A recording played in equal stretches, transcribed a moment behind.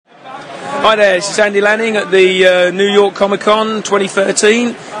Hi there, this is Andy Lanning at the New York Comic Con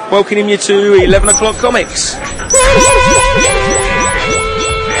 2013, welcoming you to 11 o'clock Comics.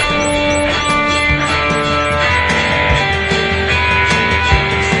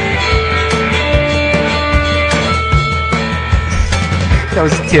 That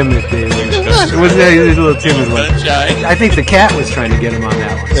was timid, David. It was a little timid one. I think the cat was trying to get him on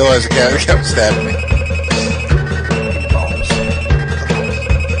that one. It was a cat. The cat was stabbing me.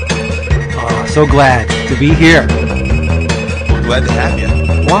 Oh, so glad to be here. We're glad to have you.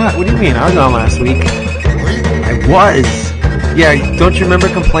 What? What do you mean? I was on last week. Were you? I was. Yeah, don't you remember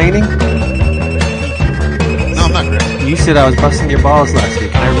complaining? No, I'm not great. You said I was busting your balls last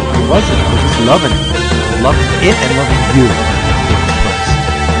week. I wasn't. I was just loving it. Loving it and loving you.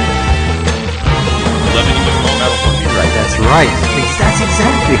 Loving you with more metal for me, right? That's right. That's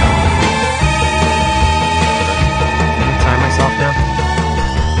exactly how I feel. Can I tie myself now?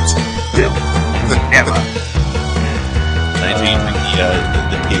 Still. Ever.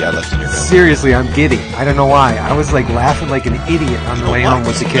 The pee I left in your mouth. Seriously, I'm giddy. I don't know why. I was like laughing like an idiot on the way home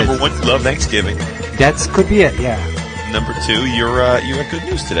with the kids. Number one, you love Thanksgiving. That could be it, yeah. Number two, you had good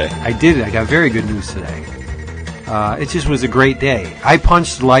news today. I did. I got very good news today. It just was a great day. I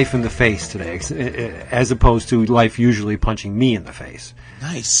punched life in the face today, as opposed to life usually punching me in the face.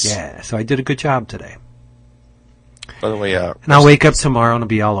 Nice. Yeah, so I did a good job today. By the way, and I'll wake up tomorrow and it'll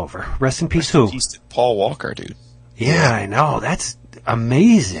be all over. Rest in peace, who? Rest in peace to Paul Walker, dude. Yeah, I know. That's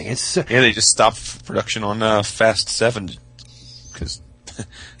amazing. It's they just stopped production on Fast 7 because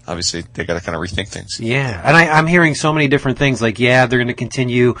obviously they got to kind of rethink things. Yeah, and I'm hearing so many different things. Like, yeah, they're going to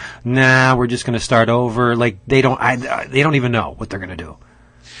continue. Nah, we're just going to start over. Like they don't even know what they're going to do.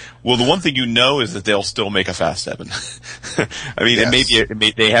 Well, the one thing you know is that they'll still make a Fast 7. I mean,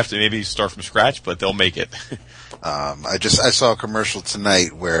 yes. They have to maybe start from scratch, but they'll make it. I saw a commercial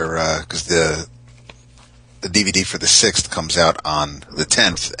tonight where because the DVD for the 6th comes out on the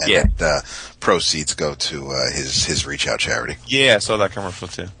 10th, and proceeds go to his Reach Out charity. Yeah, I saw that commercial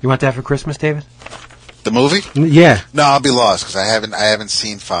too. You want that for Christmas, David? The movie? Yeah. No, I'll be lost because I haven't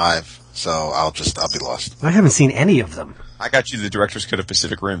seen 5, so I'll be lost. I haven't seen any of them. I got you the director's cut of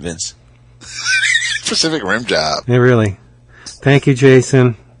Pacific Rim, Vince. Pacific Rim job. Yeah, really. Thank you,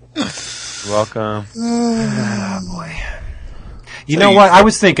 Jason. You're welcome. Oh, boy. You know what? I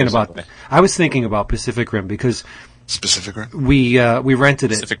was thinking about Pacific Rim because Pacific Rim. We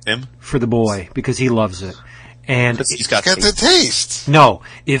rented it Rim? for the boy because he loves it, and he's got the taste. No,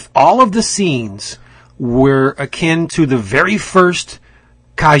 if all of the scenes were akin to the very first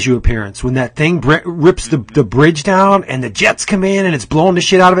Kaiju appearance, when that thing rips the bridge down and the jets come in and it's blowing the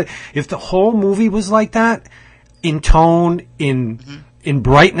shit out of it, if the whole movie was like that, in tone, in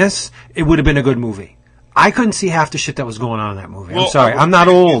brightness, it would have been a good movie. I couldn't see half the shit that was going on in that movie. Well, I'm sorry. I'm not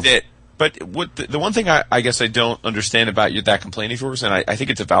old. But what the one thing I guess I don't understand about that complaint of yours, and I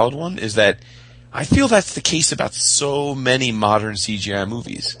think it's a valid one, is that I feel that's the case about so many modern CGI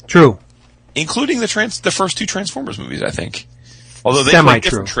movies. True. Including the first 2 Transformers movies, I think. Although they play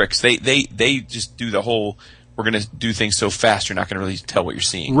different tricks. They just do the whole, we're going to do things so fast you're not going to really tell what you're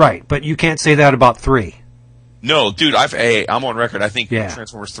seeing. Right, but you can't say that about 3. No, dude, I'm on record. I think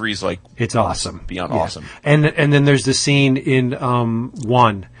Transformers 3 is it's awesome. Beyond awesome. And then there's the scene in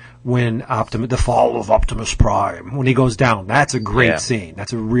 1 when the fall of Optimus Prime, when he goes down. That's a great scene.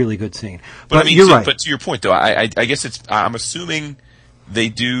 That's a really good scene. But you're right. But to your point though, I guess I'm assuming they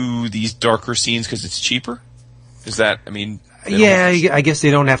do these darker scenes because it's cheaper. Is that, I mean, I guess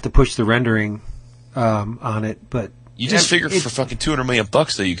they don't have to push the rendering on it, but you just figured for fucking $200 million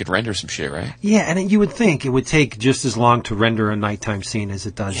though you could render some shit, right? Yeah, and you would think it would take just as long to render a nighttime scene as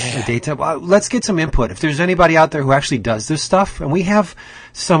it does a daytime. Let's get some input. If there's anybody out there who actually does this stuff, and we have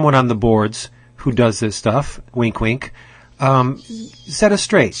someone on the boards who does this stuff, wink wink, set us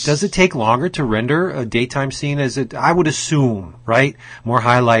straight. Does it take longer to render a daytime scene I would assume, right? More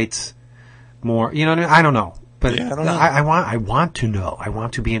highlights, more, you know what I mean? I don't know. But I don't know. I want to know. I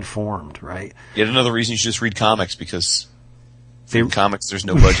want to be informed, right? Yet another reason you should just read comics, because in comics there's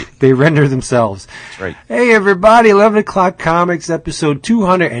no budget. They render themselves. That's right. Hey everybody, 11 o'clock comics, episode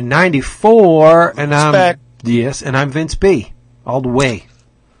 294, and I'm back. Yes, and I'm Vince B. All the way.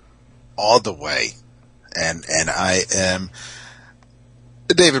 All the way. And I am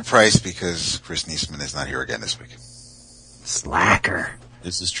David Price because Chris Niesman is not here again this week. Slacker.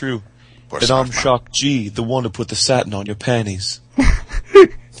 This is true. And I'm Shock G, the one who put the satin on your panties.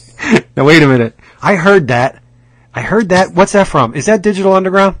 Now wait a minute. I heard that I heard that. What's that from? Is that Digital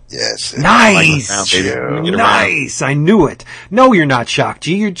Underground? Yes. Nice. Nice. I knew it. No, you're not Shock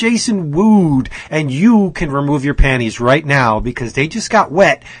G. You're Jason Wood. And you can remove your panties right now because they just got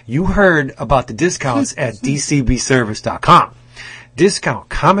wet. You heard about the discounts at dcbservice.com. Discount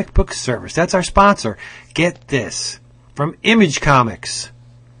Comic Book Service. That's our sponsor. Get this. From Image Comics.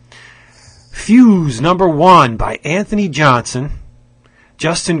 Fuse #1 by Anthony Johnson.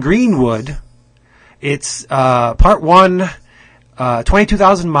 Justin Greenwood. It's part 1,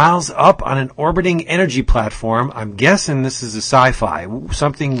 22,000 miles up on an orbiting energy platform. I'm guessing this is a sci-fi,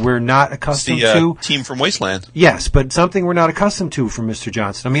 something we're not accustomed to. Team from Wasteland. Yes, but something we're not accustomed to from Mr.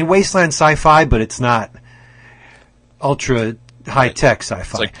 Johnson. I mean, Wasteland sci-fi, but it's not ultra high-tech sci-fi.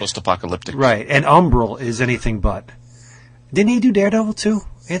 It's like post-apocalyptic. Right, and Umbral is anything but. Didn't he do Daredevil too,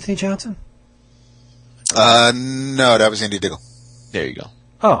 Anthony Johnson? No, that was Andy Diggle. There you go.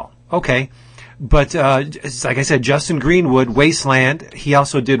 Oh, okay. But, it's like I said, Justin Greenwood, Wasteland. He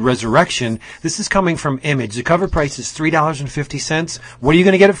also did Resurrection. This is coming from Image. The cover price is $3.50. What are you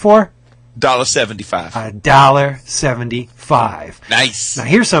going to get it for? $1.75. $1.75. Nice. Now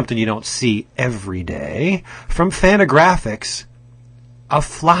here's something you don't see every day. From Fantagraphics, a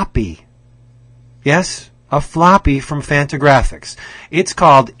floppy. Yes? A floppy from Fantagraphics. It's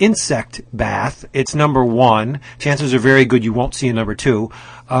called Insect Bath. It's #1. Chances are very good you won't see a #2.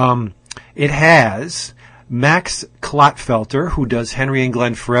 It has Max Klottfelter, who does Henry and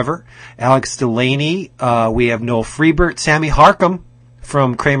Glenn Forever, Alex Delaney, we have Noel Freebert, Sammy Harcum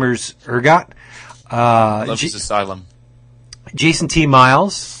from Kramer's Ergot, Love his Asylum. Jason T.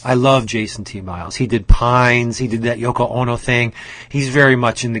 Miles. I love Jason T. Miles. He did Pines, he did that Yoko Ono thing. He's very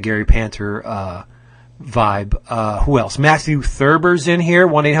much in the Gary Panther vibe. Who else? Matthew Thurber's in here,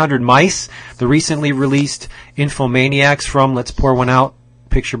 1-800-MICE, the recently released Infomaniacs from Let's Pour One Out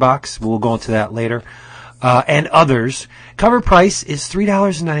PictureBox. We'll go into that later. And others. Cover price is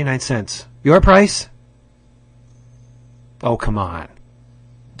 $3.99. Your price? Oh, come on.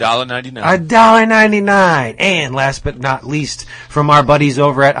 $1.99. $1.99. And last but not least, from our buddies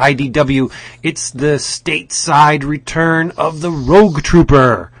over at IDW, it's the stateside return of the Rogue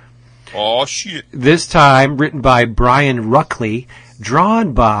Trooper. Oh, shit. This time written by Brian Ruckley,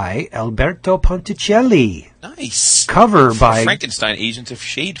 drawn by Alberto Ponticelli. Nice. Cover by Frankenstein, Agents of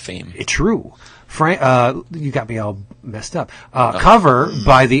S.H.I.E.L.D. fame. True. You got me all messed up. Cover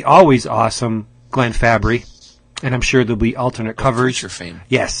by the always awesome Glenn Fabry, and I'm sure there'll be alternate covers. Preacher fame.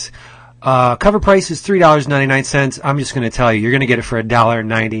 Yes. Cover price is $3.99. I'm just going to tell you, you're going to get it for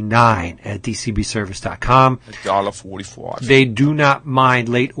 $1.99 at dcbservice.com. $1.44. They do not mind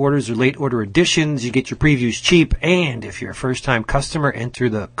late orders or late order additions. You get your previews cheap, and if you're a first-time customer, enter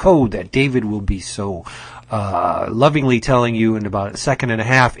the code that David will be so lovingly telling you in about a second and a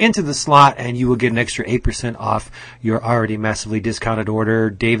half into the slot, and you will get an extra 8% off your already massively discounted order.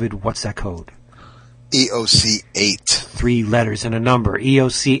 David, what's that code? EOC8. 3 letters and a number.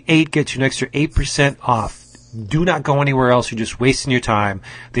 EOC8 gets you an extra 8% off. Do not go anywhere else. You're just wasting your time.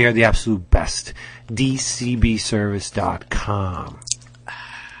 They are the absolute best. DCBService.com.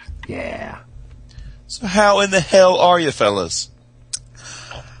 Yeah. So how in the hell are you, fellas?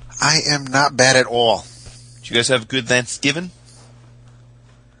 I am not bad at all. Did you guys have a good Thanksgiving?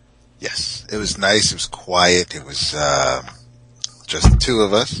 Yes. It was nice. It was quiet. It was just the two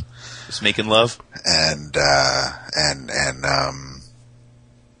of us. Just making love? And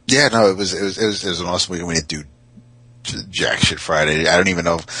yeah, no, it was an awesome weekend. We didn't do jack shit Friday. I don't even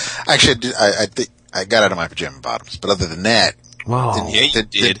know. Actually, I think I got out of my pajama bottoms, but other than that, wow.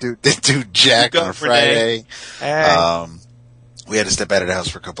 Didn't do jack on Friday. Hey. We had to step out of the house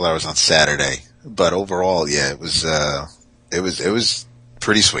for a couple hours on Saturday, but overall, yeah, it was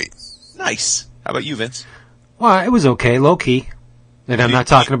pretty sweet. Nice. How about you, Vince? Well, it was okay, low key. And I'm not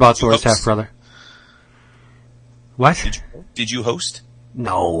talking about Thor's half brother. What? Did you host?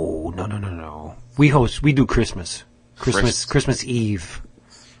 No. We do Christmas Eve.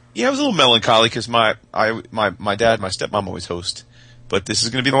 Yeah, I was a little melancholy because my dad, my stepmom always host, but this is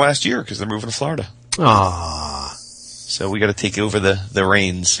going to be the last year because they're moving to Florida. Ah. So we got to take over the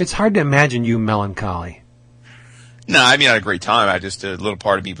reins. It's hard to imagine you melancholy. No, I mean I had a great time. A little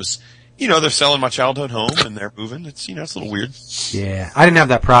part of me was, they're selling my childhood home and they're moving. It's it's a little weird. Yeah, I didn't have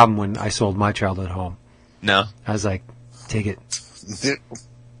that problem when I sold my childhood home. No, I was like, take it,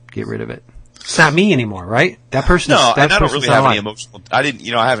 get rid of it. It's not me anymore, right? That person. No, and I don't really have any emotional. I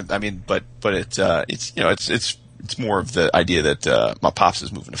didn't. I haven't. I mean, but it's more of the idea that my pops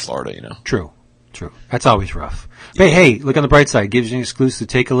is moving to Florida. True. True. That's always rough. But hey, look on the bright side. Gives you an excuse to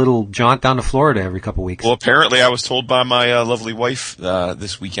take a little jaunt down to Florida every couple weeks. Well, apparently I was told by my lovely wife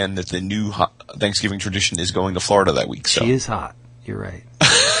this weekend that the new Thanksgiving tradition is going to Florida that week. So. She is hot. You're right.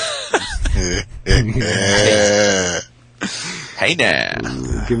 Hey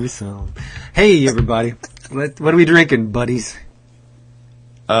now. Give me some. Hey, everybody. What are we drinking, buddies?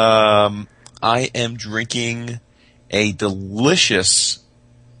 I am drinking a delicious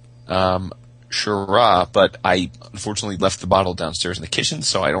Shiraz, but I unfortunately left the bottle downstairs in the kitchen,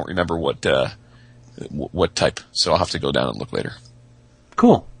 so I don't remember what type. So I'll have to go down and look later.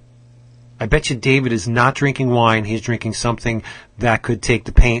 Cool. I bet you David is not drinking wine. He's drinking something that could take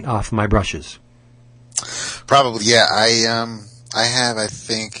the paint off my brushes. Probably, yeah. I have, I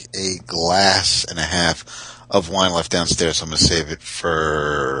think, a glass and a half of wine left downstairs. So I'm going to save it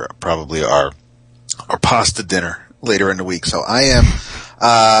for probably our pasta dinner later in the week. So I am,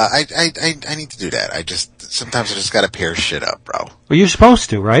 I need to do that. Sometimes I just got to pair shit up, bro. Well, you're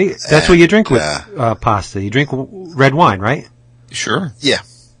supposed to, right? That's what you drink with pasta. You drink red wine, right? Sure. Yeah.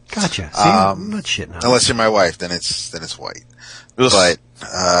 Gotcha. See, I'm not shitting on unless you're my wife, then it's white. But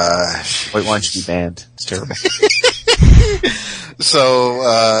white wine should be banned. It's terrible. So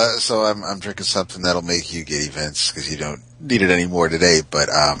I'm drinking something that'll make you get events because you don't need it anymore today. But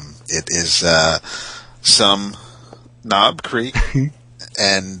it is some Knob Creek,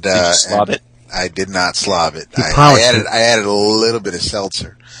 and did you slob it? I did not slob it. I added a little bit of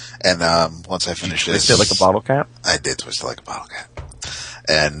seltzer, and once I finished this, twist it like a bottle cap. I did twist it like a bottle cap,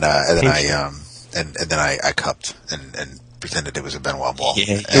 and then I cupped and pretended it was a Benoit ball.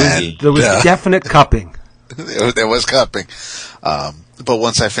 Yeah, there was definite cupping. There was cupping. But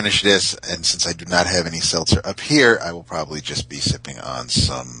once I finish this, and since I do not have any seltzer up here, I will probably just be sipping on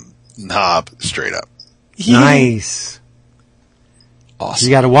some Knob straight up. Nice. Awesome.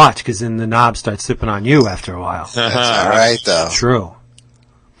 You got to watch because then the knob starts sipping on you after a while. That's all right, though. True.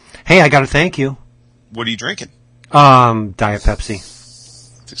 Hey, I got to thank you. What are you drinking? Diet Pepsi.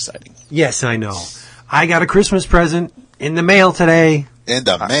 It's exciting. Yes, I know. I got a Christmas present in the mail today. In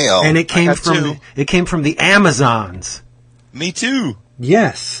the mail, and it came from the Amazons. Me too.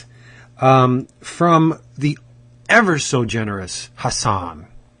 Yes, from the ever so generous Hassan.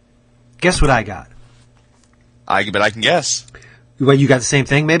 Guess what I got? I can guess. Well, you got the same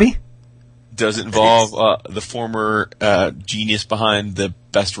thing, maybe? Does it involve the former genius behind the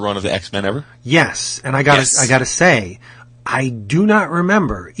best run of the X-Men ever? Yes, and I gotta say, I do not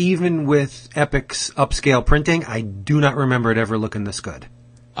remember, even with Epic's upscale printing, I do not remember it ever looking this good.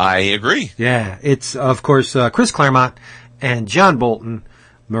 I agree. Yeah, it's, of course, Chris Claremont and John Bolton,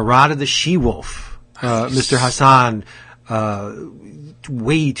 Murata the She-Wolf. Mr. Hassan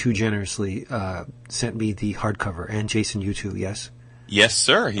way too generously sent me the hardcover, and Jason, you too, yes? Yes,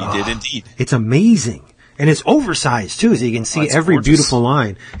 sir, he did indeed. It's amazing. And it's oversized, too, so you can see every gorgeous. Beautiful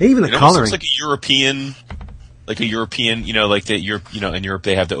line. And even the it coloring. Looks like a European, like that in Europe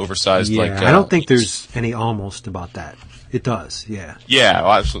they have the oversized, yeah, I don't think there's any almost about that. It does, yeah. Yeah,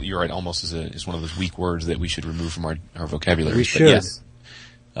 well, absolutely, you're right. Almost is one of those weak words that we should remove from our vocabulary. We should. But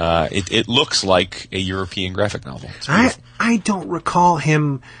yes, it looks like a European graphic novel. I don't recall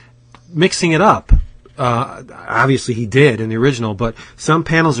him mixing it up. Obviously he did in the original, but some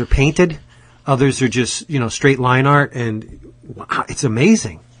panels are painted, others are just, straight line art, and wow, it's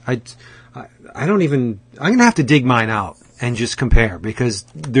amazing. I don't even, I'm gonna have to dig mine out and just compare, because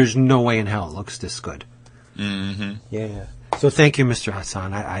there's no way in hell it looks this good. Mm-hmm. Yeah. So thank you, Mr.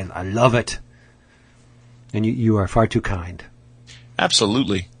 Hassan. I love it. And you are far too kind.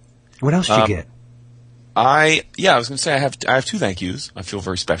 Absolutely. What else did you get? I was going to say I have two thank yous. I feel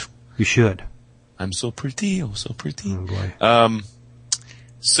very special. You should. I'm so pretty. Oh, so pretty. Oh, boy.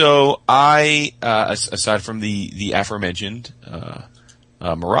 So I, aside from the aforementioned,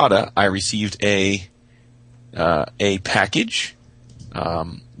 Murata, I received a package,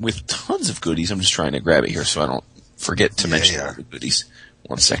 with tons of goodies. I'm just trying to grab it here so I don't forget to mention all the goodies.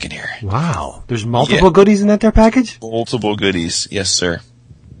 1 second here. Wow. There's multiple goodies in that there package? Multiple goodies. Yes, sir.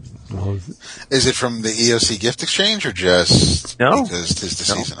 Well, is it from the EOC gift exchange or just because tis the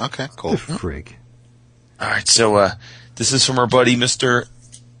season? Okay, cool. Frig. All right, so this is from our buddy Mr.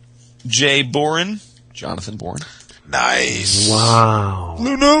 J. Boren, Jonathan Boren. Nice. Wow.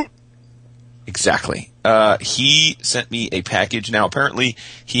 Blue Note. Exactly. He sent me a package. Now, apparently,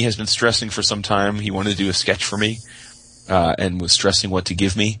 he has been stressing for some time. He wanted to do a sketch for me, and was stressing what to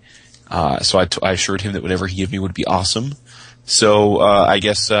give me. So I assured him that whatever he gave me would be awesome. So, I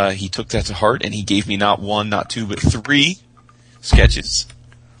guess, he took that to heart, and he gave me not one, not two, but 3 sketches.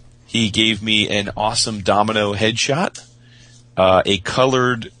 He gave me an awesome domino headshot, a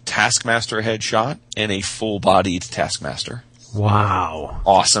colored Taskmaster headshot and a full-bodied Taskmaster. Wow.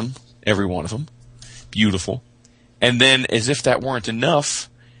 Awesome. Every one of them. Beautiful. And then, as if that weren't enough,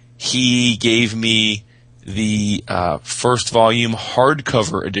 he gave me the first volume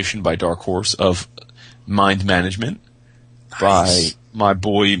hardcover edition by Dark Horse of Mind Management by my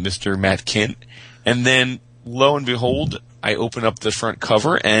boy, Mr. Matt Kint. And then, lo and behold, I open up the front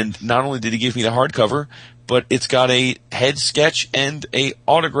cover, and not only did he give me the hardcover, but it's got a head sketch and a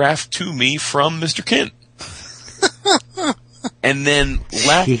autograph to me from Mr. Kint. And then,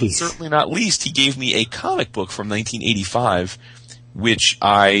 last but certainly not least, he gave me a comic book from 1985, which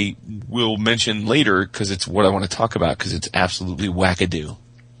I will mention later because it's what I want to talk about because it's absolutely wackadoo.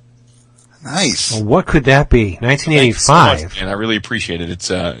 Nice. Well, what could that be? 1985. So much, and I really appreciate it. It's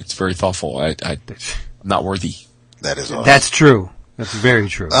very thoughtful. I'm not worthy. That is awesome. That's true. That's very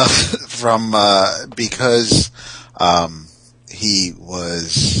true. Because he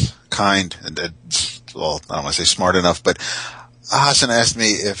was kind and well, I don't want to say smart enough, but Hassan asked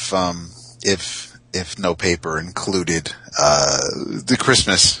me if no paper included the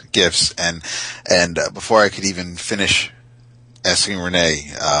Christmas gifts, and before I could even finish asking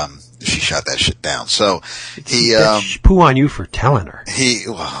Renee, she shot that shit down. So he poo on you for telling her.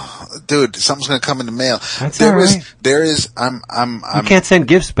 Dude, something's gonna come in the mail. That's all right. You can't send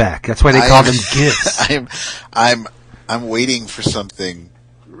gifts back. That's why they call them gifts. I'm waiting for something.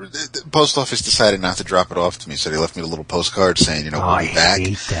 The post office decided not to drop it off to me, so they left me a little postcard saying, we'll be back. I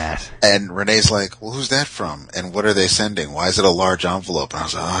hate that. And Renee's like, well, who's that from? And what are they sending? Why is it a large envelope? And I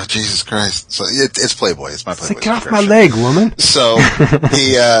was like, oh, Jesus Christ. So it's Playboy. It's my Playboy. Get off my leg, woman. So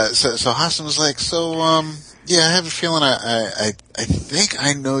so Hassan was like, yeah, I have a feeling I think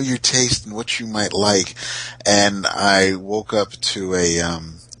I know your taste and what you might like. And I woke up to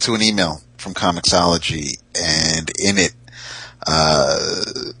an email from Comixology, and in it,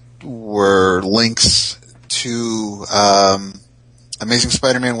 were links to Amazing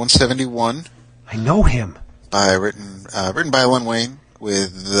Spider-Man 171. I know him. Written by Len Wein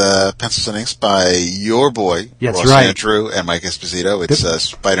with pencils and inks by your boy, That's Ross right. Andru and Mike Esposito. It's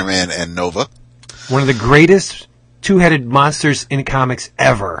Spider-Man and Nova. One of the greatest two-headed monsters in comics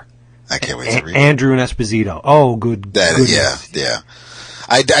ever. I can't wait to read it. Andru and Esposito. Oh, good. Yeah.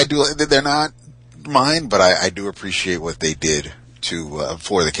 I do. They're not mine, but I do appreciate what they did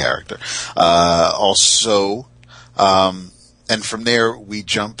for the character. Also, and from there we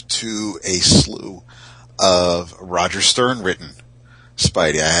jump to a slew of Roger Stern written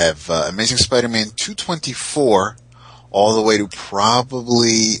Spidey. I have Amazing Spider-Man 224 all the way to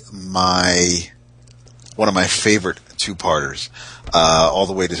probably one of my favorite two-parters, all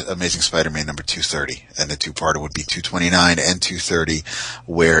the way to Amazing Spider-Man number 230. And the two-parter would be 229 and 230,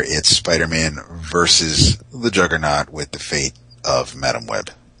 where it's Spider-Man versus the Juggernaut with the fate of Madam Web.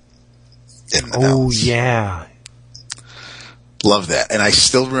 Oh, yeah. Love that. And I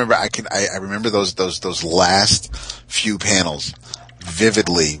still remember, I remember those last few panels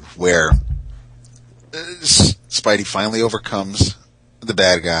vividly where Spidey finally overcomes the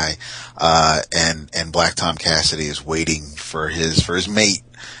bad guy, and Black Tom Cassidy is waiting for his mate,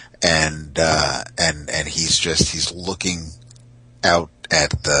 and he's looking out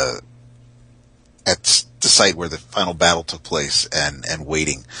at the site where the final battle took place and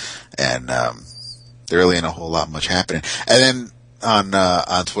waiting, and there really ain't a whole lot much happening. And then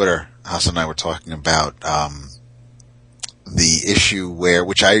on Twitter, Hassan and I were talking about the issue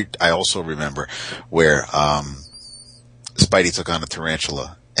which I also remember, where Spidey took on a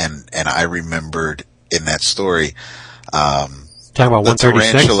tarantula, and I remembered in that story, talking about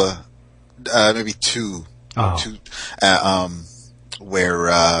 136? Tarantula, maybe two,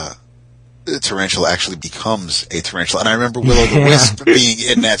 where the tarantula actually becomes a tarantula. And I remember Will-O-the-Wisp being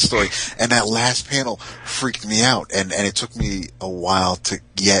in that story, and that last panel freaked me out, and it took me a while to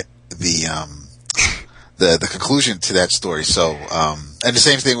get the conclusion to that story. So, and the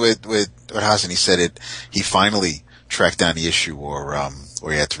same thing with Hassan. He said he finally tracked down the issue, or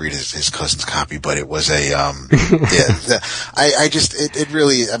he had to read his cousin's copy, but it was it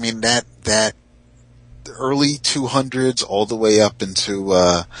really, I mean, that early 200s all the way up into,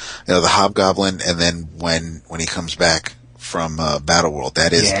 the Hobgoblin, and then when he comes back from, Battleworld,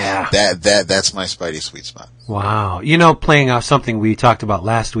 that's my Spidey sweet spot. Wow. Playing off something we talked about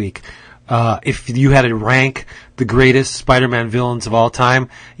last week, if you had to rank the greatest Spider-Man villains of all time,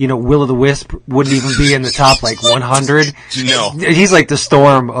 Will-O-the-Wisp wouldn't even be in the top, 100. No. He's like the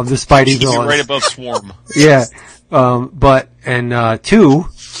Storm of the Spidey villains. Right above Swarm. Yeah. Two, what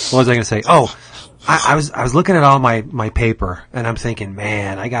was I going to say? Oh, I was looking at all my paper, and I'm thinking,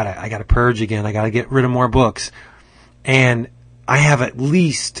 man, I gotta purge again. I gotta get rid of more books. And I have at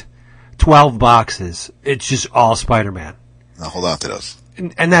least 12 boxes, it's just all Spider-Man. Now hold on to those.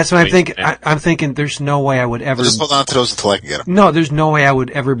 And that's what I'm thinking. I'm thinking there's no way I would ever... Just hold on to those until I can get them. No, there's no way I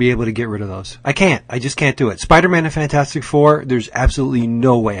would ever be able to get rid of those. I can't. I just can't do it. Spider-Man and Fantastic Four, there's absolutely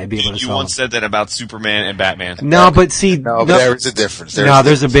no way I'd be able to You sell once them. said that about Superman and Batman. No, but see... No, but there is a difference.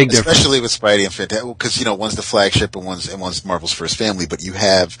 There's a big difference. Especially with Spidey and Fantastic, because, you know, one's the flagship and one's Marvel's first family, but you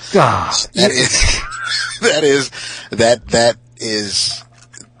have...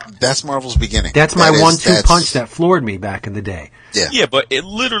 That's Marvel's beginning. That's my 1-2 punch that floored me back in the day. Yeah, but it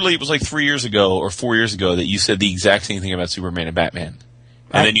was like 3 years ago or 4 years ago that you said the exact same thing about Superman and Batman.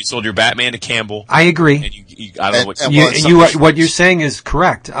 And then you sold your Batman to Campbell. I agree. And I don't know what what you're saying is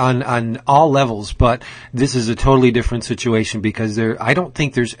correct on all levels, but this is a totally different situation because I don't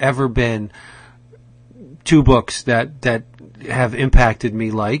think there's ever been two books that have impacted me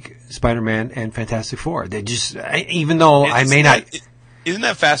like Spider-Man and Fantastic Four. They just, even though I may not... Isn't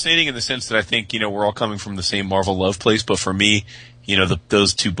that fascinating in the sense that I think, you know, we're all coming from the same Marvel love place, but for me, you know,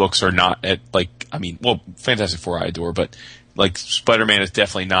 those two books are not at, like, I mean, well, Fantastic Four I adore, but, like, Spider-Man is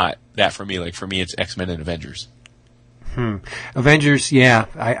definitely not that for me. Like, for me, it's X-Men and Avengers. Avengers, yeah.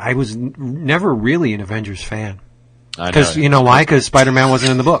 I was never really an Avengers fan. Because, you know why? Because Spider-Man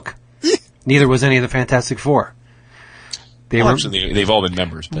wasn't in the book. Neither was any of the Fantastic Four. They've all been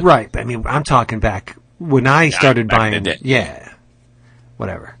members. But. Right. I mean, I'm talking back when I started buying. Yeah.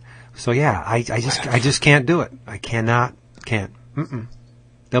 Whatever. So yeah, I just can't do it. I can't.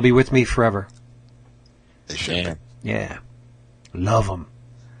 They'll be with me forever. They should. Yeah. Love them.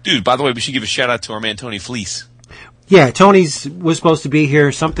 Dude, by the way, we should give a shout out to our man Tony Fleece. Yeah, Tony's was supposed to be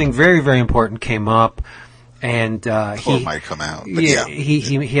here. Something very, very important came up, and he might come out. But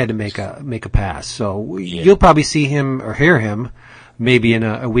he had to make a pass. So you'll probably see him or hear him maybe in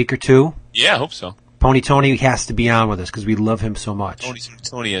a week or two. Yeah, I hope so. Pony Tony has to be on with us because we love him so much.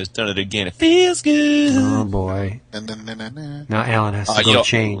 Tony has done it again. It feels good. Oh boy! Now Alan has to go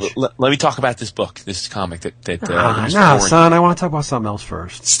change. Let me talk about this book, this comic that. No, son, I want to talk about something else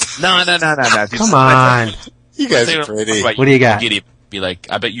first. No. Come on. You guys are pretty. What do you got? Be like,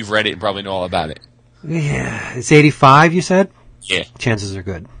 I bet you've read it and probably know all about it. Yeah, it's 85. You said. Yeah. Chances are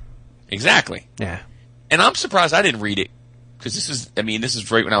good. Exactly. Yeah. And I'm surprised I didn't read it because this is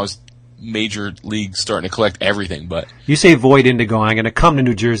right when I was major league starting to collect everything. But you say Void Indigo, I'm going to come to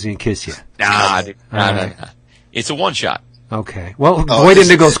New Jersey and kiss you. Nah. It's a one shot. Okay. Well, Void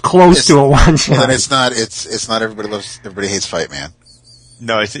Indigo's close to a one shot. Well, then it's not everybody hates Fight Man.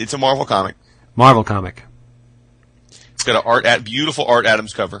 No, it's a Marvel comic. Marvel comic. It's got a beautiful Art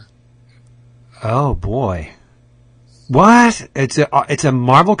Adams cover. Oh boy. What? It's a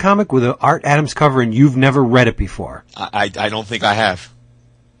Marvel comic with an Art Adams cover and you've never read it before. I don't think I have.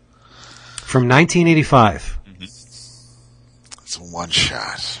 From 1985. Mm-hmm. It's a one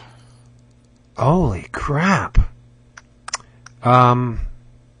shot. Holy crap.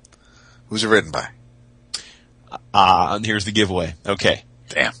 Who's it written by? And here's the giveaway. Okay.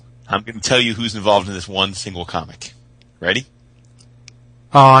 Damn. I'm going to tell you who's involved in this one single comic. Ready?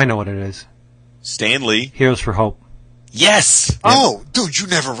 Oh, I know what it is. Stan Lee. Heroes for Hope. Yes! Oh, dude, you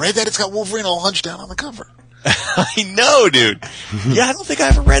never read that? It's got Wolverine all hunched down on the cover. I know, dude. Yeah, I don't think I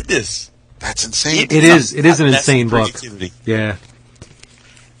ever read this. That's insane. It is an insane book. Yeah.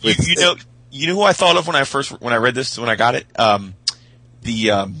 You know who I thought of when I read this, when I got it? Our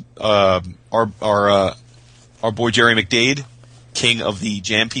boy Jerry McDade, king of the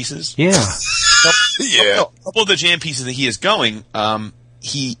jam pieces. Yeah. Yeah. A couple of the jam pieces that he is going,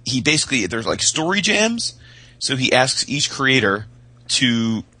 he basically, there's like story jams, so he asks each creator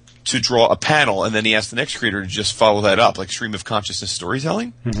to draw a panel, and then he asks the next creator to just follow that up, like stream of consciousness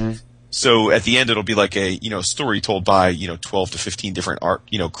storytelling. Mm-hmm. So at the end, it'll be like a story told by 12 to 15 different art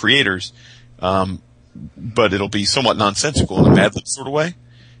creators, but it'll be somewhat nonsensical in a Mad Lib sort of way.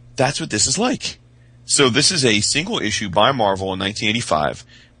 That's what this is like. So this is a single issue by Marvel in 1985,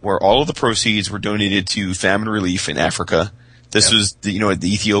 where all of the proceeds were donated to famine relief in Africa. This was the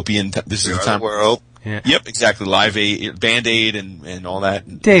Ethiopian. This is the time. World. Yeah. Yep, exactly. Live Aid, Band Aid, and all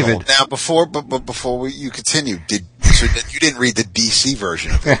that. David. Now, before you continue, you didn't read the DC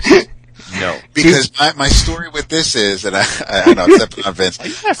version of this? No. Because my story with this is, and I know, except on Vince,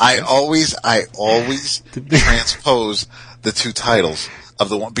 I always transpose the two titles of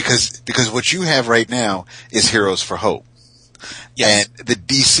the one, because what you have right now is Heroes for Hope. Yes. And the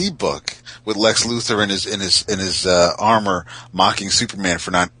DC book with Lex Luthor in his armor mocking Superman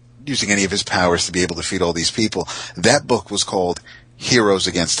for not using any of his powers to be able to feed all these people. That book was called Heroes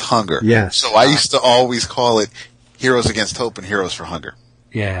Against Hunger. Yes. So I used to always call it Heroes Against Hope and Heroes for Hunger.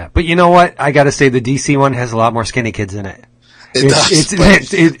 Yeah. But you know what? I gotta say the DC one has a lot more skinny kids in it. It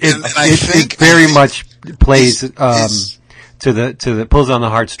very much plays to the pulls on the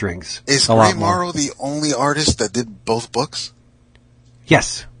heartstrings. Is a Ray lot more. Morrow the only artist that did both books?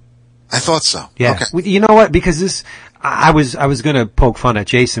 Yes. I thought so. Yeah. Okay. You know what? Because this, I was going to poke fun at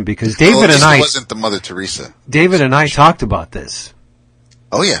Jason because David and I. It wasn't the Mother Teresa. David and I talked about this.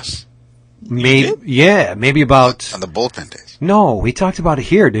 Oh yes. Maybe about on the bullpen days. No, we talked about it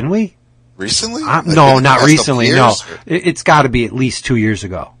here, didn't we? Recently? No, not recently. No, it's got to be at least 2 years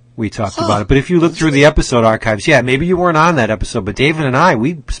ago. We talked about it. But if you look through the episode archives, maybe you weren't on that episode, but David and I,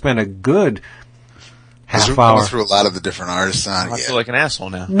 we spent a good half hour. Going through a lot of the different artists on. I feel like an asshole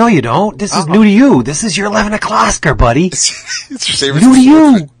now. No, you don't. This is new to you. This is your 11 o'clock Oscar, buddy. It's your favorite. New to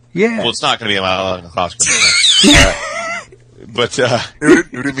you. Yeah. Well, it's not going to be my 11 o'clock Oscar. But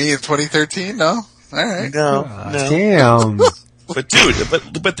new to me in 2013? No. All right. No. Damn. But dude,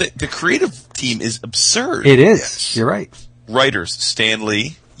 but the creative team is absurd. It is. Yes. You're right. Writers: Stan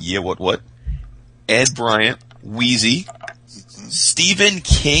Lee, what? Ed Bryant, Wheezy, Stephen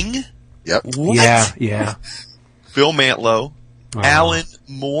King. Yep. What? Yeah. Bill Mantlo, Alan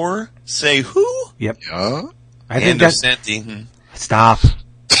Moore. Say who? Yep. Yeah. I think Anders that's. Santi. Stop.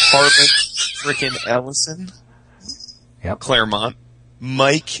 Harlan frickin' Ellison. Yep. Claremont.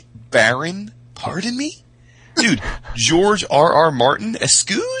 Mike Barron. Pardon me? Dude, George R.R. Martin.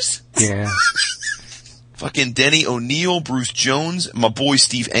 Excuse? Yeah. Fucking Denny O'Neil, Bruce Jones, my boy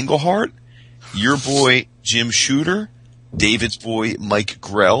Steve Englehart, your boy Jim Shooter, David's boy Mike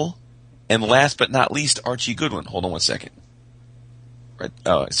Grell, and last but not least, Archie Goodwin. Hold on one second. Right.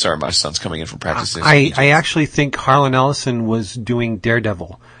 Oh, sorry, my son's coming in from practice. I actually think Harlan Ellison was doing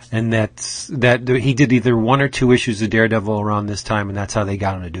Daredevil, and that he did either 1 or 2 issues of Daredevil around this time, and that's how they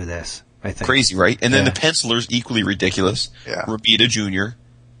got him to do this. I think. Crazy, right? And then the pencilers, equally ridiculous. Yeah. Rabita Jr.,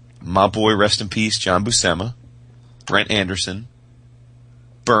 my boy, rest in peace, John Buscema, Brent Anderson,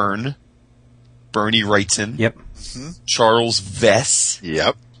 Bernie Wrightson. Yep. Charles Vess.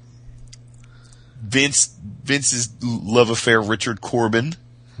 Yep. Vince's love affair, Richard Corbin.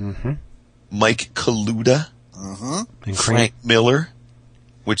 Mm-hmm. Mike Kaluta. And Frank Miller,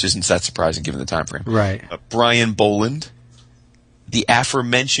 which isn't that surprising given the time frame. Right. Brian Boland. The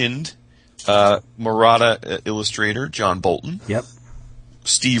aforementioned Murata illustrator, John Bolton. Yep.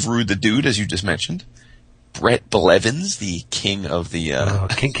 Steve Rude, the dude, as you just mentioned. Brett Blevins, the king of the...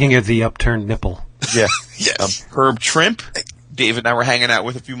 king of the upturned nipple. Yeah. Yes. Herb Trimp, David and I were hanging out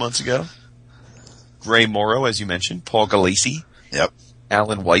with a few months ago. Gray Morrow, as you mentioned. Paul Galassi. Yep.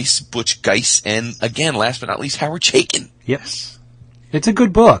 Alan Weiss, Butch Geiss, and again, last but not least, Howard Chaykin. Yes. It's a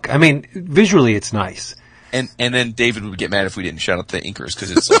good book. I mean, visually it's nice. And then David would get mad if we didn't shout out the inkers,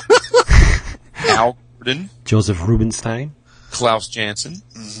 because it's like Al Gordon. Joseph Rubinstein. Klaus Janson.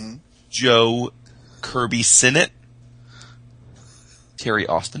 Joe Kirby Sinnott. Terry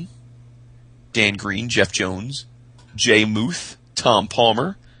Austin. Dan Green, Jeff Jones, Jay Muth, Tom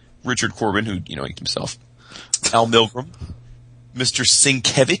Palmer, Richard Corbin, who, inked himself, Al Milgram, Mr.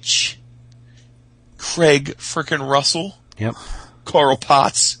 Sienkiewicz, Craig frickin' Russell, Yep. Carl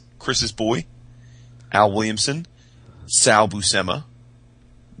Potts, Chris's boy, Al Williamson, Sal Buscema,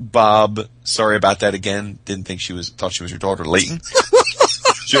 Bob, sorry about that again, thought she was your daughter, Leighton,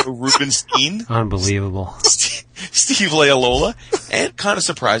 Joe Rubenstein, Unbelievable. Steve Lealola, and kind of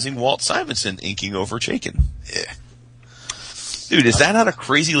surprising, Walt Simonson inking over Chaykin. Yeah. Dude, is that not a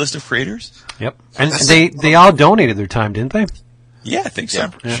crazy list of creators? Yep. And they all donated their time, didn't they? Yeah, I think so. Yeah,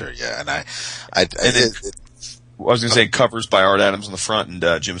 for sure. Yeah, and I was going to say covers by Art Adams on the front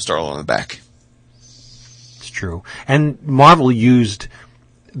and Jim Starlin on the back. It's true. And Marvel used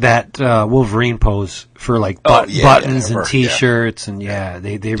that Wolverine pose for like buttons and T-shirts, and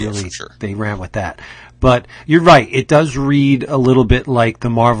they really they ran with that. But you're right; it does read a little bit like the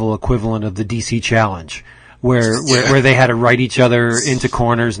Marvel equivalent of the DC Challenge, where they had to write each other into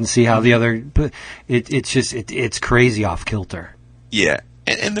corners and see how the other. But it's crazy off kilter. Yeah,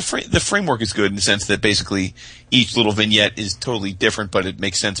 and the framework is good in the sense that basically each little vignette is totally different, but it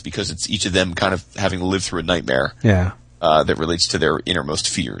makes sense because it's each of them kind of having to live through a nightmare. Yeah. That relates to their innermost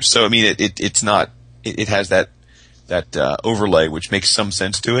fears. So I mean, it has that overlay which makes some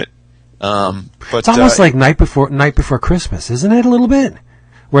sense to it. But it's almost like Night Before Christmas, isn't it? A little bit,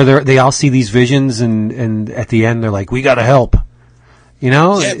 where they all see these visions, and at the end they're like, "We got to help,"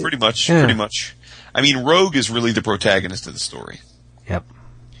 Yeah, pretty much. I mean, Rogue is really the protagonist of the story. Yep.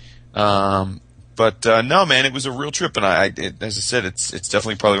 But no, man, it was a real trip, and as I said, it's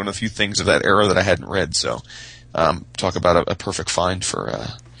definitely probably one of the few things of that era that I hadn't read. So, talk about a perfect find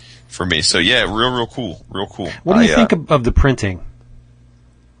for me. So yeah, real cool. What do you think of the printing?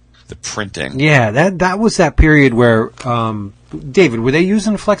 The printing. Yeah, that was that period where David, were they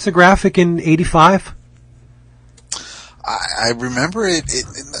using Flexographic in '85? I remember it.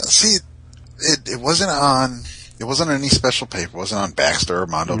 It wasn't on. It wasn't on any special paper. It wasn't on Baxter or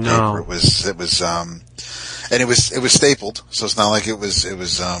Mondo paper. It was, and it was stapled. So it's not like it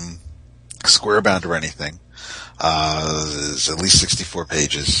was square bound or anything. There's at least 64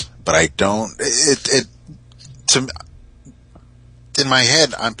 pages, but I don't. In my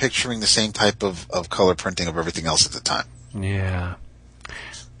head, I'm picturing the same type of color printing of everything else at the time. Yeah.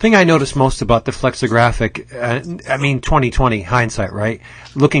 Thing I noticed most about the Flexographic, 2020 hindsight, right?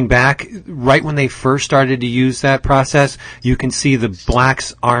 Looking back, right when they first started to use that process, you can see the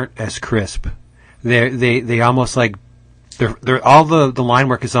blacks aren't as crisp. They almost like they're all the line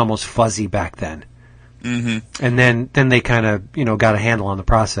work is almost fuzzy back then. Mm-hmm. And then they kind of got a handle on the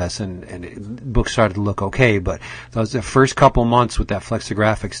process and books started to look okay. But those the first couple months with that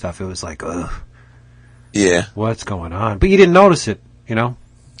Flexographic stuff, it was like, ugh, yeah, what's going on? But you didn't notice it,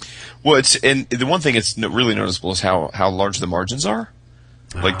 Well, and the one thing that's really noticeable is how large the margins are.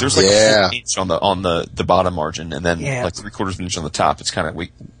 Like there's like a full inch on the bottom margin, and then like 3/4 of an inch on the top. It's kind of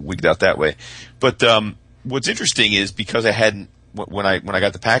wigged out that way. But what's interesting is because I hadn't when I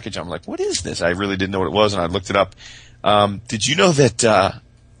got the package, I'm like, what is this? I really didn't know what it was, and I looked it up. Did you know that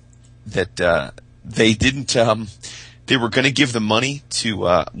they didn't? They were going to give the money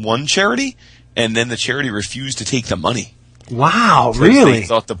to one charity, and then the charity refused to take the money. Wow, really? They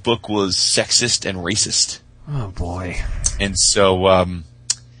thought the book was sexist and racist. Oh boy! And so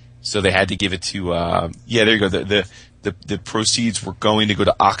they had to give it to there you go. The proceeds were going to go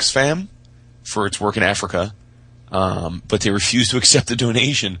to Oxfam for its work in Africa, but they refused to accept the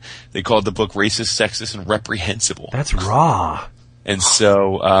donation. They called the book racist, sexist, and reprehensible. That's raw. And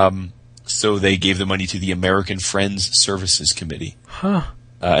so they gave the money to the American Friends Services Committee. Huh?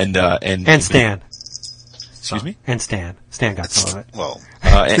 And Stan. Excuse me? And Stan. Stan got some of it. Well,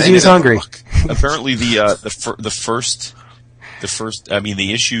 because he was hungry. Apparently the first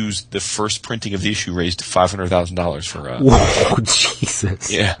printing of the issue raised $500,000 for, whoa,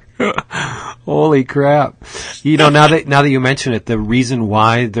 Jesus. Yeah. Holy crap. Now that you mention it, the reason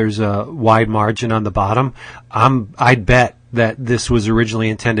why there's a wide margin on the bottom, I'd bet that this was originally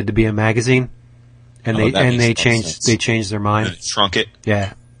intended to be a magazine, and they changed their mind. And shrunk it.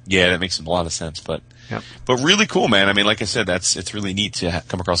 Yeah. Yeah, that makes a lot of sense, but really cool, man. I mean, like I said, it's really neat to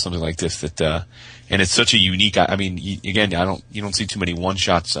come across something like this and it's such a unique, you don't see too many one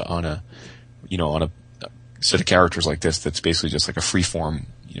shots on a set of characters like this that's basically just like a free form,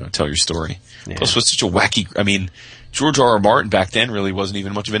 tell your story. Yeah. Plus with such a wacky, George R.R. Martin back then really wasn't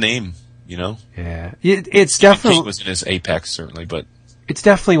even much of a name, Yeah. It's definitely, he was in his apex certainly, but it's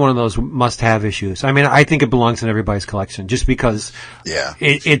definitely one of those must-have issues. I think it belongs in everybody's collection just because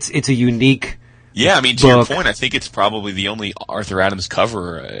it's a unique to your point, I think it's probably the only Arthur Adams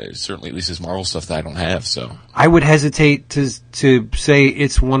cover, certainly at least his Marvel stuff, that I don't have. So I would hesitate to say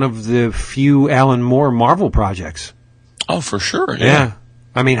it's one of the few Alan Moore Marvel projects. Oh, for sure. Yeah.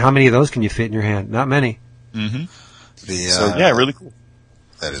 How many of those can you fit in your hand? Not many. Mm-hmm. Really cool.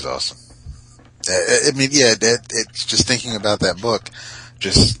 That is awesome. It's just thinking about that book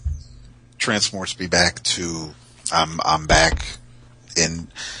just transports me back to I'm back in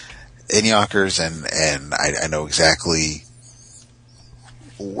Yonkers, and I know exactly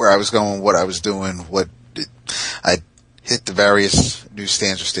where I was going, what I was doing, I hit the various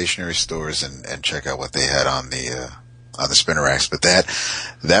newsstands or stationery stores and check out what they had on the spinner racks. But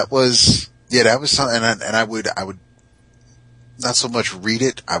that was something, and I would not so much read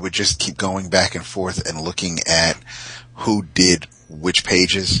it. I would just keep going back and forth and looking at who did which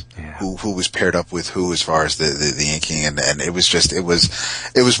pages, who was paired up with who as far as the inking, and it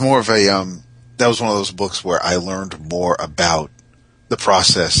was more of a that was one of those books where I learned more about the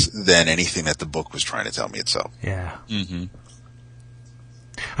process than anything that the book was trying to tell me itself. Yeah. Mm-hmm.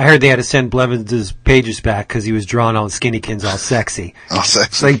 I heard they had to send Blevins' pages back because he was drawing all the skinny-kins all sexy. All sexy.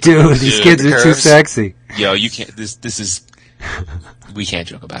 It's like, dude, these kids are too sexy. Yo, you can't. This is. We can't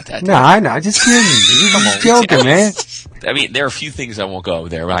joke about that. No, I know. Just kidding. Come on, joking, man. There are a few things I won't go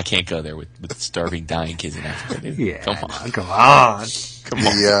there, but I can't go there with starving, dying kids in Africa. Dude. Yeah, come on. It's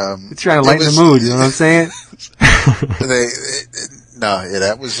trying to lighten the mood. You know what I'm saying?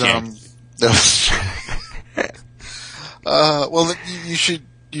 That was. Well, you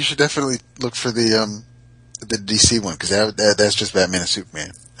should definitely look for the DC one because that's just Batman and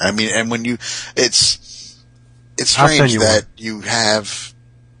Superman. And when it's strange that you have.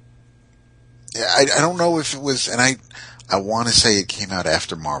 I don't know if it was, and I want to say it came out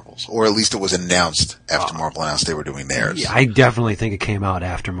after Marvel's, or at least it was announced after Marvel announced they were doing theirs. Yeah, I definitely think it came out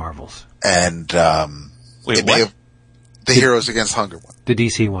after Marvel's. And wait, what? The Heroes Against Hunger one. The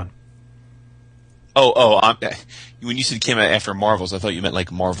DC one. When you said it came out after Marvels, I thought you meant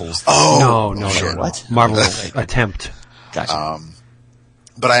like Marvels. No. What? Marvel's attempt. Gotcha.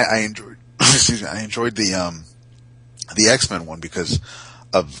 But I enjoyed. Excuse me. I enjoyed the X-Men one because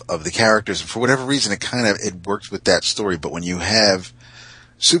of the characters. For whatever reason, it worked with that story. But when you have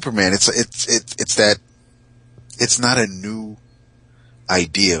Superman, it's that it's not a new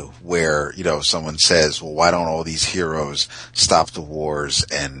idea where, you know, someone says, well, why don't all these heroes stop the wars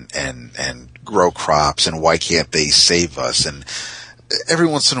and grow crops, and why can't they save us? And every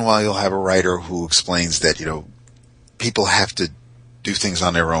once in a while you'll have a writer who explains that, you know, people have to do things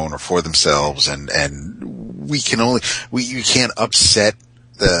on their own or for themselves, and you can't upset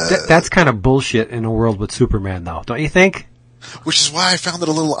the... That's kind of bullshit in a world with Superman, though, don't you think? Which is why I found it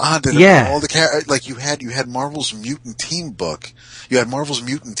a little odd that all the like you had Marvel's Mutant Team book, you had Marvel's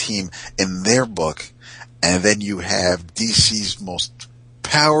Mutant Team in their book, and then you have DC's most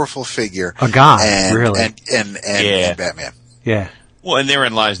powerful figure, a god, and Batman. Yeah. Well, and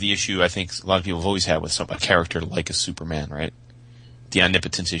therein lies the issue I think a lot of people have always had with a character like a Superman, right? The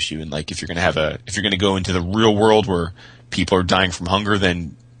omnipotence issue, and like if you're going to go into the real world where people are dying from hunger,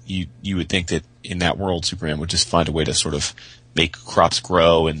 then you would think that in that world Superman would just find a way to sort of make crops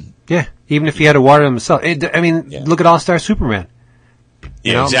grow, and even if he had to water them himself. Look at All-Star Superman.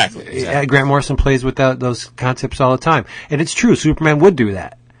 Yeah, exactly. Grant Morrison plays with those concepts all the time, and it's true. Superman would do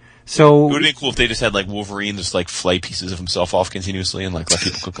that. So it would have been cool if they just had like Wolverine just like flay pieces of himself off continuously and like let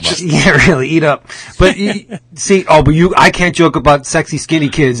people cook them up. Yeah, really eat up. But I can't joke about sexy skinny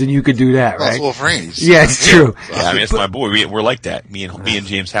kids, and you could do that, right? That's Wolverine. Yeah, it's true. Yeah, I mean, it's my boy. We're like that. Me and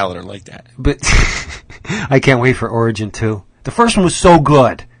James Howlett are like that. But I can't wait for Origin 2. The first one was so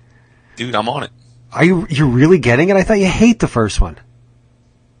good. Dude, I'm on it. You're really getting it? I thought you hate the first one.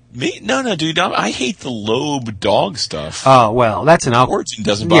 Me? No, dude. I hate the Loeb dog stuff. Oh, well, that's an Origin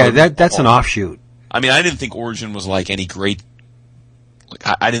doesn't bother me. That's an offshoot. I mean, I didn't think Origin was like any great. Like,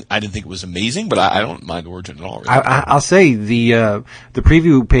 I didn't think it was amazing, but I don't mind Origin at all. Really. I'll say the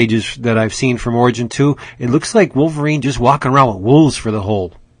preview pages that I've seen from Origin 2, it looks like Wolverine just walking around with wolves for the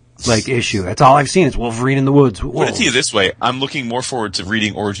whole issue. That's all I've seen is Wolverine in the woods. Put it to you this way: I'm looking more forward to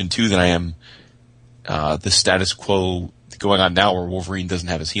reading Origin 2 than I am the status quo going on now, where Wolverine doesn't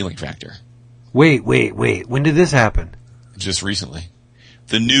have his healing factor. Wait. When did this happen? Just recently.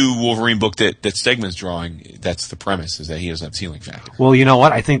 The new Wolverine book that Stegman's drawing, that's the premise, is that he doesn't have his healing factor. Well, you know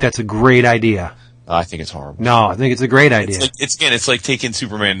what? I think that's a great idea. I think it's horrible. No, I think it's a great idea. It's like taking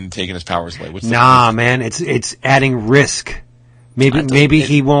Superman and taking his powers away. Man, it's adding risk. Maybe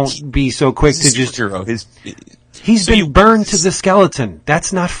he won't be so quick to just... He's been burned to the skeleton.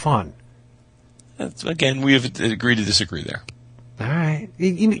 That's not fun. Again, we have agreed to disagree there. All right.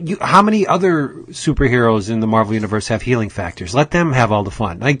 How many other superheroes in the Marvel Universe have healing factors? Let them have all the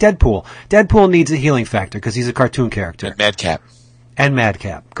fun. Like Deadpool. Deadpool needs a healing factor because he's a cartoon character. And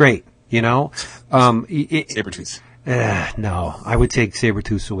Madcap. Great. You know? Sabretooth. No. I would take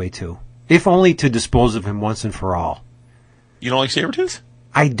Sabretooth away too. If only to dispose of him once and for all. You don't like Sabretooth?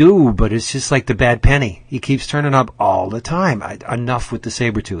 I do, but it's just like the bad penny. He keeps turning up all the time. Enough with the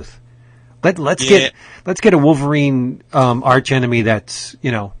Sabretooth. Let's get a Wolverine arch enemy that's,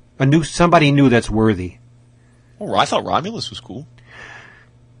 you know, somebody new that's worthy. Oh, I thought Romulus was cool.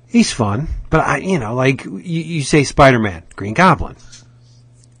 He's fun, but you say Spider-Man, Green Goblin.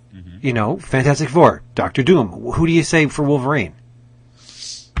 Mm-hmm. You know, Fantastic Four, Doctor Doom. Who do you say for Wolverine?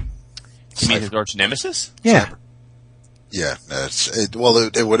 You mean his arch nemesis? Yeah. Yeah, it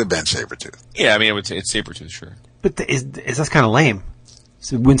would have been Sabretooth. Yeah, I mean, it's Sabretooth, sure. But that's kind of lame.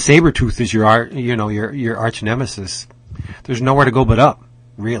 So when Sabretooth is your arch nemesis, there's nowhere to go but up,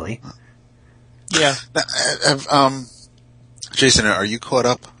 really. Yeah. Jason, are you caught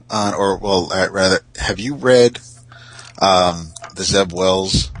up on, rather, have you read the Zeb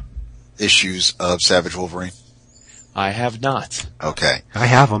Wells issues of Savage Wolverine? I have not. Okay. I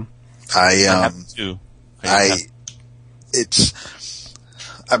have them. I have them too. I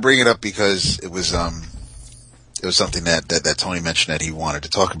bring it up because it was something that Tony mentioned that he wanted to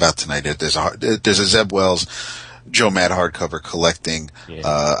talk about tonight. There's a Zeb Wells Joe Mad hardcover collecting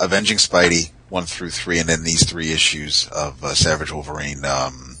Avenging Spidey 1 through 3, and then these 3 issues of Savage Wolverine. I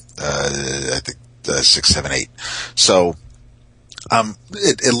think 6, 7, 8. So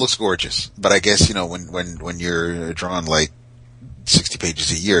it looks gorgeous, but I guess when you're drawing like 60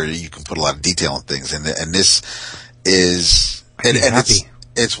 pages a year, you can put a lot of detail in things, and this is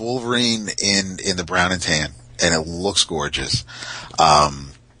it's Wolverine in the brown and tan. And it looks gorgeous.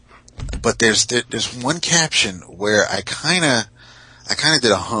 But there's one caption where I kinda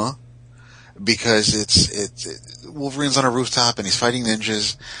did a because Wolverine's on a rooftop and he's fighting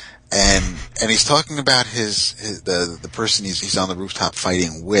ninjas, and he's talking about the person he's on the rooftop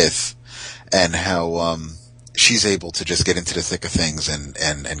fighting with, and how she's able to just get into the thick of things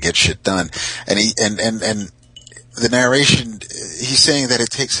and get shit done. And the narration, he's saying that it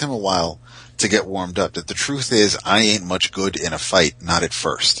takes him a while to get warmed up. That the truth is, I ain't much good in a fight, not at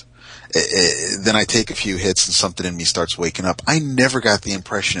first. Then I take a few hits and something in me starts waking up. I never got the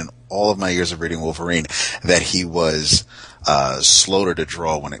impression in all of my years of reading Wolverine that he was slower to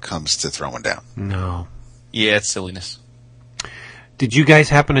draw when it comes to throwing down. No. Yeah, it's silliness. Did you guys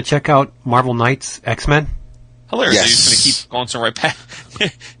happen to check out Marvel Knights X-Men? Hilarious. Yes. You're just going to keep going so right past.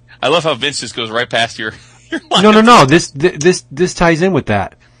 I love how Vince just goes right past your line. No. This ties in with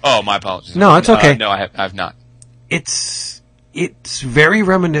that. Oh, my apologies. No, it's okay. No, I have not. It's very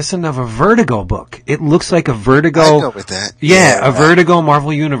reminiscent of a Vertigo book. It looks like a Vertigo. I go with that. Yeah, a Vertigo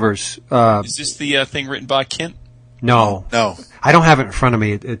Marvel Universe. Is this the thing written by Kent? No. I don't have it in front of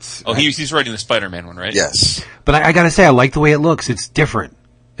me. He's writing the Spider-Man one, right? Yes. But I gotta say, I like the way it looks. It's different.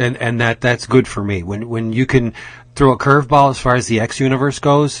 And that's good for me. When you can throw a curveball as far as the X universe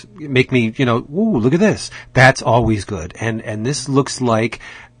goes, make me, ooh, look at this. That's always good. And this looks like,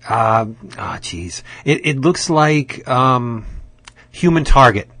 It looks like, Human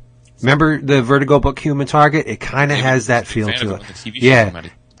Target. Remember the Vertigo book Human Target? It kind of has that feel to it. Yeah.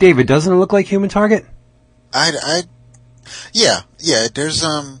 David, doesn't it look like Human Target? Yeah. There's,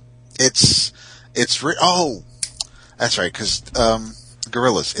 that's right, cause,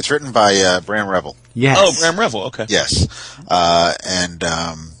 Gorillas. It's written by, Bram Revel. Yes. Oh, Bram Revel, okay. Yes.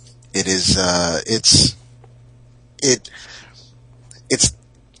 It is,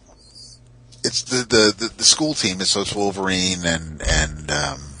 it's the school team, so it's Wolverine and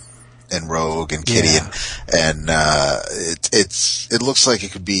Rogue and Kitty, it looks like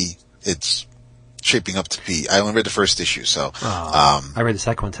it's shaping up to be. I only read the first issue, so I read the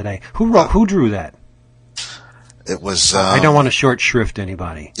second one today. Who drew that? It was. I don't want to short shrift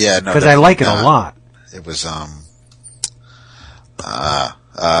anybody. Yeah, no, because I like it a lot. It was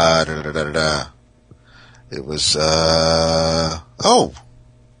It was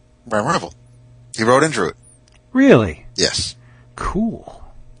Bram Revel. He wrote and drew it. Really? Yes. Cool.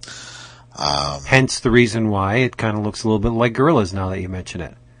 Hence the reason why it kind of looks a little bit like Gorillas now that you mention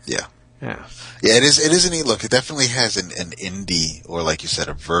it. Yeah. Yeah. Yeah, it is a neat look. It definitely has an indie, or like you said,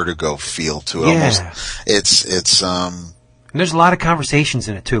 a Vertigo feel to it. Yeah. Almost. It's And there's a lot of conversations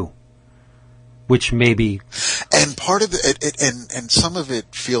in it too, which maybe. And part of and some of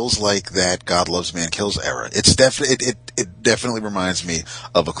it feels like that God Loves Man Kills era. It's it definitely reminds me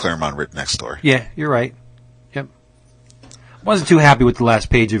of a Claremont written next story. Yeah, you're right. Yep. Wasn't too happy with the last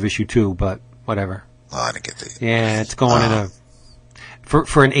page of issue 2, but whatever. Oh, I didn't get the. Yeah, it's going in a.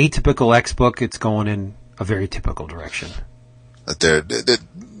 For an atypical X book, it's going in a very typical direction. They're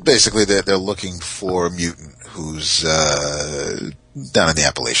basically looking for a mutant who's down in the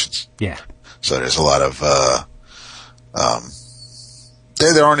Appalachians. Yeah. So there's a lot of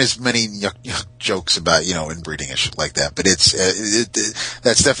there aren't as many yuck jokes about inbreeding and shit like that, but that's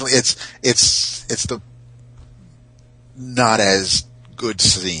definitely it's the not as good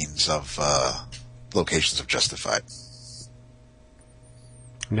scenes of locations of Justified.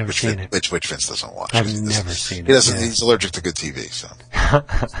 Never seen it. Which Vince doesn't watch. I've never seen it. He doesn't. Yeah. He's allergic to good TV. So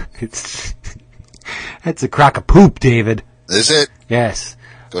that's a crock of poop, David. Is it? Yes.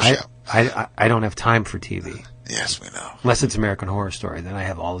 Go shout. I don't have time for TV. Yes, we know. Unless it's American Horror Story, then I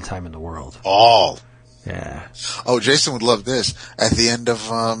have all the time in the world. All. Yeah. Oh, Jason would love this. At the end of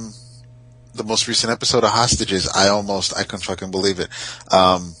the most recent episode of Hostages, I couldn't fucking believe it.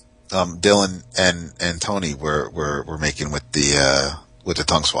 Dylan and Tony were making with the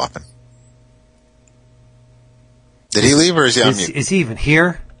tongue swapping. Did he leave or is he on mute? Is he even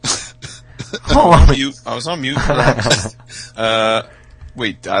here? I was on mute.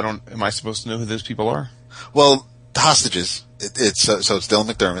 Wait, am I supposed to know who those people are? Well, Hostages. It's Dylan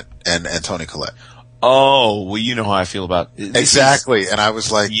McDermott and Tony Collette. Oh, well, you know how I feel about it. Exactly. And I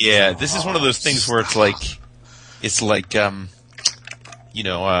was like, yeah, this is one of those things where it's like, I'm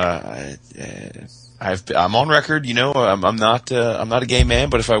on record, I'm not a gay man,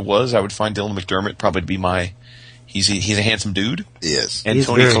 but if I was, I would find Dylan McDermott probably to be he's a handsome dude. He is. And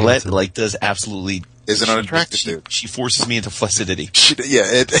Toni Collette, does absolutely. Is an unattractive dude. She forces me into flaccidity.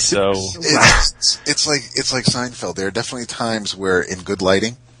 It's like Seinfeld. There are definitely times where in good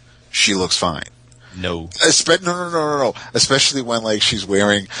lighting, she looks fine. No. No. Especially when she's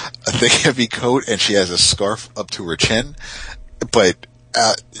wearing a thick, heavy coat and she has a scarf up to her chin. But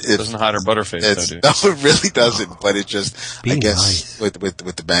It doesn't hide her butterface, though, dude. No, it really doesn't. But it just, Be I guess, nice.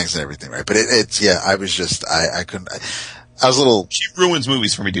 with the bangs and everything, right? But I was just, I couldn't. I was a little. She ruins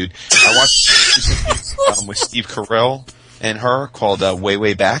movies for me, dude. I watched with Steve Carell and her called Way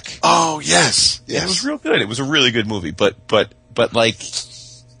Way Back. Oh yes. It was real good. It was a really good movie, but like,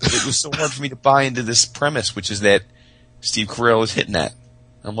 it was so hard for me to buy into this premise, which is that Steve Carell is hitting that.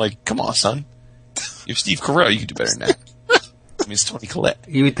 I'm like, come on, son. You're Steve Carell. You can do better than that. I mean, it's Toni Collette.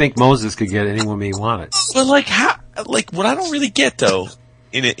 You would think Moses could get any woman he wanted. But like, how? Like, what I don't really get though,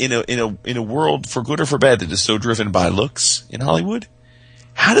 in a world for good or for bad that is so driven by looks in Hollywood,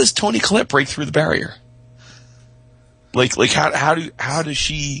 how does Toni Collette break through the barrier? Like how does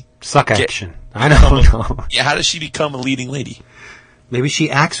she suck action? I don't know. Yeah, how does she become a leading lady? Maybe she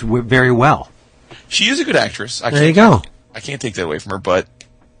acts very well. She is a good actress. There you go. I can't take that away from her, but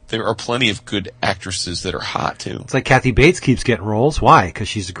there are plenty of good actresses that are hot too. It's like Kathy Bates keeps getting roles. Why? Because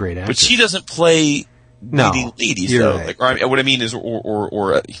she's a great actress. But she doesn't play leading ladies, though. Right. Like, what I mean is,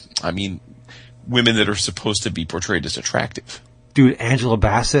 I mean, women that are supposed to be portrayed as attractive. Dude, Angela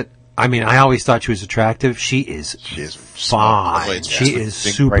Bassett. I mean, I always thought she was attractive. She is fine. She is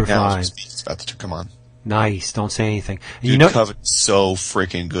super fine. It's about to come on. Nice. Don't say anything. Dude, you know, Covenant's so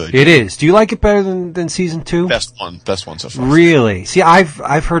freaking good. It is. Do you like it better than season 2? Best one so far. Really? See, I've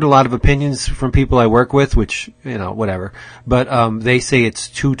heard a lot of opinions from people I work with, which, whatever. But they say it's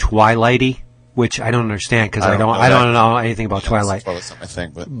too Twilighty, which I don't understand because I don't know anything about Twilight. That's not my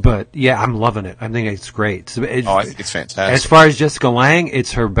thing, but yeah, I'm loving it. I think it's great. I think it's fantastic. As far as Jessica Lange,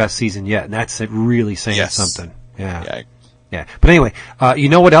 it's her best season yet, and that's really saying something. Yeah. But anyway, you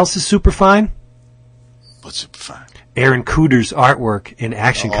know what else is super fine? What's super fine? Aaron Cooder's artwork in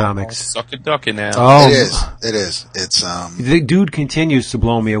Action Comics. Suck a duck in now. Oh, it is. It's the dude continues to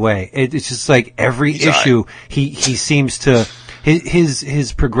blow me away. It's just like every issue he seems to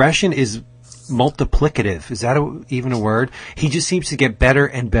his progression is multiplicative. Is that even a word? He just seems to get better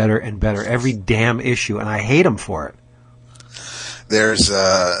and better and better every damn issue, and I hate him for it. There's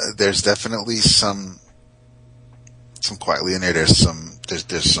definitely some quietly in there. There's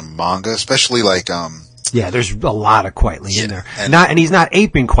some manga, especially like yeah, there's a lot of quietly in there. And he's not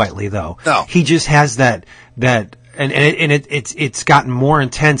aping quietly though. No. He just has that it's gotten more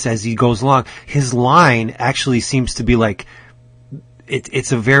intense as he goes along. His line actually seems to be like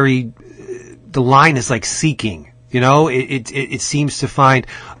it's a very the line is like seeking. It seems to find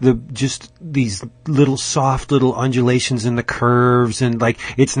just these little soft little undulations in the curves, and like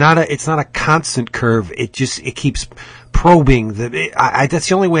it's not a constant curve. It keeps probing that's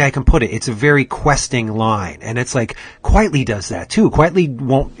the only way I can put it. It's a very questing line, and it's like Quietly does that too.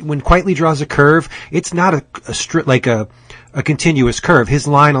 When Quietly draws a curve, it's not a straight like a continuous curve. His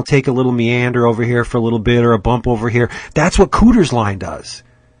line will take a little meander over here for a little bit, or a bump over here. That's what Cooder's line does.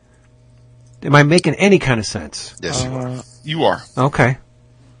 Am I making any kind of sense? Yes, you are. You are. Okay.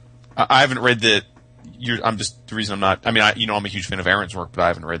 I haven't read the reason I'm not. I mean, I'm a huge fan of Aaron's work, but I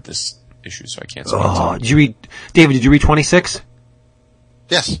haven't read this issue, so I can't speak to it. Did you read, David? Did you read 26?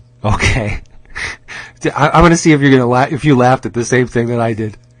 Yes. Okay. I want to see if you're gonna if you laughed at the same thing that I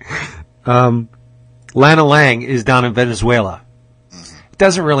did. Lana Lang is down in Venezuela. It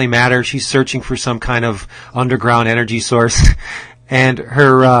doesn't really matter. She's searching for some kind of underground energy source, and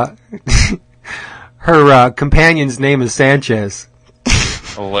her companion's name is Sanchez.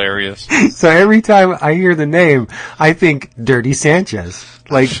 Hilarious. So every time I hear the name, I think Dirty Sanchez.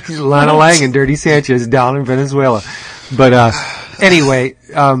 Like Lana Lang and Dirty Sanchez down in Venezuela. But anyway,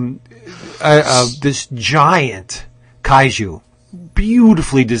 this giant kaiju,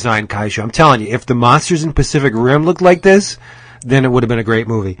 beautifully designed kaiju. I'm telling you, if the monsters in Pacific Rim looked like this, then it would have been a great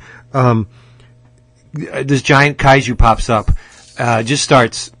movie. This giant kaiju pops up. Just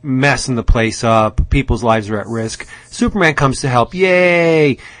starts messing the place up. People's lives are at risk. Superman comes to help.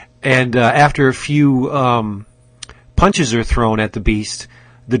 Yay! And after a few punches are thrown at the beast,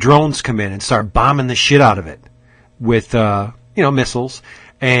 the drones come in and start bombing the shit out of it with missiles.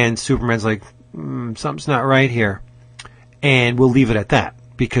 And Superman's like, something's not right here. And we'll leave it at that,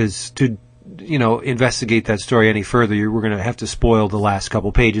 because to investigate that story any further, we're going to have to spoil the last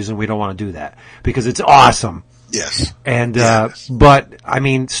couple pages, and we don't want to do that because it's awesome. Yes. And, but, I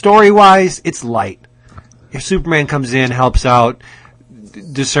mean, story-wise, it's light. If Superman comes in, helps out,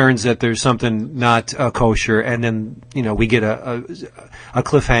 discerns that there's something not kosher, and then, we get a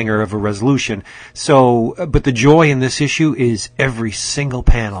cliffhanger of a resolution. So, but the joy in this issue is every single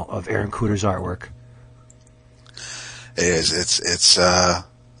panel of Aaron Cooder's artwork. It is. It's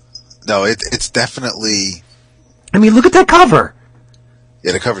definitely. I mean, look at that cover.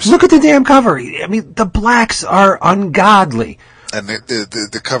 Yeah, the cover's. Look at the damn cover. I mean, the blacks are ungodly. and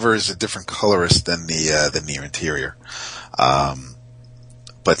the cover is a different colorist than the interior.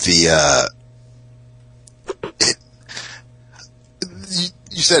 But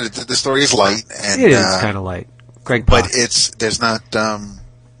you said it, the story is light, and it is kind of light. Greg, but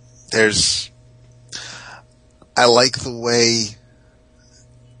I like the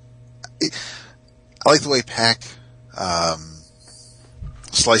way Pac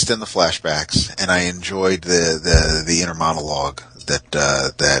sliced in the flashbacks, and I enjoyed the inner monologue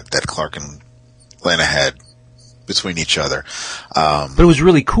that Clark and Lana had between each other. But it was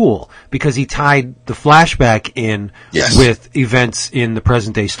really cool because he tied the flashback in with events in the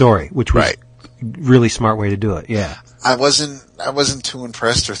present day story, which was really smart way to do it. Yeah. I wasn't too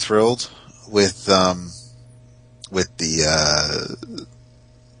impressed or thrilled with the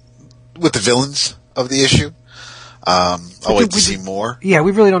villains of the issue. I'll wait to see more. Yeah,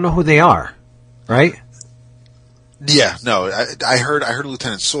 we really don't know who they are, right? Yeah, no, I heard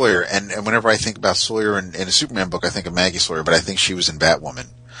Lieutenant Sawyer, and whenever I think about Sawyer in a Superman book, I think of Maggie Sawyer, but I think she was in Batwoman.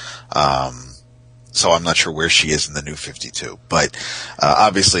 So I'm not sure where she is in the New 52, but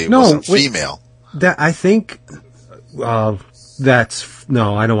obviously it wasn't female. I think that's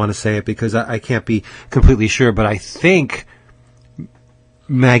no, I don't want to say it because I can't be completely sure, but I think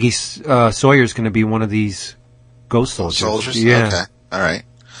Maggie Sawyer is going to be one of these ghost soldiers. Yeah. Okay. All right.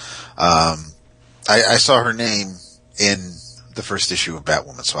 I saw her name in the first issue of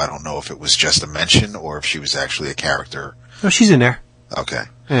Batwoman, so I don't know if it was just a mention or if she was actually a character. No, she's in there. Okay.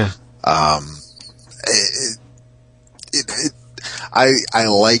 Yeah. I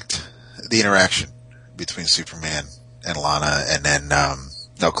liked the interaction between Superman and Lana, and then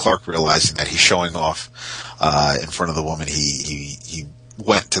Clark realizing that he's showing off in front of the woman he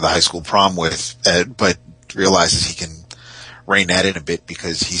went to the high school prom with, but realizes he can rein that in a bit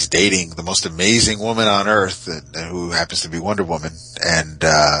because he's dating the most amazing woman on earth, who happens to be Wonder Woman, and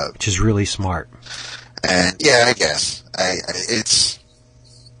which is really smart. And yeah, I guess I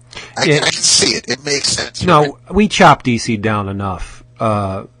can see it. It makes sense. No, right? We chop DC down enough.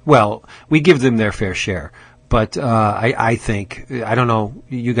 Well, we give them their fair share, but I think, I don't know,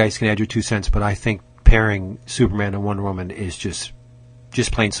 you guys can add your 2 cents, but I think pairing Superman and Wonder Woman is just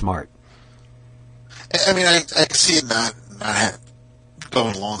plain smart. I mean, I can see it not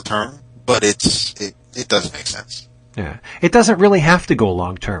going long term, but it does make sense. Yeah, it doesn't really have to go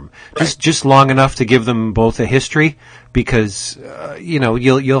long term. Right. Just long enough to give them both a history, because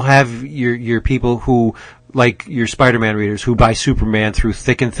you'll have your people who, like your Spider-Man readers, who buy Superman through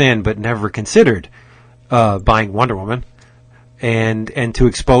thick and thin, but never considered buying Wonder Woman. And to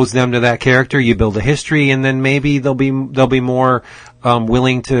expose them to that character, you build a history, and then maybe they'll be more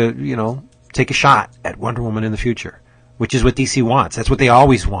willing to take a shot at Wonder Woman in the future, which is what DC wants. That's what they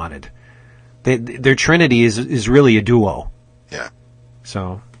always wanted. Their trinity is really a duo. Yeah.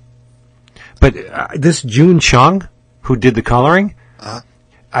 So, but this June Chung, who did the coloring,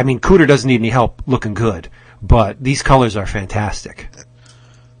 I mean, Cooter doesn't need any help looking good, but these colors are fantastic.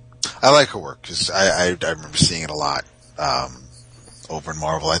 I like her work because I remember seeing it a lot over in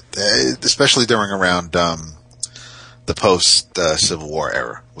Marvel, especially around the post Civil War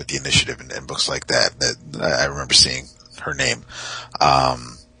era with the Initiative and books like that. I remember seeing her name.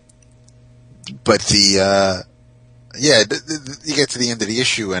 But you get to the end of the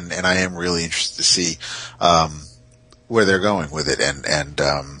issue, and I am really interested to see where they're going with it, and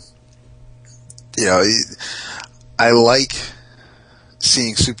I like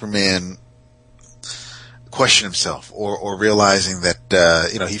seeing Superman question himself, or realizing that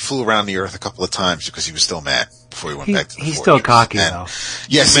he flew around the Earth a couple of times because he was still mad before he went back to the He's Fortress. still cocky, though.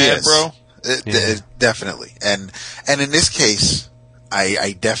 Yes, mad, he is, bro. Definitely, and in this case,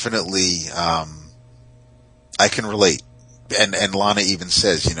 I definitely I can relate, and Lana even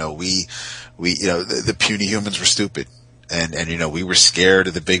says, we the puny humans were stupid, and we were scared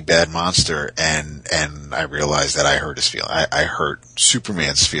of the big bad monster, and I realized that I hurt his feelings. I hurt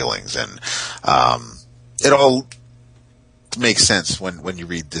Superman's feelings, and it all makes sense when you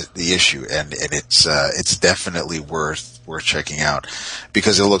read the issue, and it's definitely worth checking out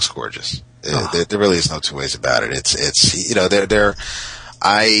because it looks gorgeous. There really is no two ways about it.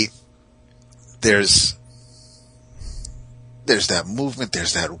 There's that movement,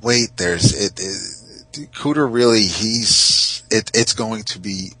 there's that weight, Cooter really, it's going to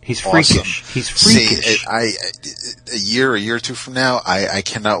be He's awesome. freakish. He's freakish. A year or two from now, I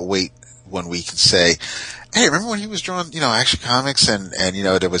cannot wait when we can say, hey, remember when he was drawing, Action Comics, and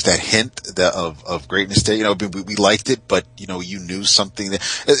there was that hint of greatness there. We liked it, but you knew something. We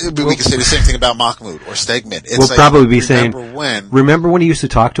could say the same thing about Mahmoud or Stegman. It's we'll like, probably be saying, remember when he used to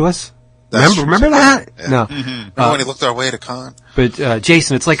talk to us? Remember that? Yeah. No. Remember when he looked our way at a con? But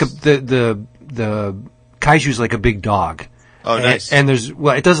Jason, it's like the kaiju's like a big dog. Oh, nice. And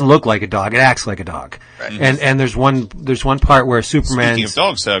it doesn't look like a dog; it acts like a dog. Right. And there's one part where Superman. Speaking of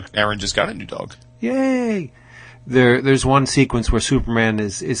dogs, Aaron just got a new dog. Yay! There's one sequence where Superman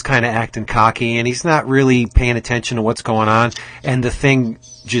is kind of acting cocky, and he's not really paying attention to what's going on, and the thing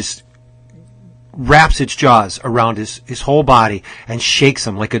just wraps its jaws around his whole body and shakes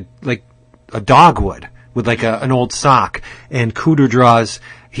him like a dog would with like an old sock. And Cooter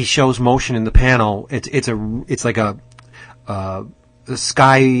he shows motion in the panel. It's like a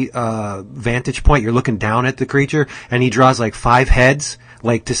sky vantage point. You're looking down at the creature, and he draws like 5 heads,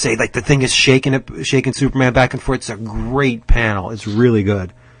 like to say like the thing is shaking Superman back and forth. It's a great panel. It's really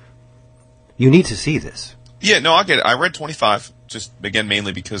good. You need to see this. Yeah, no, I get it. I read 25, just again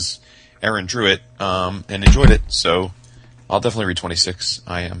mainly because Aaron drew it and enjoyed it. So I'll definitely read 26.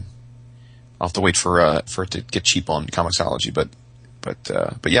 I'll have to wait for it to get cheap on Comixology, but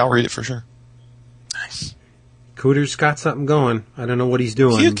yeah, I'll read it for sure. Nice. Cooter's got something going. I don't know what he's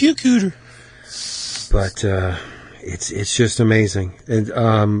doing. Cute Cooter. But it's just amazing.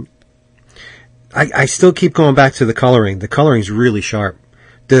 And I still keep going back to the coloring. The coloring's really sharp.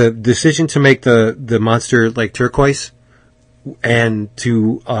 The decision to make the monster like turquoise and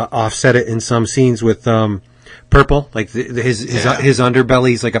to offset it in some scenes with purple, like his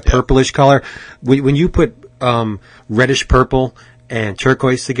underbelly's like a purplish color. When you put reddish purple and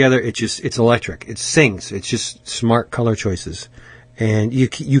turquoise together, it's electric. It sings. It's just smart color choices. And you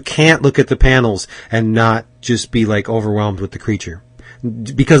can't look at the panels and not just be like overwhelmed with the creature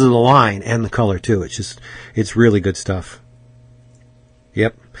because of the line and the color too. It's really good stuff.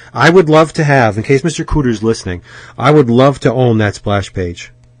 Yep. I would love to have, in case Mr. Cooter's listening, I would love to own that splash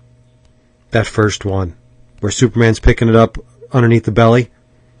page. That first one where Superman's picking it up underneath the belly.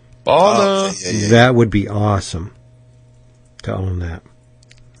 Yeah. That would be awesome to own that.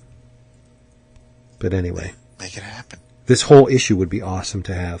 But anyway. Make it happen. This whole issue would be awesome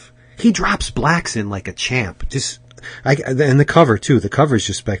to have. He drops blacks in like a champ. And the cover too. The cover is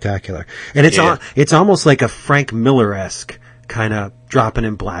just spectacular. And it's almost like a Frank Miller-esque kind of dropping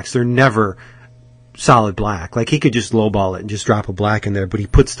in blacks. They're never solid black. Like he could just lowball it and just drop a black in there, but he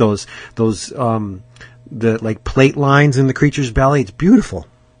puts those the like plate lines in the creature's belly. It's beautiful.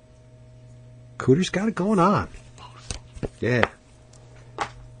 Cooter's got it going on. Yeah.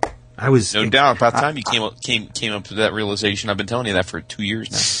 No doubt. About time you came up to that realization. I've been telling you that for 2 years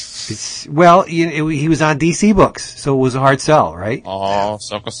now. He was on DC Books, so it was a hard sell, right? Oh,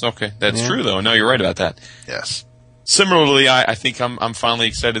 okay. That's true, though. No, you're right about that. Yes. Similarly, I think I'm finally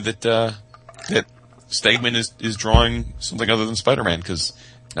excited that Stegman is drawing something other than Spider-Man, because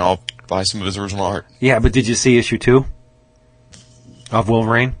now I'll buy some of his original art. Yeah, but did you see issue 2 of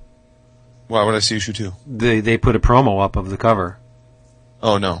Wolverine? Why would I see issue 2? They put a promo up of the cover.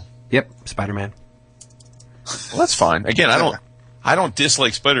 Oh no. Yep, Spider-Man. Well, that's fine. Again, I don't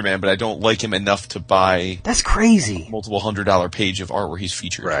dislike Spider-Man, but I don't like him enough to buy. That's crazy. Multiple $100 page of art where he's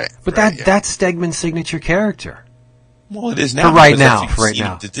featured. Right. But that's Stegman's signature character. Well, it is now. For right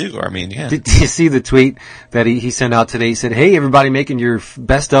now. To do. I mean, yeah. Did you see the tweet that he sent out today? He said, "Hey, everybody, making your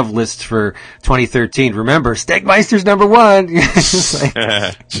best of lists for 2013. Remember, Stegmeister's number 1."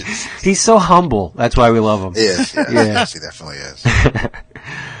 He's so humble. That's why we love him. He is. Yeah. He definitely is.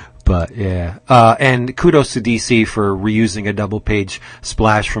 But yeah, and kudos to DC for reusing a double page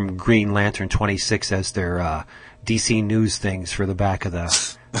splash from Green Lantern 26 as their DC news things for the back of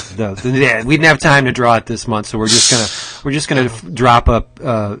the we didn't have time to draw it this month, so we're just gonna drop up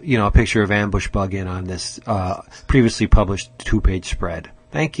a picture of Ambush Bug in on this previously published 2-page spread.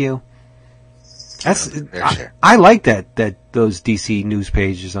 Thank you. I like that those DC news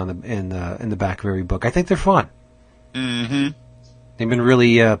pages in the back of every book. I think they're fun. Mm-hmm. They've been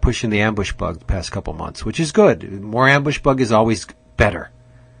really pushing the Ambush Bug the past couple months, which is good. More Ambush Bug is always better.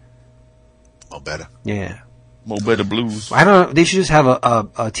 More better. Yeah. More better blues. I don't know. They should just have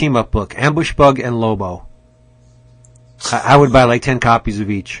a team-up book. Ambush Bug and Lobo. I would buy like 10 copies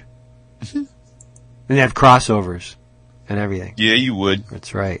of each. And they have crossovers and everything. Yeah, you would.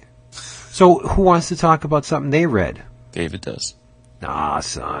 That's right. So who wants to talk about something they read? David does. Nah,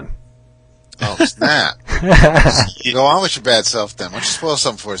 son. Oh, snap. Go on with your bad self then. Why don't you spoil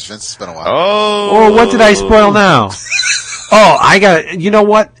something for us, Vince? It's been a while. Oh, what did I spoil now? You know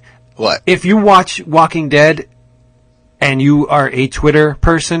what? What? If you watch Walking Dead and you are a Twitter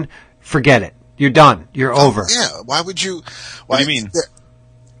person, forget it. You're done. You're over. Yeah. Why would you? What do you mean?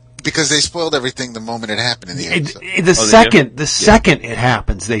 Because they spoiled everything the moment it happened in the episode. The second it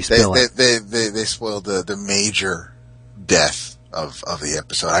happens, they spill it. They spoiled the major death of the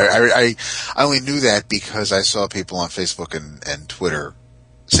episode. I only knew that because I saw people on Facebook and Twitter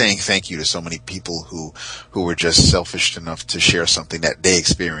saying thank you to so many people who were just selfish enough to share something that they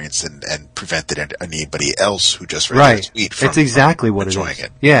experienced and prevented anybody else who just read their tweet from it's exactly what enjoying it is.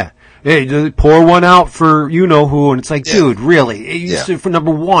 Yeah. Hey, pour one out for you know who, and it's like, dude, really? For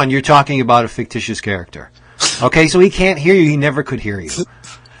number one, you're talking about a fictitious character. Okay, so he can't hear you. He never could hear you.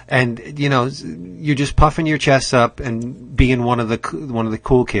 And, you know, you're just puffing your chest up and being one of the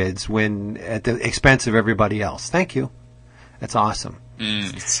cool kids when at the expense of everybody else. Thank you. That's awesome.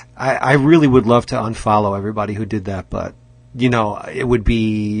 I really would love to unfollow everybody who did that, but, you know, it would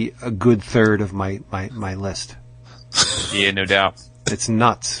be a good third of my list. Yeah, no doubt. It's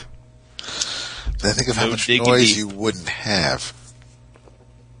nuts. I think of how much noise you wouldn't have.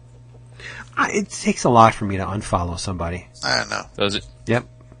 It takes a lot for me to unfollow somebody. I don't know. Does it? Yep.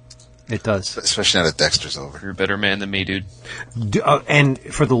 It does. Especially now that Dexter's over. You're a better man than me, dude. And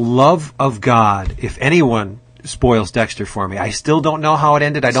for the love of God, if anyone spoils Dexter for me, I still don't know how it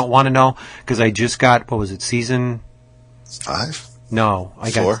ended. I don't want to know because I just got, what was it, season 5? No, I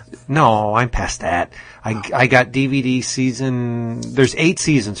got 4? No, I'm past that. I got DVD season. There's 8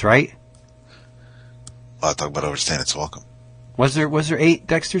 seasons, right? Well, I'll talk about Overstand It's Welcome. Was there 8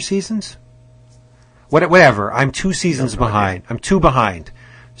 Dexter seasons? Whatever. I'm 2 seasons behind. I'm 2 behind.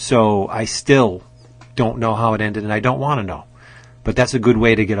 So I still don't know how it ended, and I don't want to know. But that's a good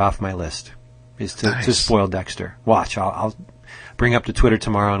way to get off my list, is to spoil Dexter. Watch, I'll bring up to Twitter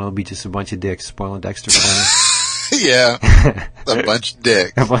tomorrow, and it'll be just a bunch of dicks spoiling Dexter for me. Yeah, a bunch of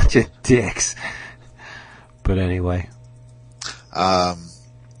dicks. A bunch of dicks. But anyway. I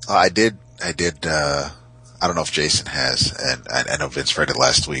did, I don't know if Jason has, and I know Vince read it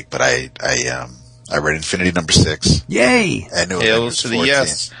last week, but I read Infinity number 6. Yay! And New Hails to the 14.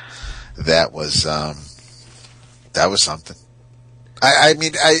 yes. That was something. I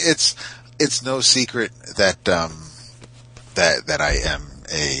mean, it's no secret that I am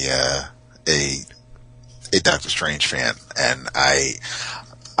a Doctor Strange fan, and I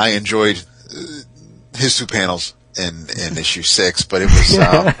enjoyed his 2 panels in issue 6, but it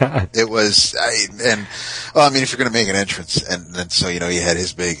was I mean, if you're going to make an entrance, and then so, you know, he had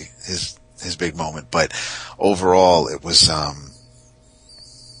his big moment, but overall it was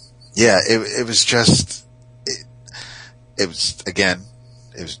it was just it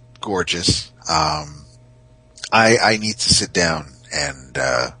was gorgeous. I need to sit down and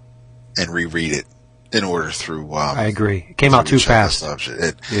reread it in order through. I agree. It came out too fast.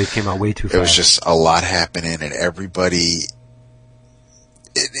 It came out way too fast. It was just a lot happening, and everybody.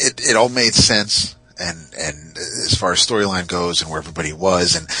 It all made sense, and as far as storyline goes, and where everybody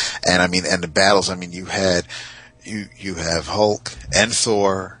was, and I mean, and the battles. I mean, you have Hulk and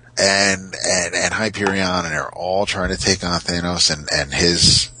Thor and Hyperion, and they're all trying to take on Thanos and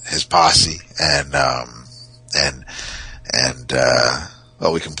his posse, and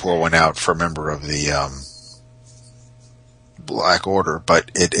well, we can pour one out for a member of the Black Order,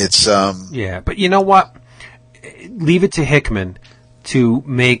 but it's yeah, but you know what? Leave it to Hickman to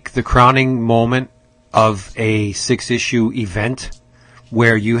make the crowning moment of a 6-issue event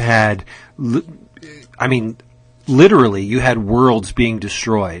where you had, I mean, literally, you had worlds being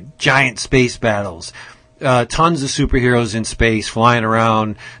destroyed, giant space battles, tons of superheroes in space flying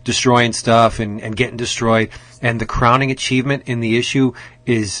around, destroying stuff and getting destroyed. And the crowning achievement in the issue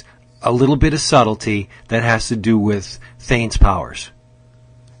is a little bit of subtlety that has to do with Thane's powers.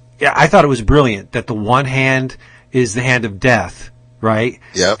 Yeah, I thought it was brilliant that the one hand is the hand of death, right?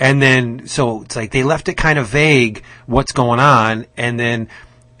 Yep. And then, so it's like they left it kind of vague what's going on, and then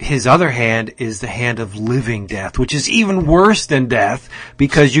his other hand is the hand of living death, which is even worse than death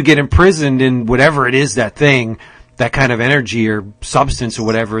because you get imprisoned in whatever it is, that thing, that kind of energy or substance or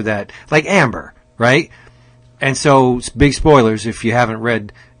whatever, that, like amber, right? And so, big spoilers if you haven't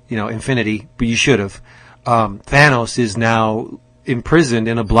read, you know, Infinity, but you should have. Thanos is now imprisoned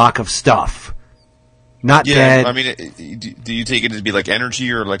in a block of stuff. Not dead. I mean, do you take it to be like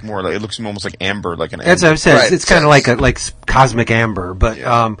energy or like more like, it looks almost like amber, like an amber? That's what I said. Right. It's kind of like cosmic amber, but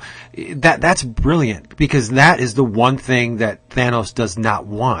that's brilliant because that is the one thing that Thanos does not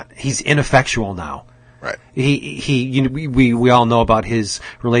want. He's ineffectual now. right. We all know about his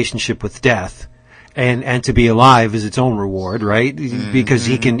relationship with death. And to be alive is its own reward, right? Mm-hmm. Because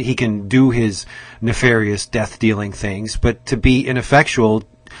he can do his nefarious death dealing things, but to be ineffectual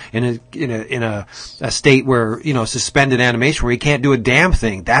in a state where, you know, suspended animation where he can't do a damn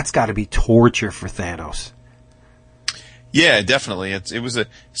thing, that's got to be torture for Thanos. Yeah, definitely. It was a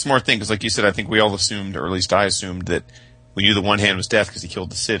smart thing because, like you said, I think we all assumed, or at least I assumed, that we knew the one hand was death because he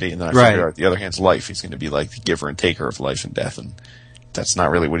killed the city, and then I Right. figured out the other hand's life. He's going to be like the giver and taker of life and death, and that's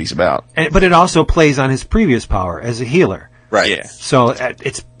not really what he's about. But it also plays on his previous power as a healer. Right. Yeah. So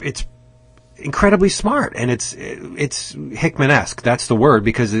it's incredibly smart, and it's Hickman-esque. That's the word,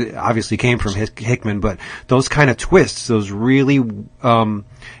 because it obviously came from Hickman. But those kind of twists, those really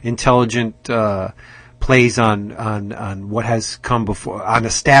intelligent plays on what has come before, on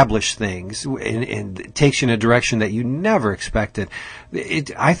established things, and it takes you in a direction that you never expected.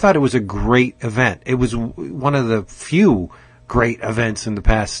 I thought it was a great event. It was one of the few great events in the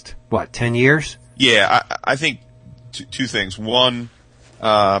past 10 years. Yeah, I think two things. One,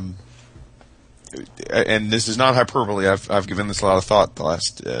 and this is not hyperbole. I've given this a lot of thought the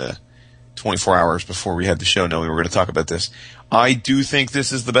last 24 hours before we had the show, knowing we were going to talk about this. I do think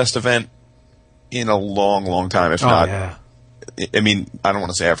this is the best event in a long, long time. If not, yeah. I mean, I don't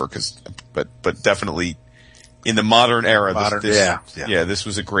want to say ever, but definitely in the modern era. This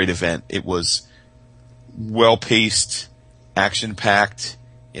was a great event. It was well paced, action packed.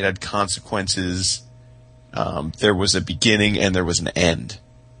 It had consequences. There was a beginning and there was an end.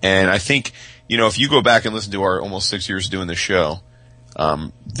 And I think, if you go back and listen to our almost 6 years doing this show,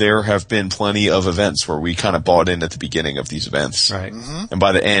 there have been plenty of events where we kind of bought in at the beginning of these events. Right. Mm-hmm. And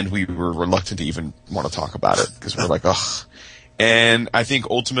by the end, we were reluctant to even want to talk about it because we're like, ugh. And I think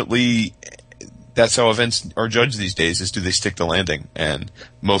ultimately that's how events are judged these days, is do they stick the landing? And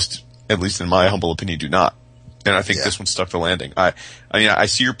most, at least in my humble opinion, do not. And I think this one stuck the landing. I mean, I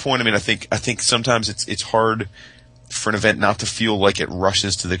see your point. I mean, I think sometimes it's hard for an event not to feel like it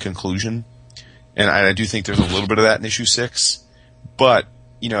rushes to the conclusion. And I do think there's a little bit of that in issue 6. But,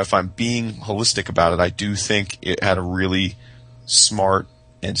 if I'm being holistic about it, I do think it had a really smart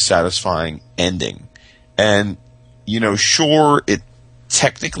and satisfying ending. And, sure, it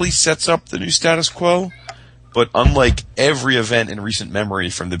technically sets up the new status quo, but unlike every event in recent memory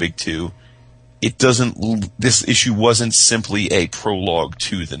from the Big Two, this issue wasn't simply a prologue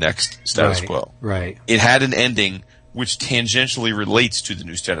to the next status quo. Right. It had an ending which tangentially relates to the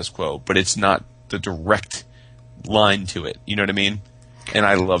new status quo, but it's not the direct line to it. You know what I mean? And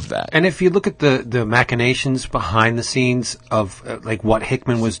I love that. And if you look at the machinations behind the scenes of like what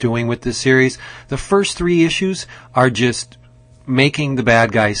Hickman was doing with this series, the first 3 issues are just making the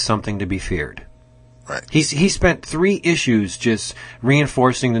bad guys something to be feared. Right. He spent 3 issues just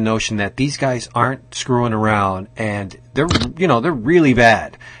reinforcing the notion that these guys aren't screwing around, and they're really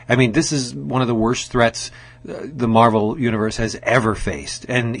bad. I mean, this is one of the worst threats the Marvel universe has ever faced,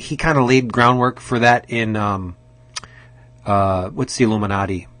 and he kind of laid groundwork for that in what's the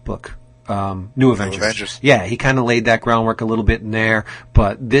Illuminati book? New Avengers. Yeah, he kind of laid that groundwork a little bit in there,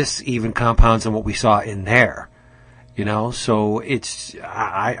 but this even compounds on what we saw in there. So it's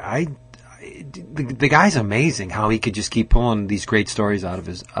the guy's amazing how he could just keep pulling these great stories out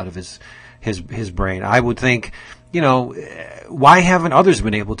of his brain. I would think, why haven't others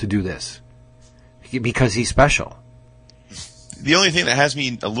been able to do this? Because he's special. The only thing that has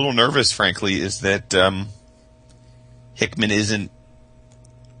me a little nervous, frankly, is that Hickman isn't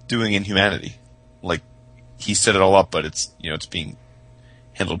doing Inhumanity. Like, he set it all up, but it's being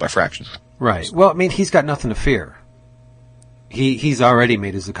handled by Fraction. Right. Well, I mean, he's got nothing to fear. He's already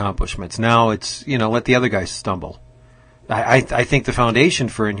made his accomplishments. Now it's, let the other guys stumble. I think the foundation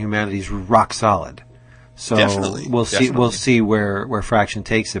for Inhumanity is rock solid. So Definitely. We'll see where Fraction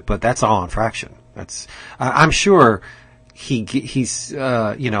takes it, but that's all on Fraction. I'm sure he's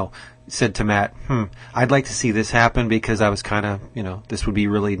said to Matt, I'd like to see this happen because I was kind of, this would be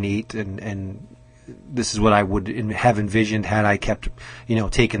really neat and this is what I would have envisioned had I kept,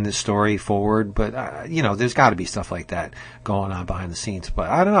 taking this story forward. But, there's got to be stuff like that going on behind the scenes. But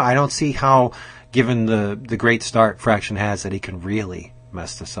I don't know. I don't see how, given the great start Fraction has, that he can really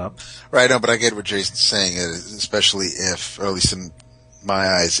mess this up. Right. No, but I get what Jason's saying, especially if, or at least in my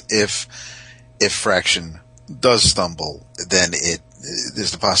eyes, if Fraction does stumble, then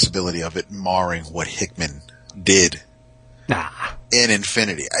there's the possibility of it marring what Hickman did in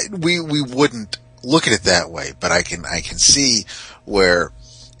Infinity. We wouldn't look at it that way, but I can see where,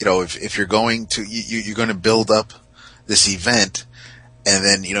 if you're going to, you're going to build up this event, and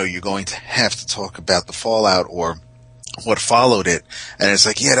then, you're going to have to talk about the fallout or what followed it, and it's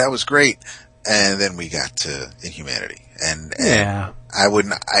like, yeah, that was great, and then we got to Inhumanity, and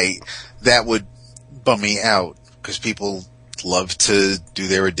that would bum me out, because people love to do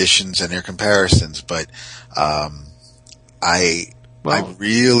their additions and their comparisons, but I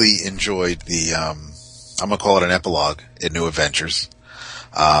really enjoyed the I'm gonna call it an epilogue in New Adventures,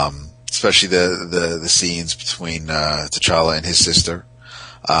 especially the scenes between T'Challa and his sister,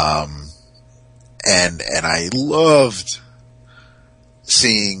 and I loved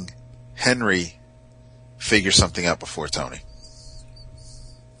seeing Henry figure something out before Tony.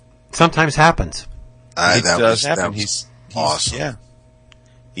 Sometimes happens. It does happen. He's awesome.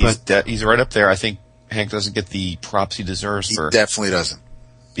 Yeah. He's right up there. I think Hank doesn't get the props he deserves He for definitely doesn't.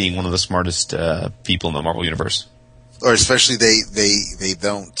 being one of the smartest people in the Marvel Universe. Or especially they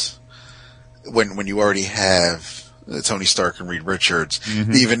don't, when you already have Tony Stark and Reed Richards,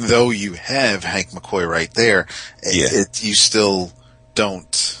 even though you have Hank McCoy right there, you still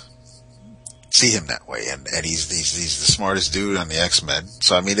don't see him that way, and he's the smartest dude on the X-Men.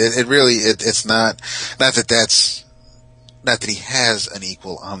 So I mean, it's not that he has an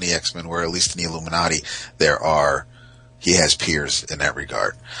equal on the X-Men, where at least in the Illuminati he has peers in that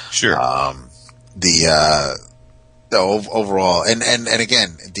regard. Sure. Overall, and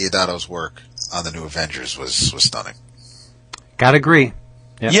again, Deodato's work on the New Avengers was stunning. Gotta agree.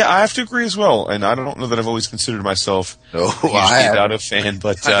 Yep. Yeah, I have to agree as well. And I don't know that I've always considered myself a huge Deodato fan,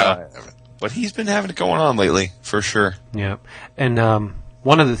 but he's been having it going on lately, for sure. Yeah. And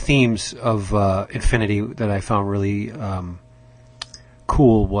one of the themes of Infinity that I found really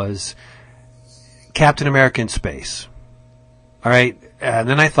cool was Captain America in space. All right? And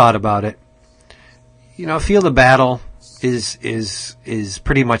then I thought about it. You know, Field of Battle is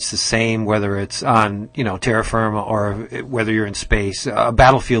pretty much the same, whether it's on, terra firma or whether you're in space. A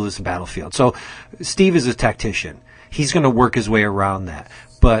battlefield is a battlefield. So Steve is a tactician. He's going to work his way around that.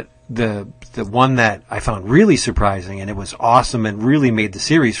 But the one that I found really surprising, and it was awesome and really made the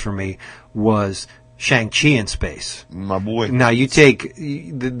series for me, was Shang-Chi in space. My boy. Now you take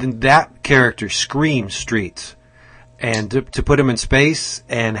that character screams streets, and to put him in space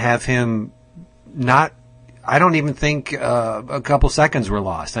and have him not, I don't even think a couple seconds were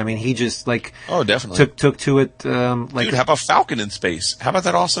lost. I mean, he just definitely took to it. Dude, how about Falcon in space? How about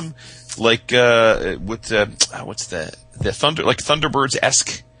that awesome, what's the Thunder, like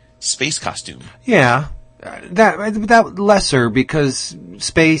Thunderbirds-esque space costume? Yeah, that lesser, because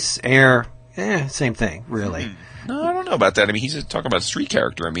space, air, same thing, really. No, I don't know about that. I mean, he's talking about a street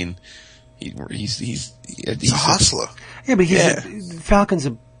character. I mean, he's a hustler. Yeah, but Falcon's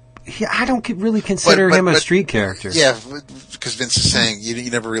I don't really consider him a street character. Yeah, because Vince is saying you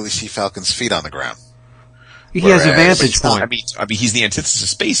never really see Falcon's feet on the ground. He has a vantage point. I mean, he's the antithesis of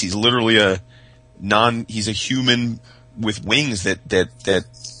space. He's literally he's a human with wings that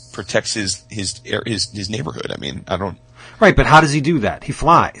protects his neighborhood. I mean, I don't. Right, but how does he do that? He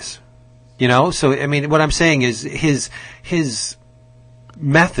flies. So I mean, what I'm saying is his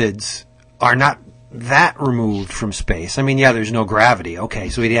methods are not that removed from space. I mean, there's no gravity. Okay,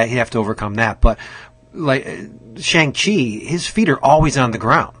 so he'd have to overcome that. But like Shang-Chi, his feet are always on the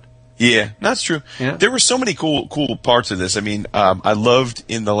ground. Yeah, that's true. Yeah. There were so many cool parts of this. I mean, I loved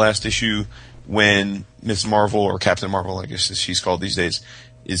in the last issue when Ms. Marvel, or Captain Marvel, I guess as she's called these days,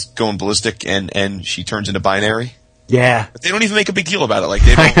 is going ballistic and she turns into binary. Yeah. But they don't even make a big deal about it. Like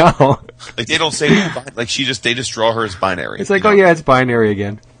they don't, I know. Like they don't say like they just draw her as binary. It's like, it's binary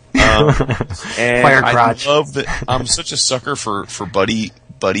again. And Fire crotch. I love that. I'm such a sucker for buddy,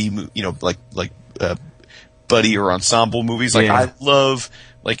 like buddy or ensemble movies. Like I love,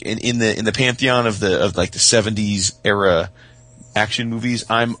 like in the pantheon of the 70s era action movies.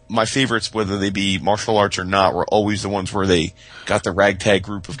 My favorites, whether they be martial arts or not, were always the ones where they got the ragtag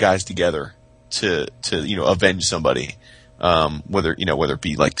group of guys together to avenge somebody. Whether it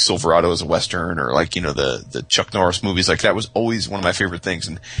be like Silverado as a Western, or like, the Chuck Norris movies, like that was always one of my favorite things.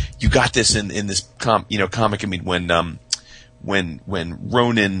 And you got this in this comic. I mean, when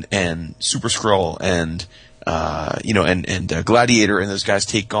Ronin and Super Skrull and Gladiator and those guys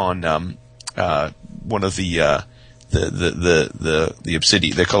take on, one of the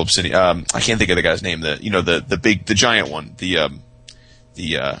Obsidian, they call Obsidian, I can't think of the guy's name, the giant one,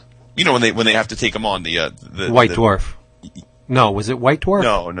 when they have to take him on, the White Dwarf. No, was it White Dwarf?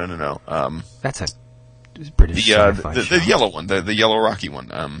 No. That's a British the yellow one, the yellow rocky one.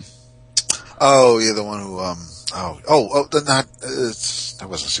 The one who that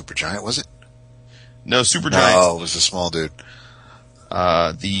wasn't Supergiant, was it? No, Supergiant. No, it was the small dude.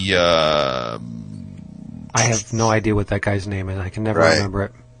 I have no idea what that guy's name is. I can never remember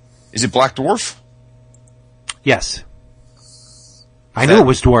it. Is it Black Dwarf? Yes. I knew it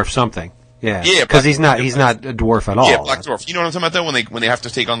was Dwarf something. Yeah, because he's not a dwarf at all. Yeah, Black Dwarf. You know what I'm talking about, though? When they have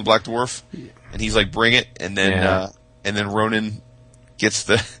to take on the Black Dwarf, and he's like, "Bring it," and then Ronin gets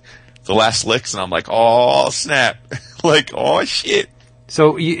the last licks, and I'm like, "Oh snap!" Like, "Oh shit!"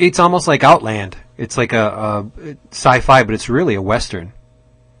 So it's almost like Outland. It's like a sci-fi, but it's really a western.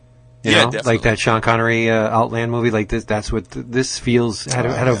 You know? Definitely. Like that Sean Connery Outland movie. Like this, that's what this feels had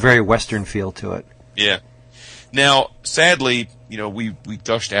a very western feel to it. Yeah. Now, sadly, we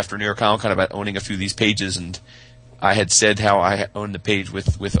gushed after New York Comic Con about owning a few of these pages, and I had said how I owned the page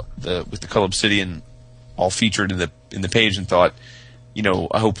with the Color Obsidian all featured in the page, and thought,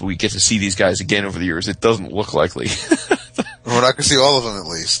 I hope we get to see these guys again over the years. It doesn't look likely. We're not going to see all of them, at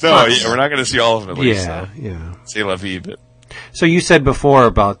least. No, we're not going to see all of them, at least. Yeah. C'est la vie, but... So you said before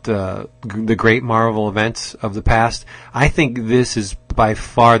about the great Marvel events of the past. I think this is by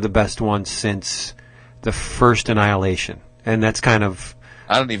far the best one since the first Annihilation. And that's kind of...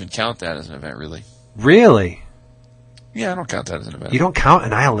 I don't even count that as an event, really. Really? Yeah, I don't count that as an event. You don't count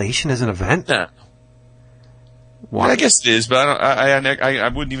Annihilation as an event? Nah. Why? I guess it is, but I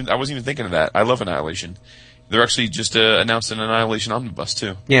wasn't even thinking of that. I love Annihilation. They're actually just announced an Annihilation omnibus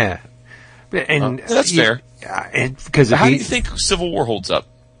too. Yeah, and that's fair. Because how do you think Civil War holds up?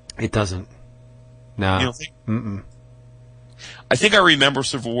 It doesn't. No. You don't think? Mm-mm. I think I remember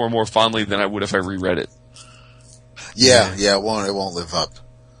Civil War more fondly than I would if I reread it. Yeah, it won't live up.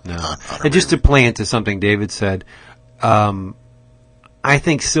 No. And just to play into something David said, I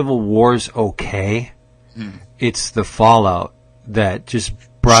think Civil War's okay. It's the fallout that just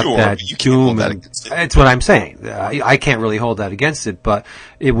brought that doom. That's what I'm saying. I can't really hold that against it, but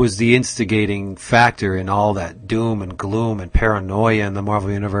it was the instigating factor in all that doom and gloom and paranoia in the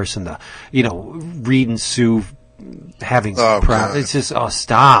Marvel Universe, and Reed and Sue having it's just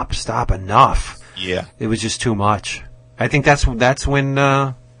stop enough. Yeah, it was just too much. I think that's when.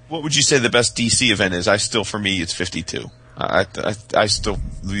 What would you say the best DC event is? For me, it's 52. I still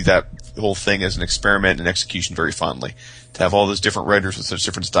view that whole thing as an experiment and execution very fondly. To have all those different writers with such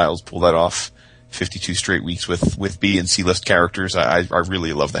different styles pull that off 52 straight weeks with B and C list characters, I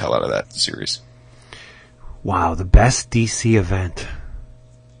really love the hell out of that series. Wow, the best DC event.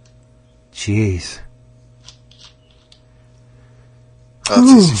 Jeez.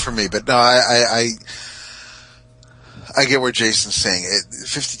 It's easy for me, but no, I get where Jason's saying.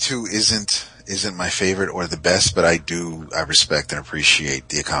 52 isn't my favorite or the best, but I respect and appreciate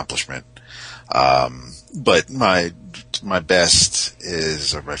the accomplishment. But my best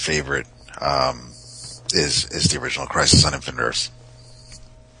is, or my favorite, is the original Crisis on Infinite Earths.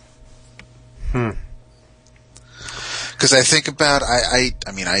 Because I think about, I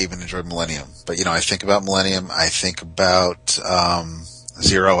even enjoyed Millennium, but I think about Millennium, I think about,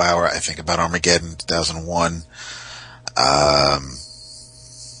 0 Hour, I think about Armageddon 2001,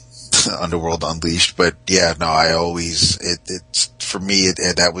 Underworld Unleashed, but yeah, no, I always, it's, for me,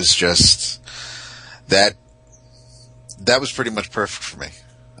 that was just, that was pretty much perfect for me.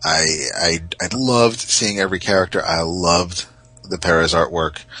 I loved seeing every character. I loved the Perez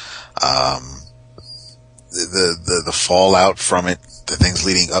artwork. The fallout from it, the things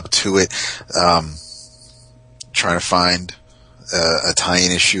leading up to it, trying to find a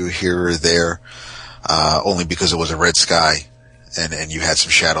tie-in issue here or there, only because it was a red sky and you had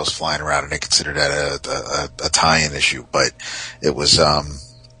some shadows flying around, and they considered that a tie-in issue. But it was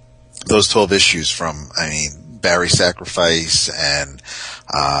those 12 issues from, Barry's sacrifice and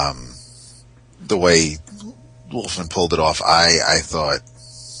the way Wolfman pulled it off. I thought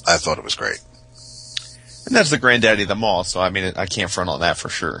it was great. And that's the granddaddy of them all, so I can't front on that for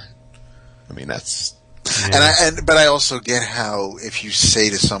sure. That's... Yeah. But I also get how, if you say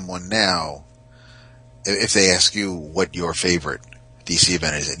to someone now, if they ask you what your favorite DC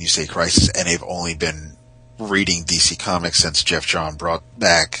event is, and you say Crisis, and they've only been reading DC Comics since Geoff John brought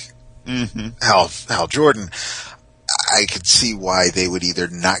back Hal Jordan, I could see why they would either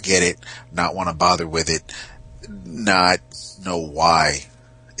not get it, not want to bother with it, not know why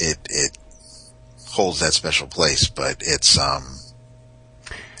it holds that special place. But it's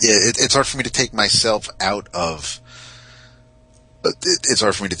it's hard for me to take myself out of. It's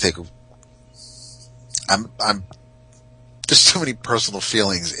hard for me to take. I'm. There's so many personal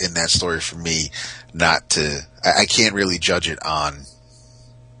feelings in that story for me, not to. I can't really judge it on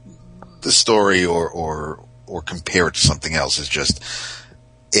the story or compare it to something else. It's just,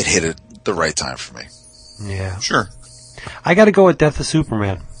 it hit at the right time for me. Yeah. Sure. I gotta go with Death of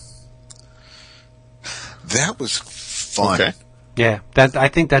Superman. That was fun. Okay. Yeah, I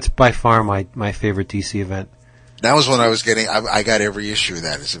think that's by far my favorite DC event. That was when I was getting, I got every issue of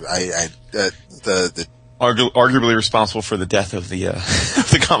that. The arguably responsible for the death of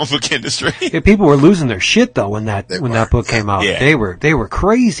the comic book industry. Yeah, people were losing their shit though when that book came out. Yeah. They were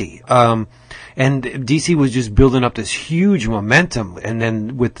crazy. And DC was just building up this huge momentum, and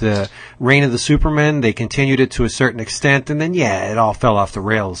then with the Reign of the Supermen, they continued it to a certain extent, and then it all fell off the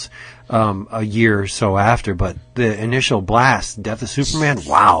rails a year or so after. But the initial blast, Death of Superman,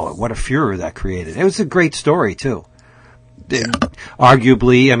 wow, what a furor that created! It was a great story too.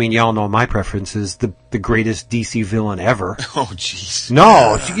 Arguably, I mean, y'all know my preference is the greatest DC villain ever. Oh, jeez.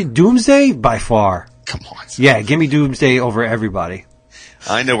 No, if you get Doomsday, by far. Come on. Yeah, give me Doomsday over everybody.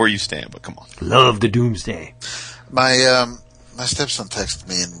 I know where you stand, but come on. Love the Doomsday. My stepson texted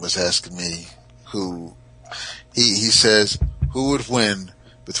me and was asking me who he says who would win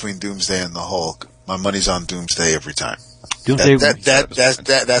between Doomsday and the Hulk. My money's on Doomsday every time. Doomsday.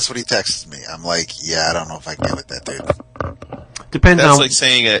 That's what he texted me. I'm like, yeah, I don't know if I can get with that, dude. Depends That's on. like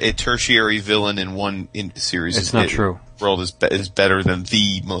saying a tertiary villain in one series. It's not true. World is better than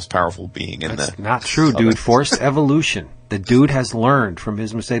the most powerful being in That's the. not true, dude. Forced evolution. The dude has learned from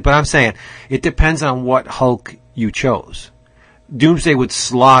his mistake. But I'm saying it depends on what Hulk you chose. Doomsday would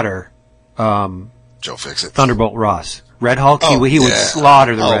slaughter Joe Fixit. Thunderbolt Ross. Red Hulk, Oh, he would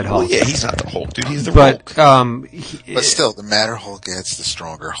slaughter the Red Hulk. Well, yeah, he's not the Hulk, dude. He's the Hulk. But still, the madder Hulk gets, the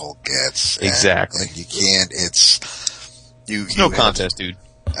stronger Hulk gets. Exactly. And you can't. It's no contest, dude.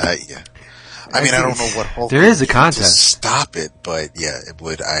 Yeah. I mean, I don't know what Hulk. There is a to contest. stop it, but yeah, it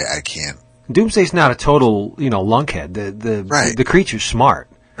would. I can't. Doomsday's not a total, lunkhead. The creature's smart.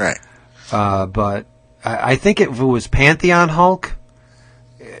 Right. But I think if it was Pantheon Hulk,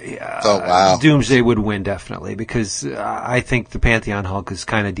 Oh wow. Doomsday would win definitely, because I think the Pantheon Hulk is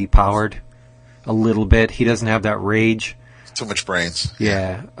kind of depowered a little bit. He doesn't have that rage. Too much brains.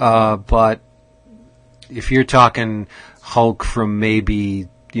 Yeah. But if you're talking Hulk from maybe,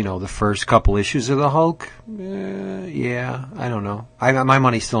 the first couple issues of the Hulk, yeah, I don't know. My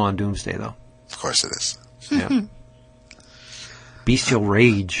money's still on Doomsday, though. Of course it is. Yeah. Bestial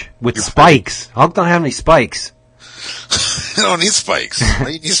rage with spikes. Hulk don't have any spikes. You don't need spikes. Why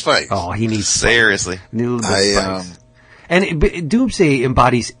do you need spikes? Oh, he needs Seriously. Need a little bit of spikes. And Doomsday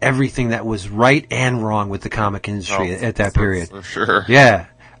embodies everything that was right and wrong with the comic industry at that period. For sure. Yeah.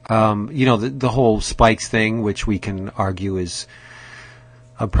 The whole spikes thing, which we can argue is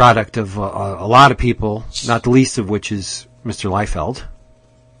a product of a lot of people, not the least of which is Mr. Liefeld,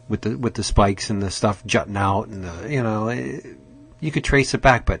 with the spikes and the stuff jutting out, and you could trace it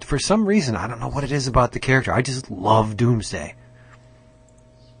back, but for some reason, I don't know what it is about the character. I just love Doomsday.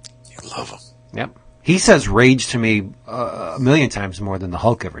 You love him. Yep. He says rage to me a million times more than the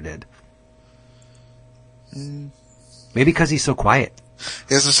Hulk ever did. Maybe because he's so quiet.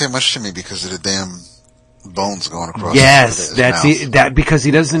 He doesn't say much to me because of the damn bones going across. Yes, his mouth. that because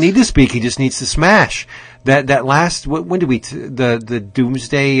he doesn't need to speak. He just needs to smash. That last when did we the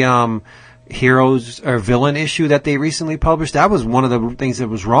Doomsday heroes or villain issue that they recently published? That was one of the things that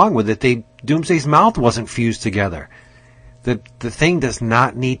was wrong with it. Doomsday's mouth wasn't fused together. The thing does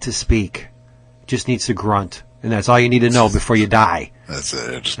not need to speak. Just needs to grunt, and that's all you need to know before you die. That's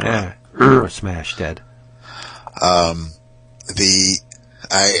it. Just Smash dead.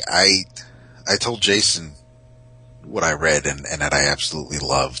 I told Jason what I read and that I absolutely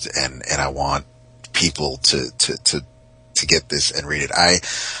loved, and I want people to get this and read it.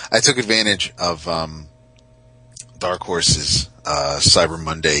 I took advantage of Dark Horse's Cyber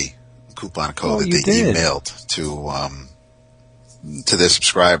Monday coupon code that they emailed to their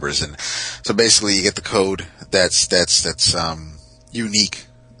subscribers, and so basically you get the code that's unique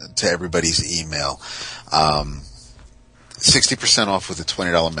to everybody's email. 60% off with a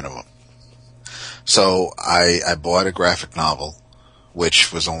 $20 minimum. So I bought a graphic novel,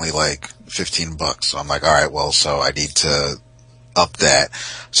 which was only like $15. So I'm like, all right, well, so I need to up that.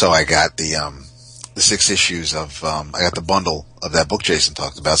 So I got the 6 issues of, I got the bundle of that book Jason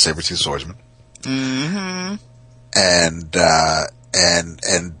talked about, Sabretooth Swordsman. Mm-hmm. And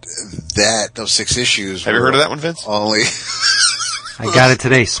those 6 issues. Have you heard of that one, Vince? Only. I got it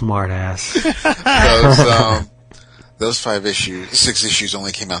today, smart ass. Those 6 issues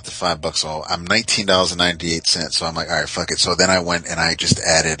only came out to $5. So I'm $19.98. So I'm like, all right, fuck it. So then I went and I just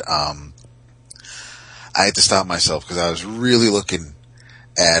added, I had to stop myself because I was really looking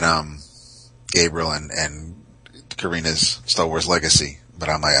at, Gabriel and Karina's Star Wars Legacy, but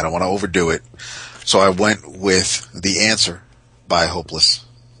I'm like, I don't want to overdo it. So I went with The Answer by Hopeless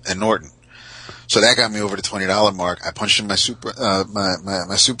and Norton. So that got me over the $20 mark. I punched in my super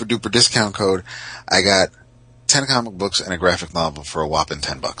duper discount code. I got 10 comic books and a graphic novel for a whopping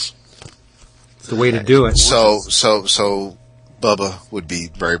 $10. It's the way to do it. So Bubba would be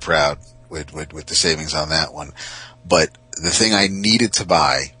very proud with the savings on that one. But the thing I needed to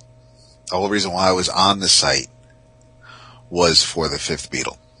buy, the whole reason why I was on the site, was for the 5th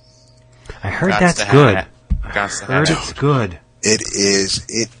Beatle. I heard that's good. I heard it's good. It is.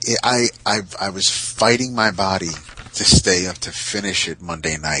 I was fighting my body to stay up to finish it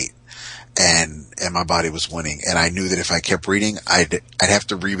Monday night, and my body was winning. And I knew that if I kept reading, I'd have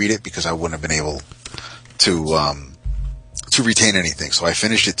to reread it because I wouldn't have been able to to retain anything. So I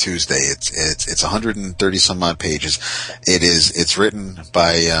finished it Tuesday. It's 130 some odd pages. It's written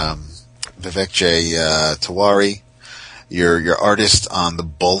by Vivek Tiwary. Your artist on the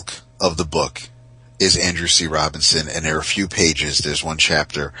bulk of the book is Andru C. Robinson, and there are a few pages. There's one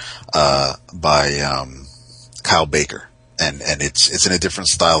chapter by Kyle Baker. And it's in a different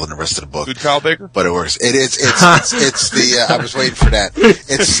style than the rest of the book. Good Kyle Baker? But it works. It's the I was waiting for that.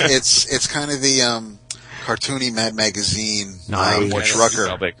 It's kind of the cartoony Mad Magazine Watch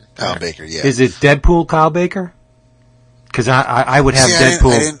Rucker. Kyle Baker, yeah. Is it Deadpool Kyle Baker? Because I would have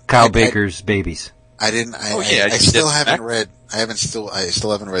Deadpool Kyle Baker's babies. I still haven't read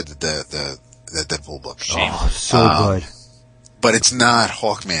the Deadpool book. So good. But it's not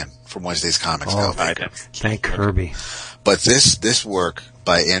Hawkman from Wednesday's Comics. Kyle Baker. Thank Kirby. But this work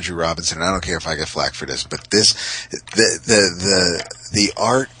by Andru Robinson, and I don't care if I get flack for this, but the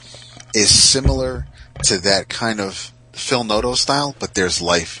art is similar to that kind of Phil Noto style, but there's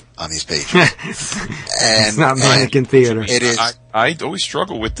life on these pages. It's not mannequin theater. It is. I always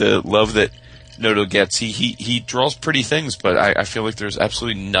struggle with the love that Noto gets. He draws pretty things, but I feel like there's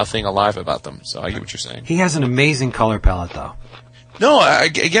absolutely nothing alive about them. So I get what you're saying. He has an amazing color palette, though. No, I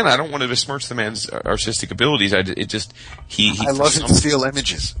don't want to besmirch the man's artistic abilities. I love him to steal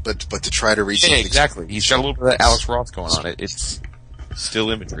images, but to try to reach. Yeah, exactly. He's got a little bit of that Alex Ross going on. It's still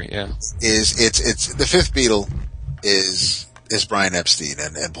imagery. Yeah. It's the fifth Beatle is Brian Epstein,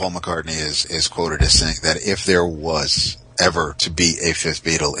 and Paul McCartney is quoted as saying that if there was ever to be a fifth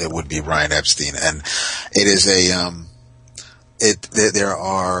Beatle, it would be Brian Epstein, and it is there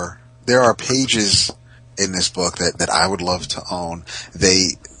are pages in this book that I would love to own.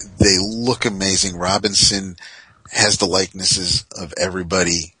 They look amazing. Robinson has the likenesses of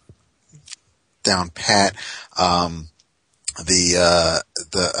everybody down pat. The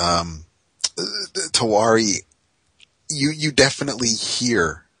Tiwary, you definitely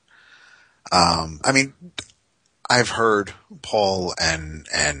hear. I mean, I've heard Paul and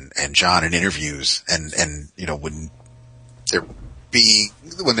John in interviews, and you know when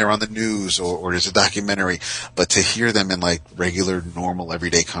they're on the news or there's a documentary, but to hear them in like regular, normal,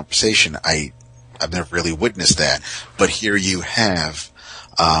 everyday conversation, I've never really witnessed that. But here you have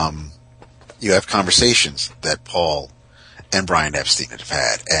conversations that Paul and Brian Epstein have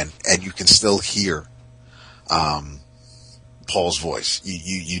had, and you can still hear Paul's voice.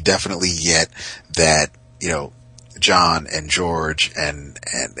 You definitely get that, you know, John and George and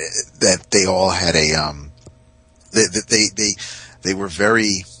that they all had a they were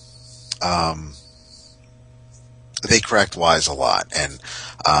very they cracked wise a lot, and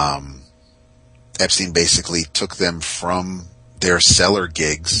Epstein basically took them from their cellar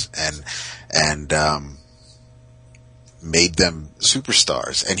gigs and made them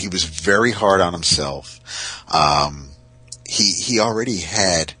superstars, and he was very hard on himself. He already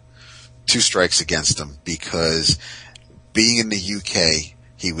had 2 strikes against him because being in the UK,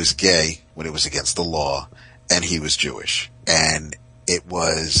 he was gay when it was against the law, and he was Jewish, and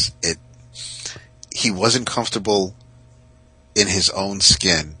he wasn't comfortable in his own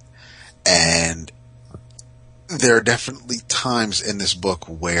skin, and there are definitely times in this book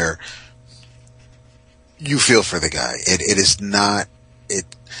where you feel for the guy. It is not,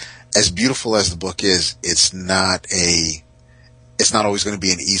 as beautiful as the book is, it's not always going to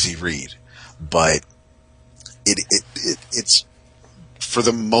be an easy read, but it's for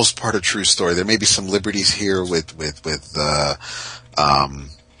the most part a true story. There may be some liberties here with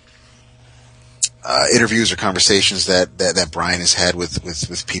interviews or conversations that Brian has had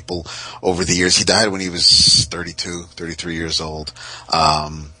with people over the years. He died when he was 33 years old.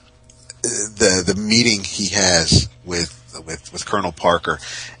 The meeting he has with Colonel Parker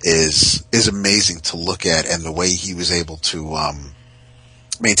is amazing to look at, and the way he was able to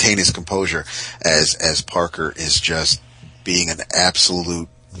maintain his composure as Parker is just being an absolute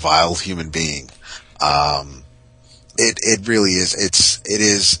vile human being. It really is.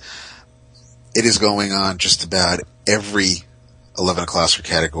 It is going on just about every 11 o'clock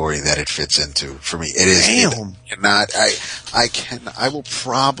category that it fits into for me. It is. Damn.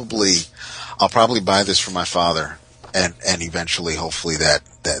 I'll probably buy this for my father, and eventually, hopefully,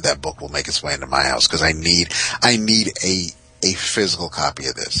 that book will make its way into my house, because I need a physical copy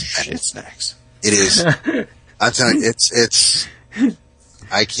of this. Shit snacks. It is. I'm telling you, it's.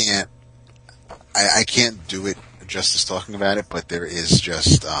 I can't do it justice talking about it, but there is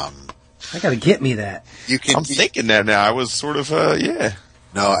just. I gotta get me that. I'm thinking that now. I was sort of, yeah.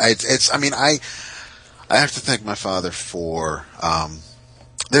 No, it's. I mean, I have to thank my father for.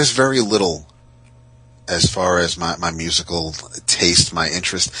 There's very little, as far as my musical taste, my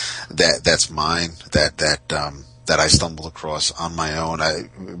interest, that's mine. That that I stumbled across on my own.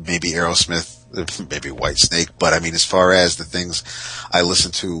 Maybe Aerosmith, maybe Whitesnake, but I mean, as far as the things I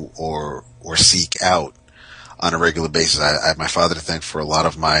listen to or seek out on a regular basis, I have my father to thank for a lot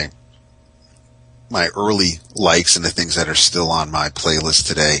of my early likes and the things that are still on my playlist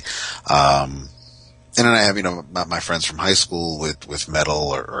today. And then I have, my friends from high school with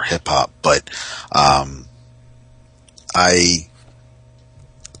metal or hip hop, but,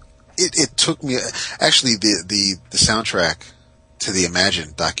 it took me, actually the soundtrack to the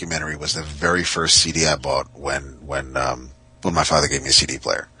Imagine documentary was the very first CD I bought when my father gave me a CD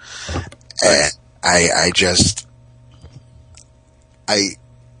player. And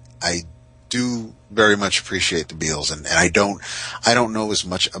I do very much appreciate the Beatles, and I don't know as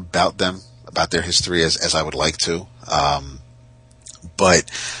much about them, about their history as I would like to.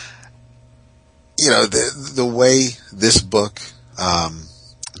 But the way this book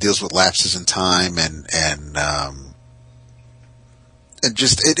deals with lapses in time and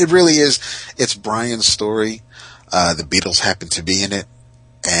just it really is, it's Brian's story. The Beatles happen to be in it,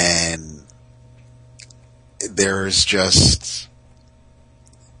 and there's just,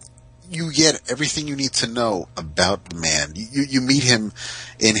 you get everything you need to know about the man. You meet him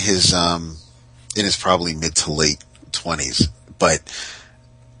in his probably mid to late 20s, but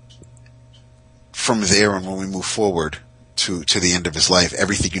from there, and when we move forward to the end of his life,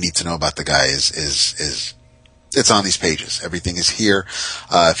 everything you need to know about the guy is it's on these pages. Everything is here.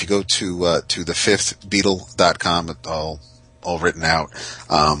 If you go to thefifthbeatle.com, it's all written out.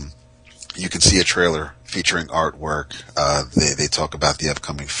 You can see a trailer featuring artwork. They talk about the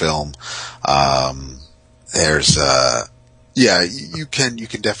upcoming film. There's you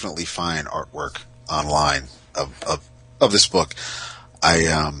can definitely find artwork online of this book.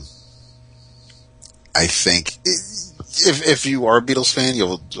 I think if you are a Beatles fan,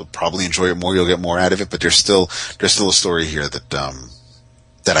 you'll probably enjoy it more. You'll get more out of it, but there's still a story here that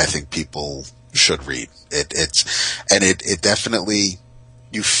I think people should read. It definitely,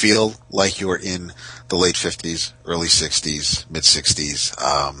 you feel like you're in the late 50s, early 60s, mid 60s.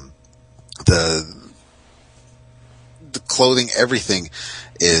 The clothing, everything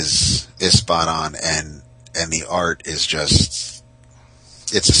is spot on, and the art is just,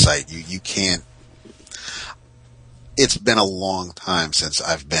 it's a sight. You can't. It's been a long time since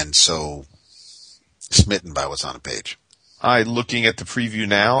I've been so smitten by what's on a page. I'm looking at the preview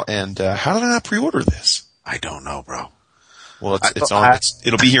now, and how did I not pre-order this? I don't know, bro. Well,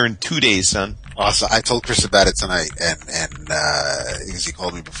 it'll be here in 2 days, son. Awesome. I told Chris about it tonight, and because he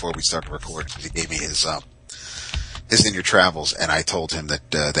called me before we started recording, he gave me his In Your Travels, and I told him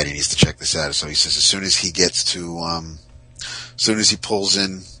that he needs to check this out. So he says as soon as he gets to, as soon as he pulls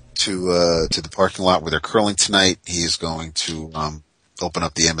in to the parking lot where they're curling tonight, he is going to open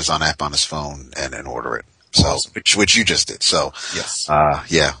up the Amazon app on his phone and order it. So, awesome. which you just did. So, yes.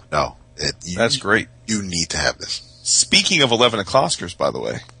 That's great. You need to have this. Speaking of 11 o'clockers, by the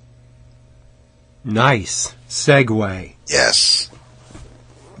way. Nice segue. Yes.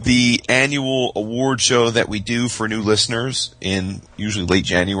 The annual award show that we do for new listeners in usually late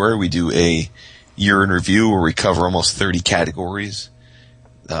January, we do a year in review where we cover almost 30 categories.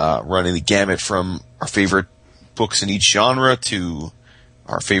 Running the gamut from our favorite books in each genre to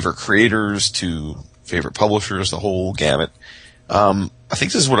our favorite creators to favorite publishers, the whole gamut. I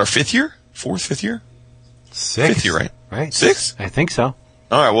think this is our fifth year? Fifth year? Sixth. Fifth year, right? Right. Sixth? I think so.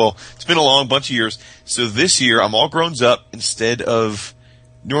 All right, well, it's been a long bunch of years. So this year, I'm all grown up. Instead of,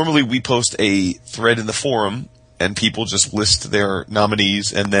 normally we post a thread in the forum and people just list their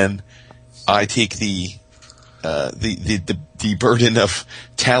nominees, and then I take the burden of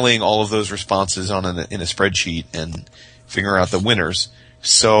tallying all of those responses in a spreadsheet and figuring out the winners.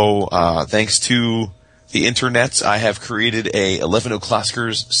 So, thanks to the internets, I have created a 11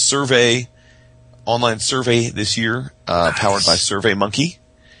 O'Clockers survey, online survey this year, powered by SurveyMonkey.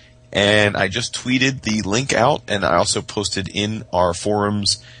 And I just tweeted the link out, and I also posted in our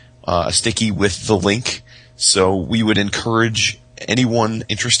forums a sticky with the link. So we would encourage anyone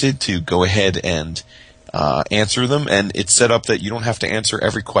interested to go ahead and answer them, and it's set up that you don't have to answer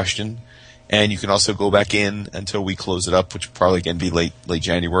every question, and you can also go back in until we close it up, which will probably again be late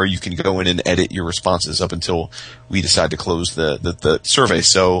January. You can go in and edit your responses up until we decide to close the survey.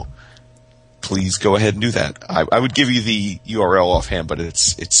 So please go ahead and do that. I would give you the URL offhand, but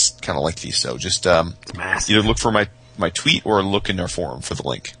it's kind of lengthy, so just either look for my tweet or look in our forum for the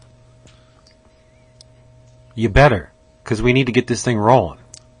link. You better, because we need to get this thing rolling.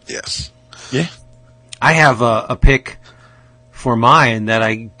 Yes. Yeah. I have a pick for mine that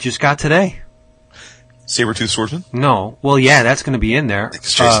I just got today. Saber-Tooth Swordsman? No. Well, yeah, that's going to be in there.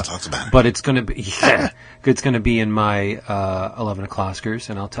 Because Jason talked about it. But it's going to be, it's going to be in my 11 o'clockers,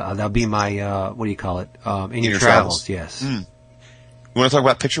 and that'll be my, what do you call it? In your travels, yes. You want to talk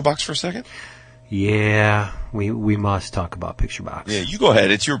about PictureBox for a second? Yeah, we must talk about PictureBox. Yeah, you go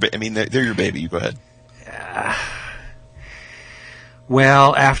ahead. It's your, they're your baby. You go ahead.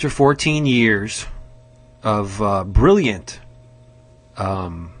 Well, after 14 years of brilliant,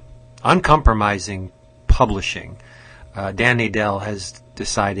 uncompromising publishing, Dan Nadell has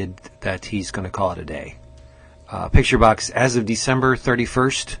decided that he's going to call it a day. PictureBox, as of December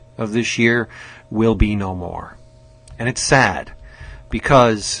 31st of this year, will be no more. And it's sad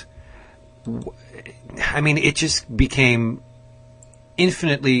because, it just became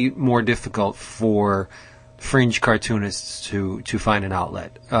infinitely more difficult for fringe cartoonists to find an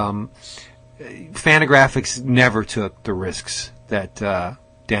outlet. Fantagraphics never took the risks that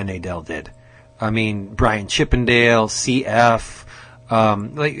Dan Nadell did. Brian Chippendale, CF,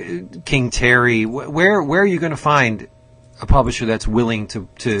 King Terry. Where are you going to find a publisher that's willing to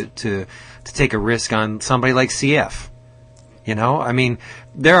take a risk on somebody like CF?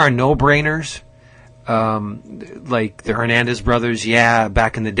 There are no-brainers. Like the Hernandez brothers,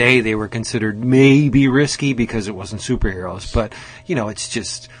 back in the day they were considered maybe risky because it wasn't superheroes, but it's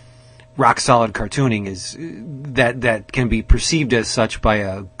just rock solid cartooning is that can be perceived as such by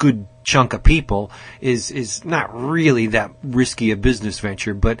a good chunk of people is not really that risky a business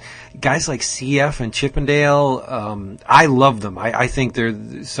venture. But guys like CF and Chippendale, I love them. I think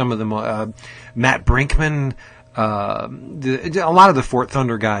they're some of them. Matt Brinkman. A lot of the Fort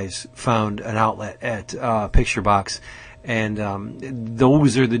Thunder guys found an outlet at PictureBox, and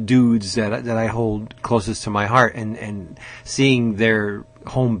those are the dudes that I hold closest to my heart. And seeing their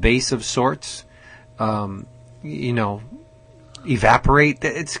home base of sorts, evaporate,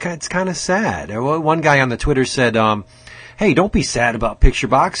 it's kind of sad. One guy on the Twitter said, "Hey, don't be sad about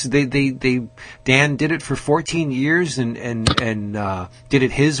PictureBox. Dan did it for 14 years and did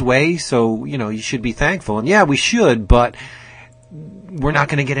it his way. So, you should be thankful." And yeah, we should, but we're not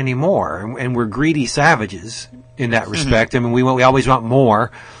going to get any more. And we're greedy savages in that respect. We always want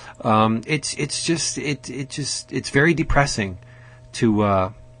more. It's very depressing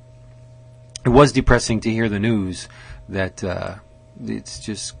to, it was depressing to hear the news that, it's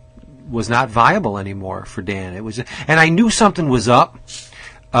just, was not viable anymore for Dan. It was, and I knew something was up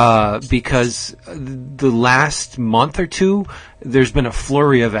because the last month or two there's been a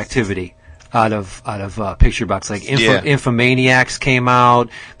flurry of activity out of PictureBox. Like Infomaniacs came out,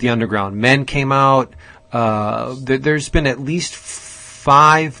 The Underground Men came out. There's been at least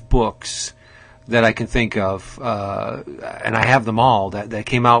 5 books that I can think of, and I have them all that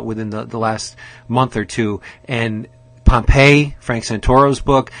came out within the last month or two. And Pompeii, Frank Santoro's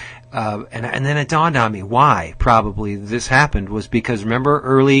book. And then it dawned on me why probably this happened was because, remember,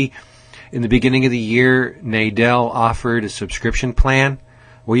 early in the beginning of the year, Nadell offered a subscription plan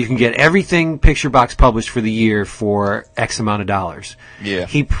where you can get everything PictureBox published for the year for X amount of dollars. Yeah.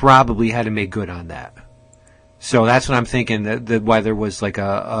 He probably had to make good on that. So that's what I'm thinking, that why there was like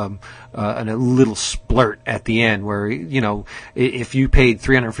a little splurt at the end where, if you paid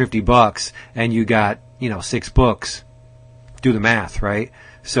 $350 and you got, 6 books, do the math, right?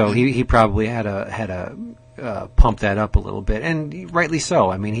 So he probably had to pump that up a little bit, and rightly so.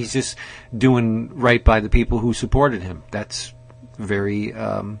 He's just doing right by the people who supported him. That's very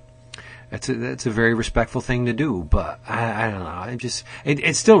that's a very respectful thing to do. But I don't know.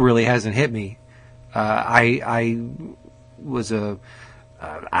 It still really hasn't hit me. I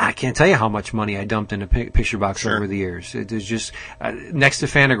can't tell you how much money I dumped into PictureBox over the years. It was just next to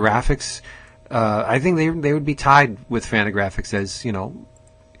Fantagraphics. I think they would be tied with Fantagraphics as,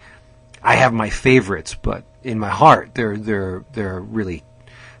 I have my favorites, but in my heart, they're really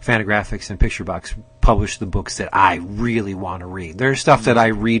Fantagraphics and PictureBox publish the books that I really want to read. There's stuff that I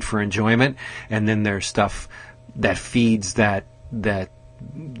read for enjoyment, and then there's stuff that feeds that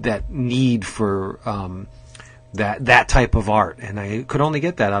need for that type of art, and I could only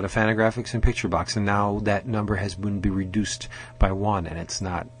get that out of Fantagraphics and PictureBox, and now that number has been reduced by 1, and it's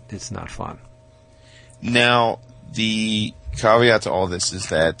not fun. Now, the caveat to all this is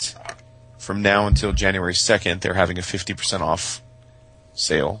that from now until January 2nd, they're having a 50% off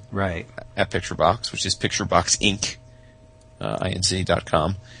sale at PictureBox, which is PictureBox Inc.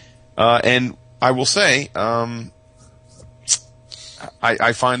 Inc.com. And I will say,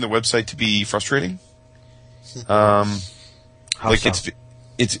 I find the website to be frustrating.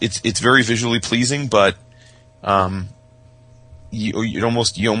 It's very visually pleasing, but you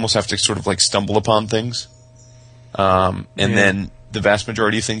almost have to sort of like stumble upon things, and then the vast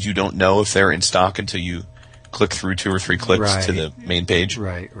majority of things you don't know if they're in stock until you click through 2 or 3 clicks to the main page.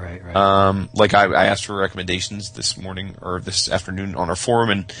 Right. Like I asked for recommendations this morning or this afternoon on our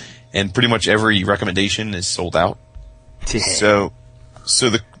forum, and pretty much every recommendation is sold out. Yeah. So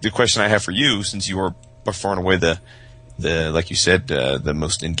the question I have for you, since you are by far and away the like you said, the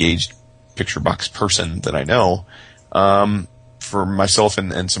most engaged PictureBox person that I know, for myself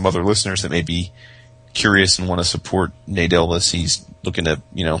and some other listeners that may be curious and want to support Nadell as he's looking to,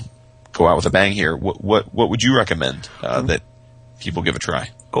 go out with a bang here, what would you recommend that people give a try?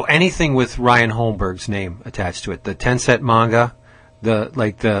 Oh, anything with Ryan Holmberg's name attached to it. The 10-set manga,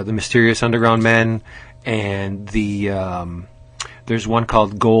 the Mysterious Underground Men, and there's one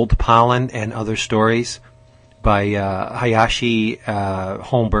called Gold Pollen and Other Stories by Hayashi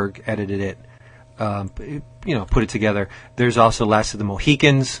Holmberg, edited it. Put it together. There's also Last of the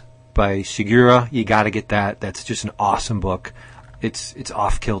Mohicans by Segura. You got to get that. That's just an awesome book. It's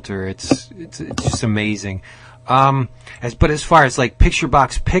off kilter. It's just amazing. But as far as like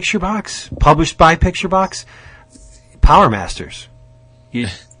PictureBox published by PictureBox, Power Masters,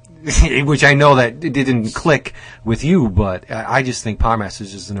 which I know that it didn't click with you, but I just think Power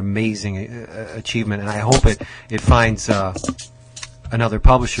Masters is an amazing achievement, and I hope it finds another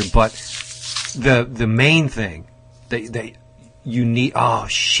publisher. But the main thing that you need, oh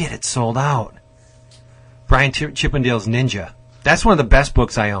shit, it's sold out. Brian Chippendale's Ninja. That's one of the best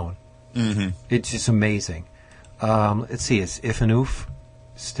books I own. Mm-hmm. It's just amazing. Let's see, is If and Oof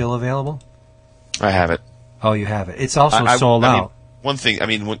still available? I have it. Oh, you have it. It's also sold out. One thing,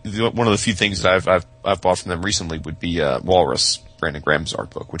 one of the few things that I've bought from them recently would be Walrus, Brandon Graham's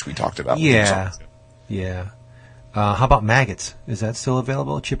art book, which we talked about. Yeah. How about Maggots? Is that still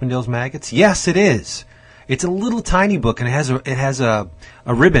available? Chippendale's Maggots? Yes, it is. It's a little tiny book, and it has a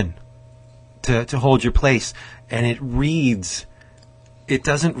ribbon to hold your place, and it reads. It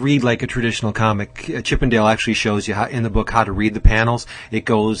doesn't read like a traditional comic. Chippendale actually shows you in the book how to read the panels. It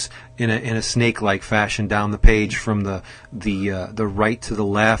goes in a snake-like fashion down the page from the right to the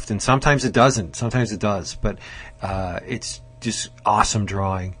left, and sometimes it doesn't. Sometimes it does, but it's just awesome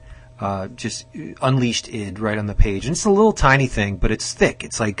drawing. Just unleashed id right on the page, and it's a little tiny thing, but it's thick.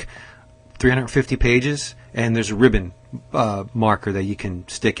 It's like 350 pages, and there's a ribbon marker that you can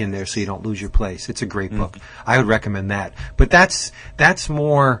stick in there so you don't lose your place. It's a great book. I would recommend that. But that's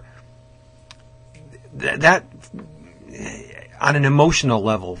more that on an emotional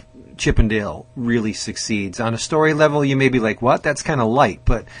level, Chippendale really succeeds. On a story level, you may be like, "What? That's kind of light,"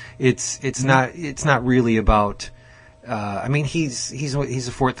 but it's not really about. He's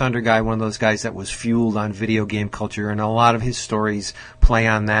a Fort Thunder guy, one of those guys that was fueled on video game culture, and a lot of his stories play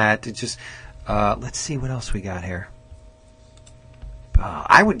on that. It just let's see what else we got here.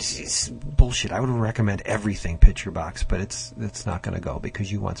 I would recommend everything PictureBox, but it's not going to go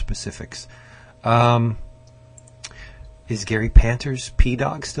because you want specifics. Is Gary Panter's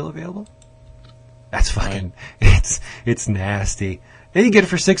P-Dog still available? That's fucking it's nasty. And you get it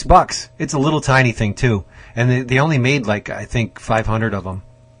for $6. It's a little tiny thing too, and they only made I think 500 of them.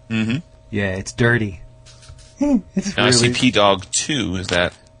 Mm-hmm. Yeah, it's dirty. It's now, really... I see P-Dog 2. Is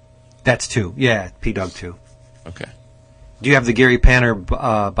that? That's 2. Yeah, P-Dog 2. Okay. Do you have the Gary Panter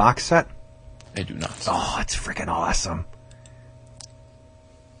box set? I do not. Oh, it's freaking awesome.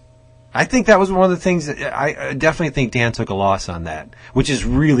 I think that was one of the things that I definitely think Dan took a loss on that, which is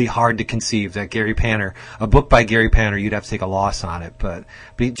really hard to conceive that Gary Panter, a book by Gary Panter, you'd have to take a loss on it, but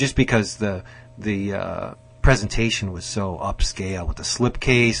just because the presentation was so upscale with the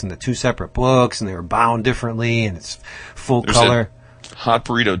slipcase and the 2 separate books, and they were bound differently, and it's full color. Hot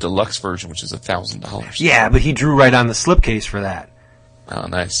Burrito Deluxe version, which is $1,000. Yeah, but he drew right on the slipcase for that. Oh,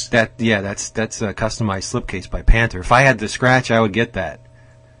 nice. That's a customized slipcase by Panter. If I had the scratch, I would get that.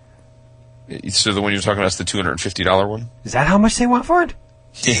 So the one you're talking about is the $250 one? Is that how much they want for it?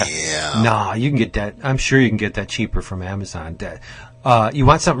 Yeah. Nah, you can get that. I'm sure you can get that cheaper from Amazon. You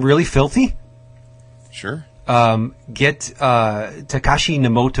want something really filthy? Sure. Get Takashi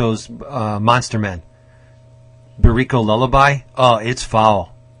Nemoto's Monster Men. Bariko Lullaby. Oh, it's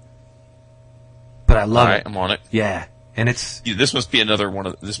foul. But I love it. I'm on it. Yeah. And it's... Yeah, this must be another one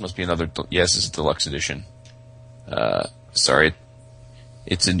of... This must be another... Yes, it's a deluxe edition. Sorry.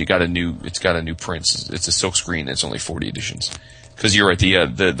 It's got a new print. It's a silk screen. It's only 40 editions. Because you're right.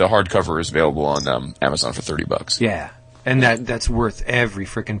 The hardcover is available on Amazon for $30. Yeah. And that's worth every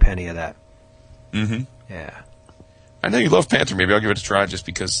frickin' penny of that. Mm-hmm. Yeah. I know you love Panther. Maybe I'll give it a try just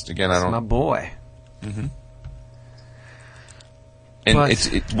because, again, I don't... It's my boy. Mm-hmm. And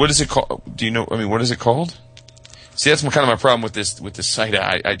what is it called? Do you know? What is it called? See, that's kind of my problem with this site.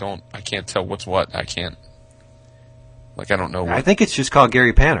 I can't tell what's what. I can't. Like, I don't know what. I think it's just called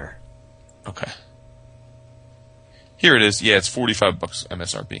Gary Panter. Okay. Here it is. Yeah, it's $45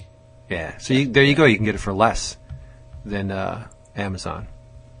 MSRP. Yeah, so there you go. You can get it for less than Amazon.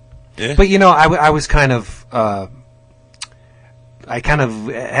 Yeah. But, I was kind of... I kind of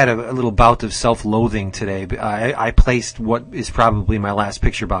had a little bout of self-loathing today. I placed what is probably my last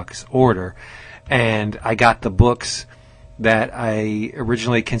PictureBox order, and I got the books that I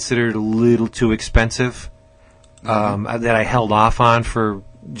originally considered a little too expensive, that I held off on for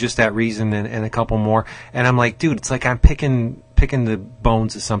just that reason and a couple more. And I'm like, dude, it's like I'm picking the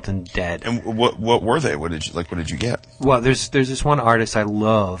bones of something dead. And what were they? What did you get? Well, there's this one artist I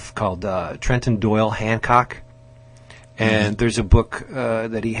love called Trenton Doyle Hancock. And there's a book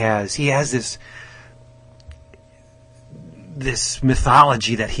that he has. He has this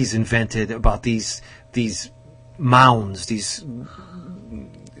mythology that he's invented about these mounds. It's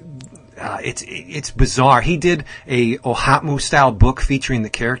bizarre. He did a Ohatmu style book featuring the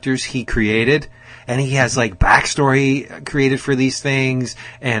characters he created, and he has like backstory created for these things,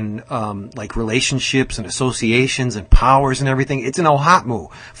 and like relationships and associations and powers and everything. It's an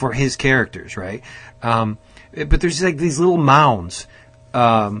Ohatmu for his characters, right? But there's like these little mounds,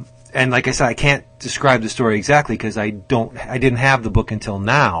 and like I said, I can't describe the story exactly because I didn't have the book until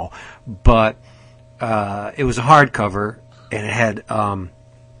now. But it was a hardcover, and it had, I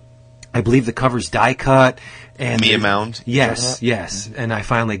believe the cover's die cut. And Me a mound. Yes, and I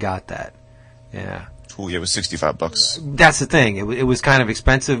finally got that. Yeah. Ooh, yeah, it was $65. That's the thing. It was kind of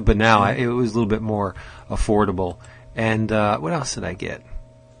expensive, but now it was a little bit more affordable. And what else did I get?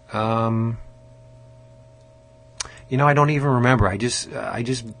 I don't even remember. I just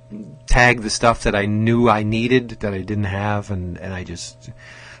tagged the stuff that I knew I needed that I didn't have, and I just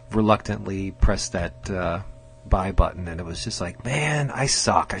reluctantly pressed that buy button, and it was just like, man, I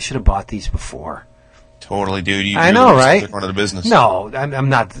suck. I should have bought these before. Totally, dude. I know, right? One of the business. No, I'm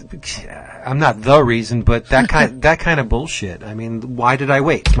not. I'm not the reason, but that kind of bullshit. I mean, why did I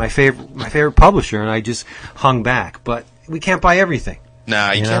wait? It's my favorite publisher, and I just hung back. But we can't buy everything.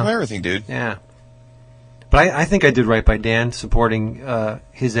 Nah, you can't buy everything, dude. Yeah. But I think I did right by Dan supporting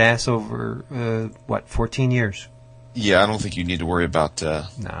his ass over 14 years. Yeah, I don't think you need to worry about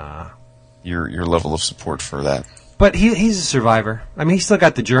your level of support for that. But he's a survivor. I mean, he's still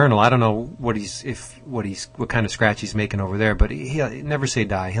got the journal. I don't know what kind of scratch he's making over there. But he'll never say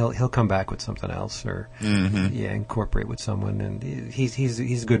die. He'll come back with something else, or incorporate with someone. And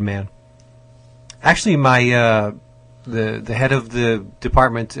he's a good man. Actually, my the head of the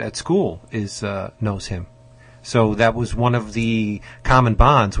department at school knows him. So that was one of the common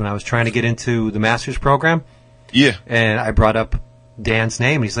bonds when I was trying to get into the master's program. Yeah. And I brought up Dan's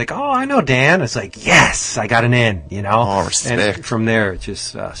name, and he's like, "Oh, I know Dan." It's like, yes, I got an in, Oh, respect. And from there, it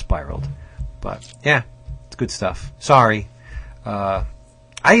just spiraled. But, yeah, it's good stuff. Sorry. I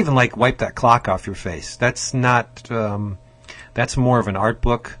even, wipe that clock off your face. That's not, that's more of an art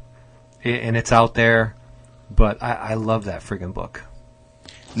book, and it's out there, but I love that friggin' book.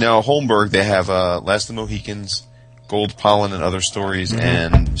 Now, Holmberg, they have Last of the Mohicans, Gold Pollen and Other Stories,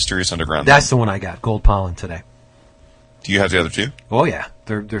 and Mysterious Underground. That's the one I got, Gold Pollen, today. Do you have the other two? Oh, yeah.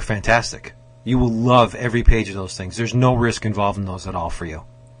 They're fantastic. You will love every page of those things. There's no risk involved in those at all for you.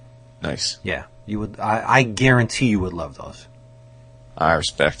 Nice. Yeah. You would. I guarantee you would love those. I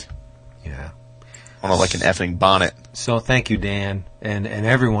respect. Yeah. On like an effing bonnet. So thank you, Dan, and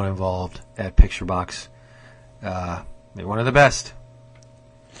everyone involved at PictureBox. They're one of the best.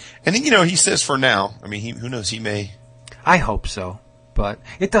 And then, he says for now, I mean, who knows, he may. I hope so, but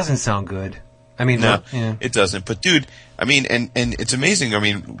it doesn't sound good. I mean, no, it doesn't. But dude, I mean, and it's amazing. I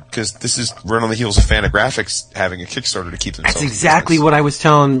mean, because this is right on the heels of Fantagraphics having a Kickstarter to keep themselves. That's exactly what I was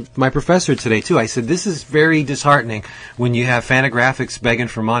telling my professor today too. I said this is very disheartening when you have Fantagraphics begging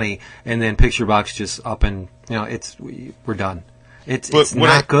for money and then PictureBox just up and we're done. It's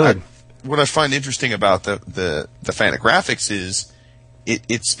not good. What I find interesting about the Fantagraphics is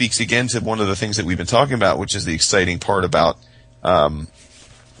it speaks again to one of the things that we've been talking about, which is the exciting part about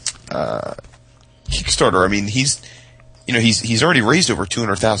Kickstarter. I mean, he's already raised over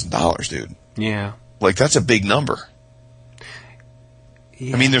 $200,000, dude. Yeah. That's a big number.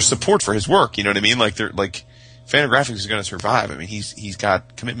 Yeah. I mean, there's support for his work, you know what I mean? Fantagraphics is going to survive. I mean, he's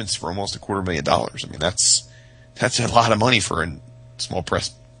got commitments for almost $250,000. I mean, that's a lot of money for a small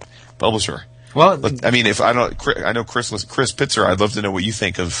press publisher. Well, I mean, I know Chris Pitzer, I'd love to know what you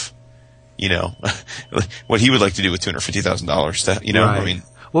think of, what he would like to do with $250,000. Right. I mean.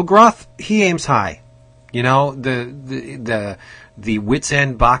 Well, Groth, he aims high. The Wits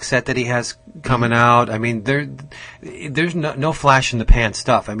End box set that he has coming out. I mean, there's no flash in the pan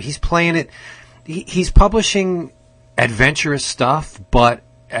stuff. I mean, he's playing it. He's publishing adventurous stuff, but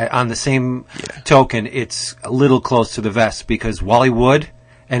on the same token, it's a little close to the vest because Wally Wood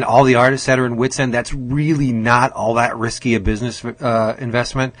and all the artists that are in Wits End, that's really not all that risky a business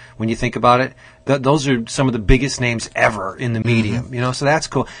investment when you think about it. Those are some of the biggest names ever in the medium, so that's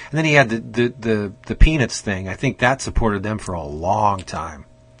cool. And then he had the Peanuts thing. I think that supported them for a long time.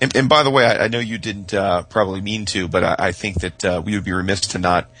 And by the way, I know you didn't probably mean to, but I think that we would be remiss to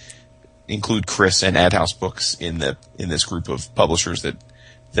not include Chris and AdHouse Books in this group of publishers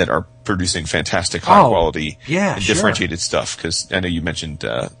that are producing fantastic, high quality, and differentiated stuff. Because I know you mentioned,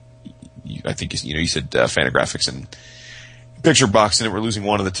 I think you said Fantagraphics and PictureBox, and we're losing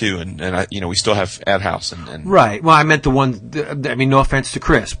one of the two, and we still have AdHouse and right. Well, I meant the ones. I mean, no offense to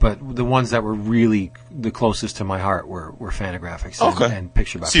Chris, but the ones that were really the closest to my heart were Fantagraphics and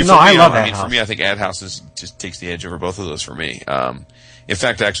PictureBox. See, I love AdHouse. I mean, for me, I think AdHouse just takes the edge over both of those for me. In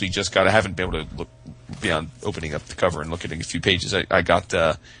fact, I actually just I haven't been able to look beyond opening up the cover and looking at a few pages. I got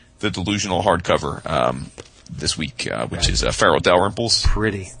the Delusional hardcover this week, which is Farrell Dalrymple's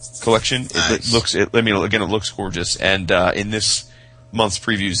pretty collection. Nice. It looks gorgeous. And in this month's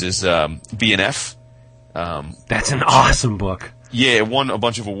previews is B&F. That's an awesome book. Yeah, it won a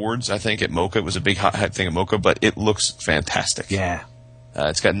bunch of awards, I think, at MoCA. It was a big hot thing at MoCA, but it looks fantastic. Yeah.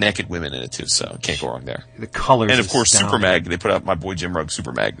 It's got naked women in it, too, so can't go wrong there. The colors. And, of course, astounding. Super Mag. They put out my boy Jim Rugg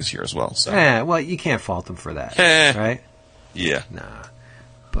Super Mag this year as well. So. Well, you can't fault them for that, right? Yeah. Nah.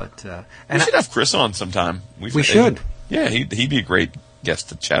 But, we should have Chris on sometime. We should. Yeah, he'd be a great guest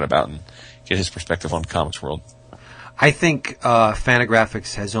to chat about and get his perspective on the comics world. I think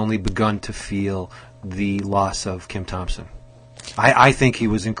Fantagraphics has only begun to feel the loss of Kim Thompson. I think he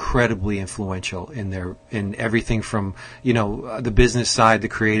was incredibly influential in everything from the business side, the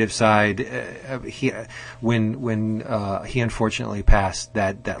creative side. When he unfortunately passed,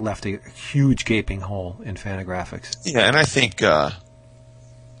 that left a huge gaping hole in Fantagraphics. Yeah, and I think that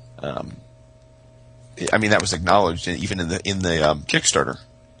was acknowledged even in the Kickstarter.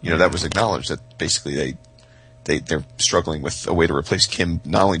 That was acknowledged that basically they're struggling with a way to replace Kim,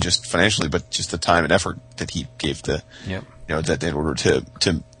 not only just financially but just the time and effort that he gave to that in order to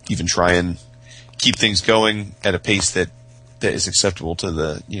even try and keep things going at a pace that is acceptable to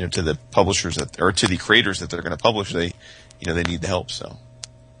the publishers or to the creators that they're going to publish. They need the help. So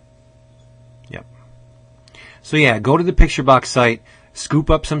go to the PictureBox site, scoop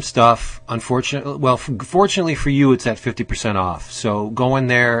up some stuff. Fortunately for you, it's at 50% off. So go in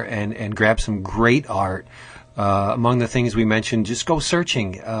there and grab some great art. Among the things we mentioned, just go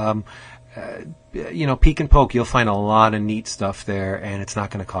searching. Peek and poke, you'll find a lot of neat stuff there, and it's not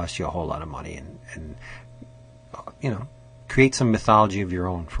going to cost you a whole lot of money. And create some mythology of your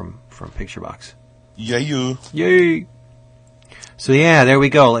own from PictureBox. Yay! So there we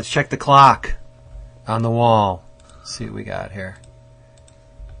go. Let's check the clock on the wall. Let's see what we got here.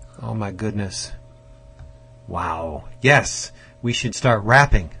 Oh my goodness! Wow. Yes, we should start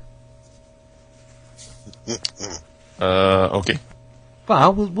wrapping. Okay.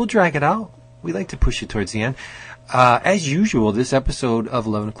 Well, we'll drag it out. We like to push it towards the end. As usual, this episode of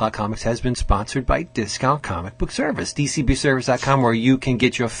 11 O'Clock Comics has been sponsored by Discount Comic Book Service, dcbservice.com, where you can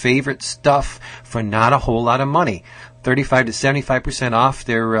get your favorite stuff for not a whole lot of money. 35 to 75% off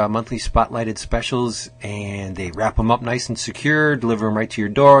their monthly spotlighted specials, and they wrap them up nice and secure, deliver them right to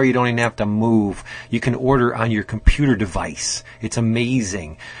your door. You don't even have to move. You can order on your computer device. It's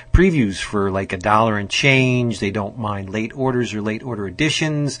amazing. Previews for like $1 and change. They don't mind late orders or late order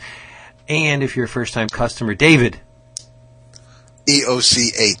editions. And if you're a first-time customer, David.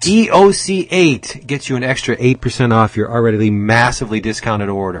 EOC8. EOC8 gets you an extra 8% off your already massively discounted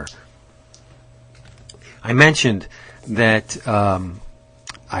order. I mentioned that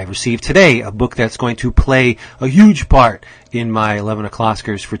I received today a book that's going to play a huge part in my 11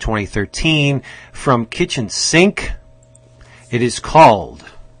 O'Clockers for 2013 from Kitchen Sink. It is called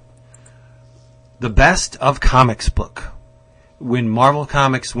The Best of Comics Book, When Marvel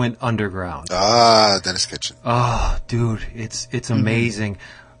Comics Went Underground. Dennis Kitchen. Oh, dude, it's amazing.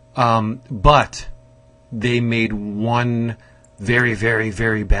 But they made one very, very,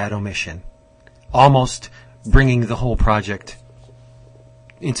 very bad omission, almost bringing the whole project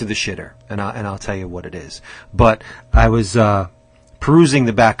into the shitter, and I'll tell you what it is. But I was perusing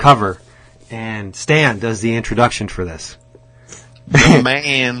the back cover, and Stan does the introduction for this. The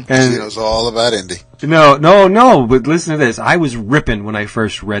man. He knows all about indie. No, but listen to this. I was ripping when I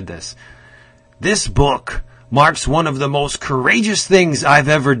first read this. This book marks one of the most courageous things I've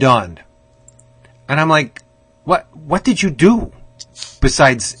ever done. And I'm like, what did you do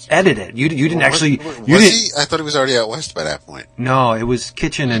besides edit it? You didn't actually... Was he? I thought he was already out west by that point. No, it was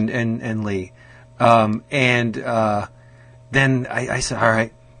Kitchen and Lee. Then I said, all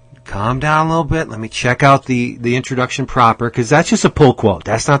right, calm down a little bit. Let me check out the introduction proper, because that's just a pull quote.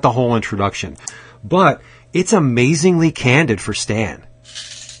 That's not the whole introduction. But it's amazingly candid for Stan.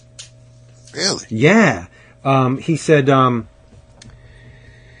 Really? Yeah. He said,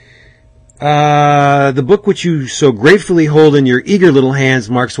 the book which you so gratefully hold in your eager little hands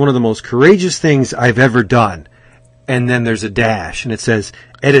marks one of the most courageous things I've ever done. And then there's a dash, and it says,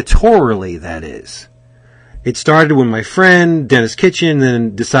 editorially, that is. It started when my friend, Dennis Kitchen,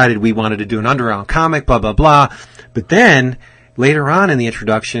 then decided we wanted to do an underground comic, blah, blah, blah. But then, later on in the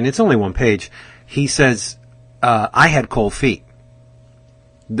introduction, it's only one page, he says, I had cold feet.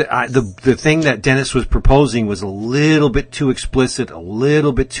 The thing that Dennis was proposing was a little bit too explicit, a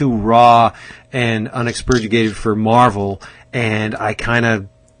little bit too raw and unexpurgated for Marvel, and I kind of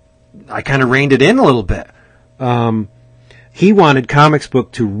reined it in a little bit. He wanted Comix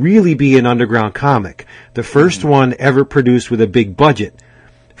Book to really be an underground comic, the first one ever produced with a big budget.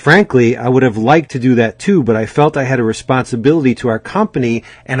 Frankly, I would have liked to do that too, but I felt I had a responsibility to our company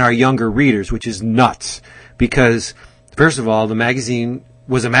and our younger readers, which is nuts. Because, first of all, the magazine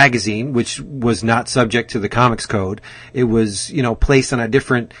was a magazine, which was not subject to the Comics Code. It was, placed on a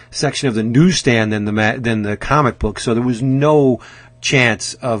different section of the newsstand than the comic book, so there was no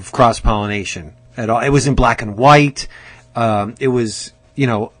chance of cross-pollination at all. It was in black and white. It was,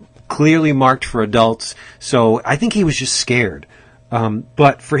 clearly marked for adults. So I think he was just scared.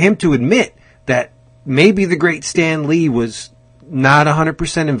 But for him to admit that maybe the great Stan Lee was not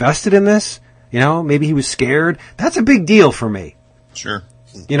 100% invested in this, maybe he was scared, that's a big deal for me. Sure.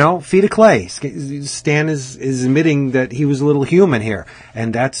 Feet of clay. Stan is admitting that he was a little human here.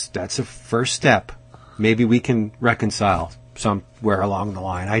 And that's a first step. Maybe we can reconcile somewhere along the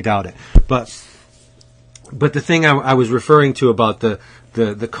line. I doubt it. But the thing I was referring to about the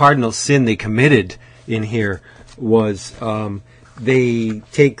cardinal sin they committed in here was they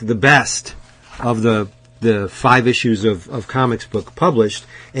take the best of the 5 issues of Comix Book published,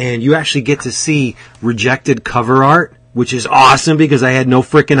 and you actually get to see rejected cover art, which is awesome because I had no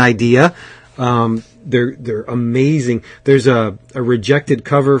frickin' idea. They're amazing. There's a rejected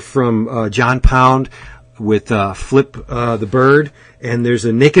cover from John Pound with Flip the Bird, and there's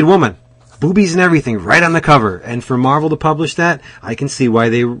a naked woman. Boobies and everything right on the cover. And for Marvel to publish that, I can see why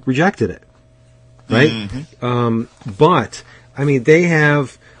they rejected it. Right? Mm-hmm. But, they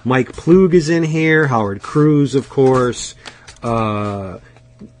have Mike Ploog is in here, Howard Cruz, of course, John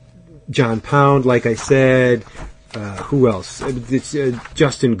Pound, like I said, who else? It's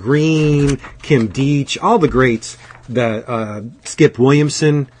Justin Green, Kim Deitch, all the greats, Skip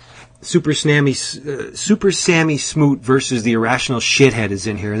Williamson, Super Sammy Smoot versus the Irrational Shithead is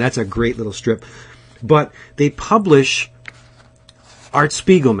in here, and that's a great little strip. But they publish Art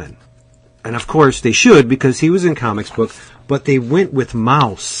Spiegelman, and of course they should because he was in Comix Book, but they went with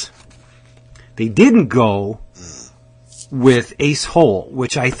Mouse. They didn't go with Ace Hole,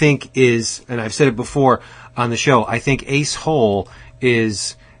 which I think is, and I've said it before on the show, I think Ace Hole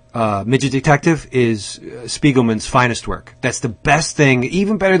is... Midget Detective is Spiegelman's finest work. That's the best thing,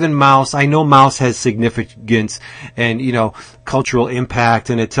 even better than Mouse. I know Mouse has significance and, cultural impact,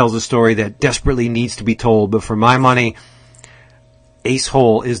 and it tells a story that desperately needs to be told. But for my money, Ace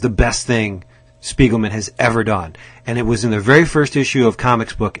Hole is the best thing Spiegelman has ever done. And it was in the very first issue of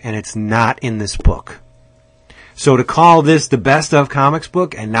Comix Book, and it's not in this book. So to call this the best of Comix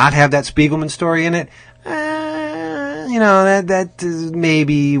Book and not have that Spiegelman story in it, that is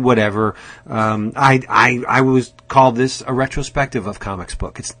maybe whatever. I was called this a retrospective of Comix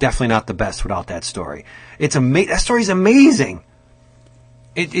Book. It's definitely not the best without that story. That story's amazing.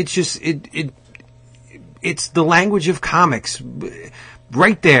 It's the language of comics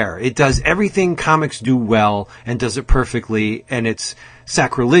right there. It does everything comics do well and does it perfectly, and it's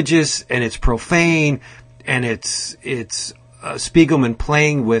sacrilegious and it's profane and it's Spiegelman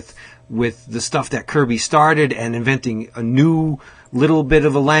playing with the stuff that Kirby started and inventing a new little bit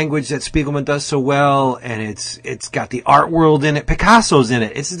of a language that Spiegelman does so well, and it's got the art world in it. Picasso's in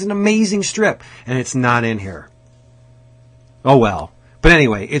it. It's an amazing strip, and it's not in here. Oh well. But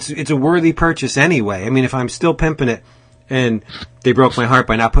anyway, it's a worthy purchase anyway. If I'm still pimping it and they broke my heart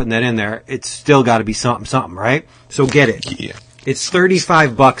by not putting that in there, it's still got to be something, right? So get it. Yeah. It's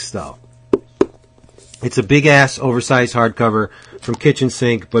 $35 though. It's a big-ass, oversized hardcover from Kitchen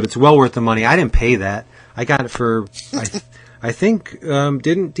Sink, but it's well worth the money. I didn't pay that. I got it for, I think,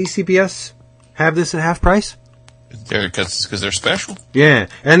 didn't DCBS have this at half price? Because they're special? Yeah.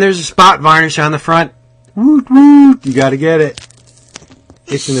 And there's a spot varnish on the front. Woot, woot. You got to get it.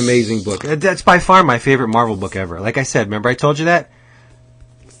 It's an amazing book. That's by far my favorite Marvel book ever. Like I said, remember I told you that?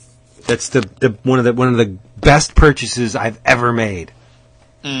 That's the one of the best purchases I've ever made.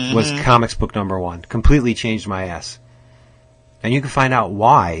 Was Comics book number 1. Completely changed my ass. And you can find out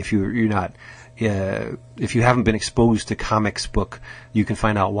why if you're not if you haven't been exposed to Comics book. You can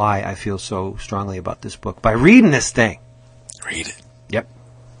find out why I feel so strongly about this book by reading this thing. Read it. Yep.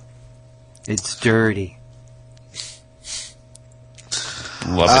 It's dirty.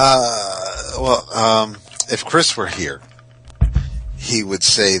 Love it. If Chris were here, he would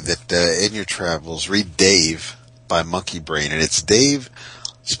say that in your travels, read Dave by Monkeybrain, and it's Dave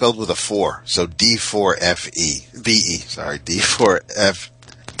spelled with a 4, so D4VE, sorry,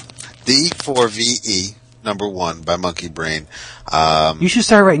 D4VE, number 1 by Monkeybrain. You should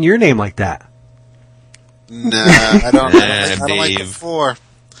start writing your name like that. Nah, I don't like the 4.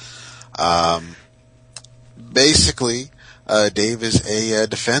 Basically, Dave is a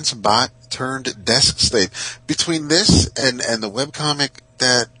defense bot turned desk slave. Between this and the webcomic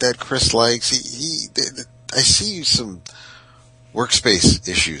that Chris likes, I see some workspace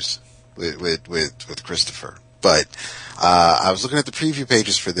issues with Christopher. But I was looking at the preview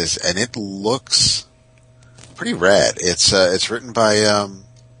pages for this, and it looks pretty rad. It's written by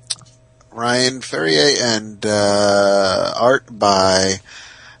Ryan Ferrier and art by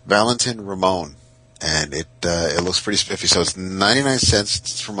Valentin Ramon. And it looks pretty spiffy. So it's 99 cents.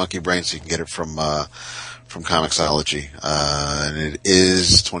 It's from Monkeybrain, so you can get it from Comixology. And it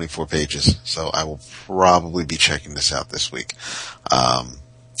is 24 pages. So I will probably be checking this out this week.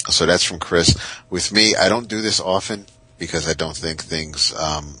 So that's from Chris. With me, I don't do this often because I don't think things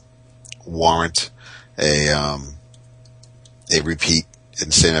warrant a repeat in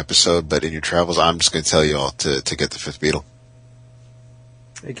the same episode. But in your travels, I'm just going to tell you all to get the 5th Beatle.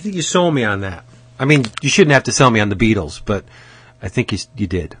 I think you sold me on that. I mean, you shouldn't have to sell me on the Beatles, but I think you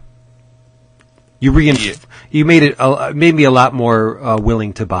did. You made me a lot more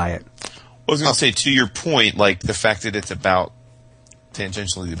willing to buy it. I was going to say, to your point, like the fact that it's about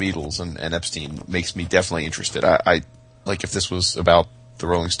tangentially the Beatles and Epstein makes me definitely interested. I like if this was about the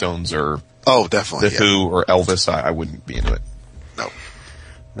Rolling Stones or definitely the Who or Elvis, I wouldn't be into it. No,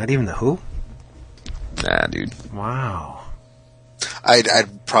 not even the Who. Nah, dude. Wow.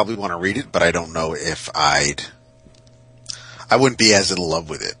 I'd probably want to read it, but I don't know if I wouldn't be as in love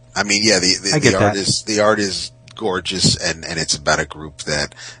with it. I mean, yeah, the art is gorgeous, and it's about a group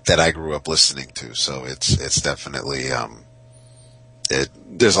that I grew up listening to. So it's definitely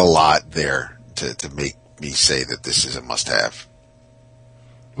there's a lot there to make me say that this is a must-have.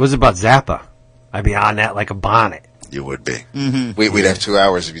 What was it about Zappa? I'd be on that like a bonnet. You would be. Mm-hmm. We'd have 2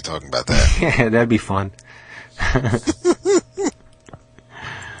 hours if you're talking about that. Yeah, that'd be fun.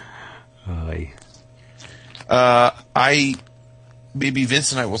 Maybe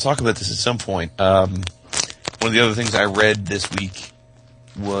Vince and I will talk about this at some point. One of the other things I read this week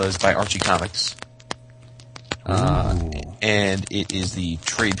was by Archie Comics. And it is the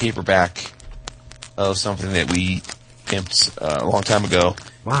trade paperback of something that we pimped a long time ago.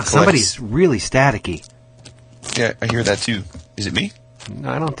 Wow, somebody's really staticky. Yeah, I hear that too. Is it me?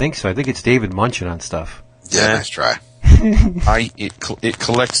 No, I don't think so. I think it's David munching on stuff. Yeah, nice try. It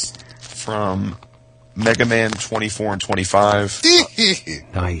collects from Mega Man 24 and 25.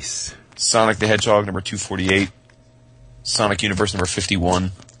 Nice. Sonic the Hedgehog number 248. Sonic Universe number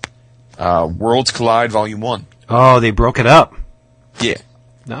 51. Worlds Collide Volume 1. Oh, they broke it up. Yeah.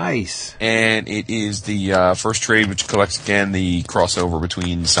 Nice. And it is the first trade which collects again the crossover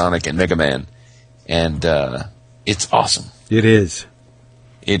between Sonic and Mega Man. And it's awesome. It is.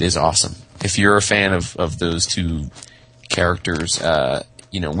 It is awesome. If you're a fan of those two characters,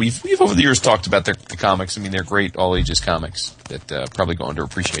 we've over the years talked about the comics. I mean, they're great all ages comics that probably go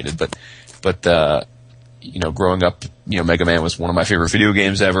underappreciated. But growing up, Mega Man was one of my favorite video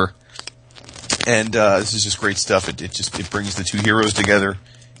games ever. And this is just great stuff. It brings the two heroes together.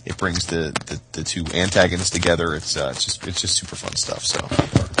 It brings the two antagonists together. It's just super fun stuff. So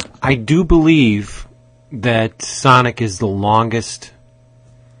I do believe that Sonic is the longest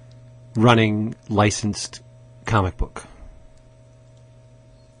running licensed comic book.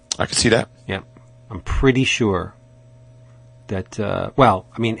 I can see that. Yeah. I'm pretty sure that,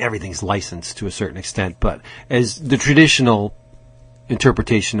 everything's licensed to a certain extent, but as the traditional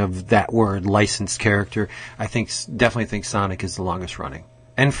interpretation of that word, licensed character, I definitely think Sonic is the longest running.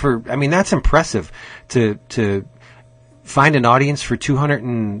 And that's impressive to find an audience for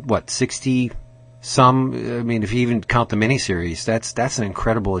 260 some. I mean, if you even count the miniseries, that's an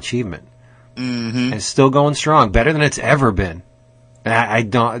incredible achievement. Mm-hmm. And it's still going strong, better than it's ever been.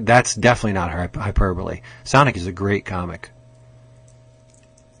 That's definitely not hyperbole. Sonic is a great comic.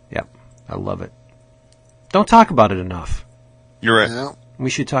 Yep, I love it. Don't talk about it enough. You're right. No. We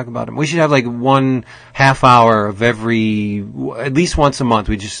should talk about them. We should have like 1 half hour of every, at least once a month.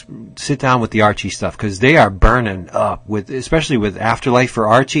 We just sit down with the Archie stuff because they are burning up especially with Afterlife for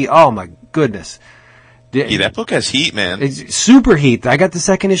Archie. Oh my goodness. Yeah, that book has heat, man. It's super heat. I got the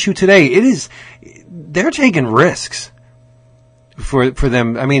second issue today. They're taking risks for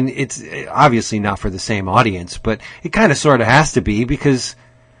them. I mean, it's obviously not for the same audience, but it kind of sort of has to be because,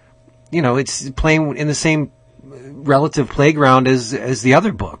 it's playing in the same relative playground as the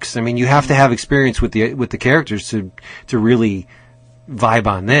other books. I mean, you have to have experience with the characters to really vibe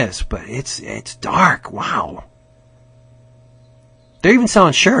on this, but it's dark. Wow. They're even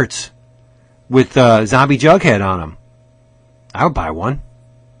selling shirts with Zombie Jughead on them. I would buy one.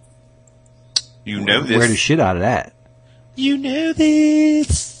 You know this. Wear the shit out of that. You know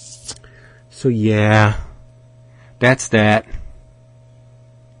this. So yeah, that's that.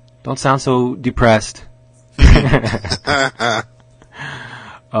 Don't sound so depressed.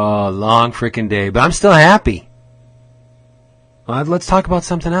 Oh, long frickin' day, but I'm still happy. Let's talk about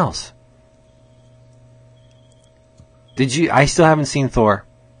something else. I still haven't seen Thor.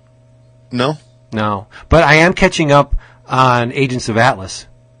 No, but I am catching up on Agents of Atlas.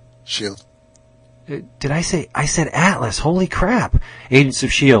 S.H.I.E.L.D. Did I say? I said Atlas. Holy crap! Agents of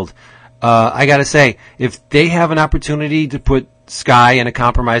S.H.I.E.L.D. I gotta say, if they have an opportunity to put Skye in a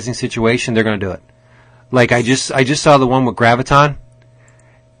compromising situation, they're gonna do it. Like I just saw the one with Graviton,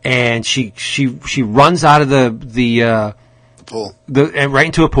 and she runs out of the pool, and right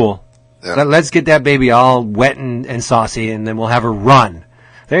into a pool. Yeah. Let's get that baby all wet and saucy, and then we'll have her run.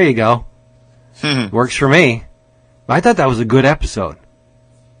 There you go. Works for me. I thought that was a good episode.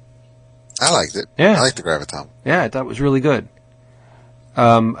 I liked it. Yeah. I liked the Graviton. Yeah, I thought it was really good.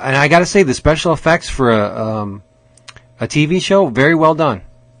 And I got to say, the special effects for a TV show, very well done.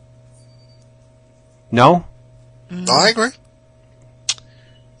 No? Oh, I agree.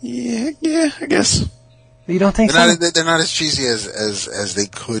 Yeah, I guess. You don't think they're so? They're not as cheesy as they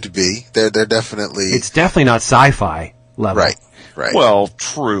could be. They're definitely. It's definitely not sci-fi level. Right. Well,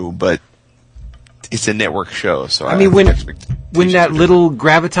 true, but it's a network show, so I mean, when that little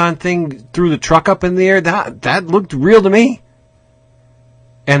Graviton thing threw the truck up in the air, that looked real to me.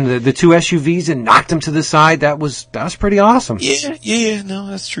 And the two SUVs and knocked them to the side, that was pretty awesome. Yeah, no,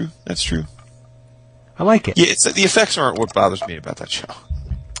 that's true. I like it. Yeah, the effects aren't what bothers me about that show.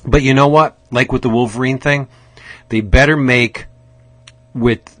 But you know what? Like with the Wolverine thing, they better make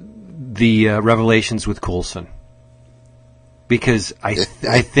with the Revelations with Coulson. Because I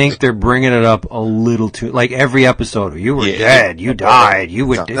think they're bringing it up a little too, like every episode. You were dead. You died. You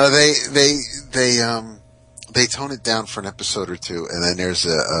would. No, they tone it down for an episode or two, and then there's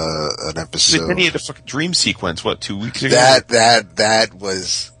an episode. Then he had a fucking dream sequence. 2 weeks ago? That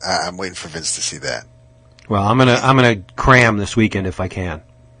was. I'm waiting for Vince to see that. Well, I'm gonna cram this weekend if I can.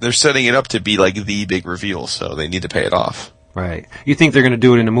 They're setting it up to be like the big reveal, so they need to pay it off. Right. You think they're gonna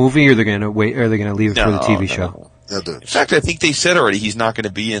do it in a movie, or they're gonna wait, or they're gonna leave it for the TV show? They'll do it. In fact, I think they said already he's not going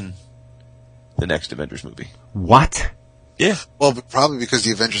to be in the next Avengers movie. What? Yeah. Well, probably because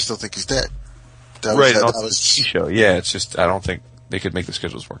the Avengers still think he's dead. That was the show. Yeah, it's just I don't think they could make the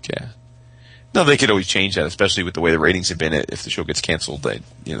schedules work. Yeah. No, they could always change that, especially with the way the ratings have been. If the show gets canceled, they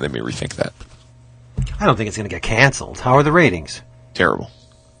may rethink that. I don't think it's going to get canceled. How are the ratings? Terrible.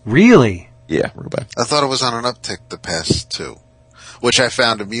 Really? Yeah, real bad. I thought it was on an uptick the past two, which I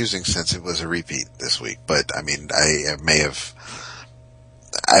found amusing since it was a repeat this week. But I mean, I may have.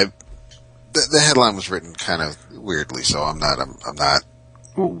 The headline was written kind of weirdly, so I'm not.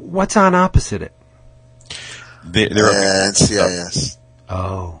 What's on opposite it? NCIS.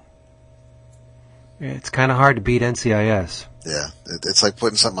 Oh. Yeah, it's kind of hard to beat NCIS. Yeah, it's like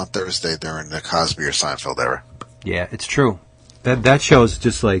putting something on Thursday during the Cosby or Seinfeld era. Yeah, it's true. That show's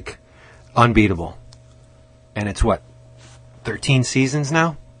just like unbeatable. And it's what? 13 seasons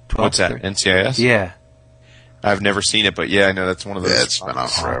now? 12, What's that? 13? NCIS? Yeah. I've never seen it, but yeah, I know that's one of those. Yeah, it's been on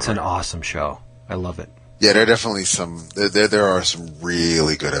forever. It's an awesome show. I love it. Yeah, there are definitely some. There are some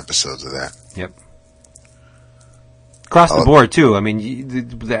really good episodes of that. Yep. Across the board too. I mean,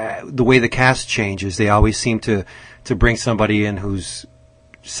 the way the cast changes, they always seem to bring somebody in who's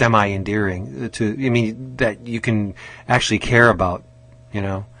semi-endearing. That you can actually care about. You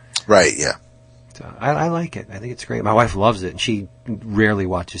know. Right. Yeah. So I like it. I think it's great. My wife loves it, and she rarely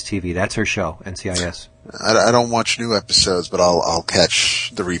watches TV. That's her show, NCIS. I don't watch new episodes, but I'll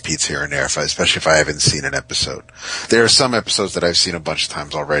catch the repeats here and there, especially if I haven't seen an episode. There are some episodes that I've seen a bunch of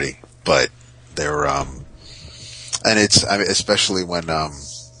times already, but they're and it's especially when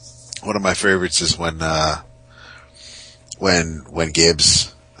one of my favorites is when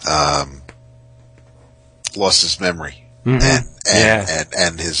Gibbs lost his memory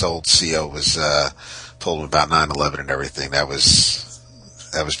and his old CO was told him about 9/11 and everything. That was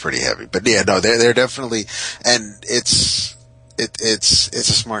pretty heavy. But yeah, no, they're definitely, and it's a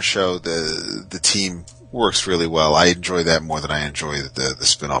smart show. The team works really well. I enjoy that more than I enjoy the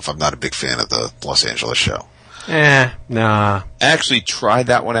spinoff. I'm not a big fan of the Los Angeles show. Nah. I actually tried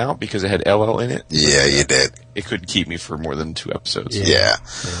that one out because it had LL in it. Yeah, you did. It couldn't keep me for more than 2 episodes. Yeah.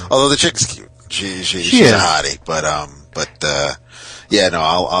 Although the chick's cute. She's a hottie. But yeah, no,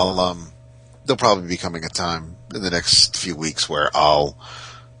 I'll there'll probably be coming a time in the next few weeks where I'll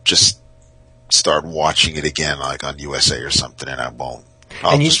just start watching it again, like on USA or something, and I won't.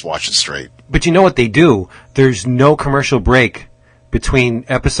 I'll just watch it straight. But you know what they do? There's no commercial break between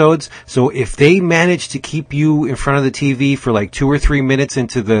episodes, so if they manage to keep you in front of the TV for like 2 or 3 minutes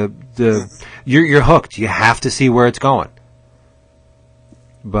into you're hooked. You have to see where it's going.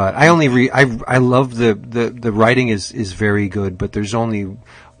 But I love the writing is very good, but there's only,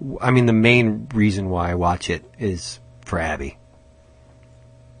 I mean, the main reason why I watch it is for Abby.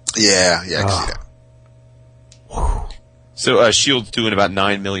 Yeah, I can see that. So S.H.I.E.L.D's doing about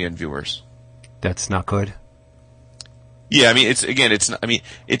 9 million viewers. That's not good. Yeah, I mean,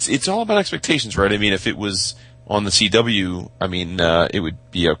 it's all about expectations, right? I mean, if it was on the CW, I mean, it would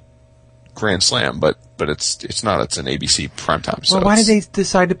be a grand slam, but it's not. It's an ABC primetime. So well, why did they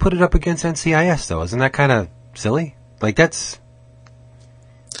decide to put it up against NCIS though? Isn't that kind of silly? Like that's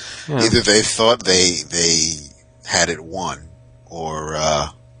either they thought they had it won,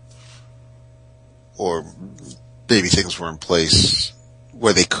 or maybe things were in place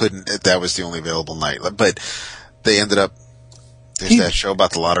where they couldn't. That was the only available night, but they ended up. There's that show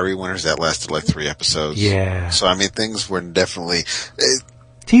about the lottery winners that lasted like 3 episodes. Yeah. So I mean, things were definitely.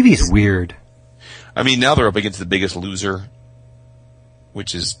 TV's weird. I mean, now they're up against The Biggest Loser,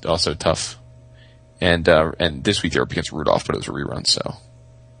 which is also tough. And this week they're up against Rudolph, but it was a rerun, so.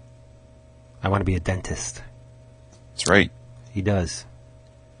 I want to be a dentist. That's right. He does.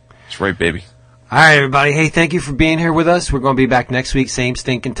 That's right, baby. All right, everybody. Hey, thank you for being here with us. We're going to be back next week. Same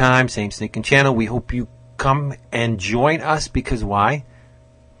stinking time, same stinking channel. We hope you come and join us because why?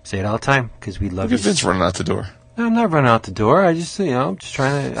 Say it all the time. Because we love you. Look at Vince running out the door. No, I'm not running out the door. I just, I'm just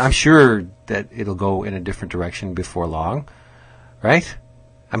trying to. I'm sure that it'll go in a different direction before long, right?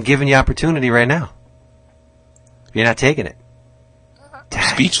 I'm giving you opportunity right now. You're not taking it.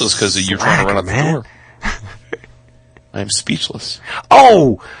 I'm speechless because you're trying to run out the door. I'm speechless.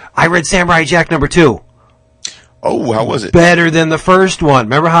 Oh, I read Samurai Jack #2. Oh, how was it? Better than the first one.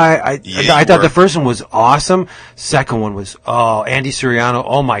 Remember how I thought the first one was awesome? Second one was, Andy Suriano.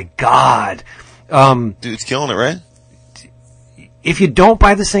 Oh my God. Dude's killing it, right? If you don't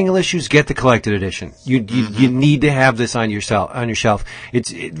buy the single issues, get the collected edition. You need to have this on your shelf.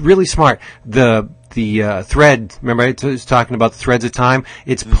 It's really smart. The thread, remember I was talking about the threads of time?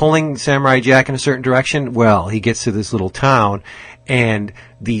 It's pulling Samurai Jack in a certain direction. Well, he gets to this little town, and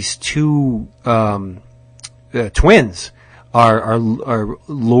these two twins are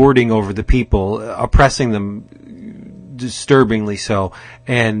lording over the people, oppressing them disturbingly so,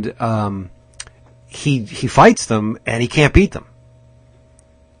 and he fights them, and he can't beat them.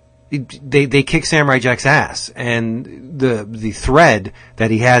 They kick Samurai Jack's ass, and the thread that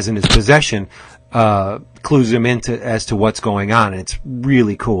he has in his possession clues him into as to what's going on, and it's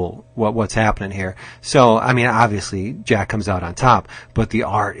really cool what's happening here. So, I mean, obviously Jack comes out on top, but the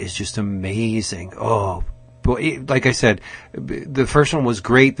art is just amazing. Oh, but like I said, the first one was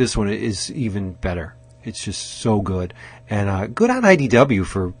great. This one is even better. It's just so good, and good on IDW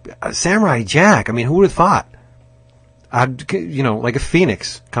for Samurai Jack. I mean, who would have thought? Like a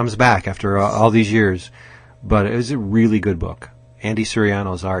phoenix comes back after all these years. But it was a really good book. Andy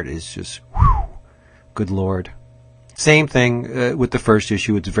Suriano's art is just, good Lord. Same thing with the first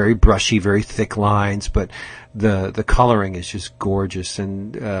issue. It's very brushy, very thick lines, but the coloring is just gorgeous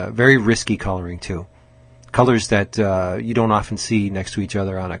and very risky coloring too. Colors that you don't often see next to each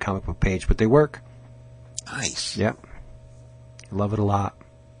other on a comic book page, but they work. Nice. Yep. Love it a lot.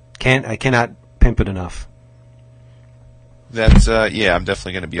 I cannot pimp it enough. That's, I'm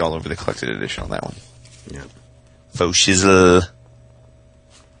definitely going to be all over the collected edition on that one. Yeah. Faux shizzle.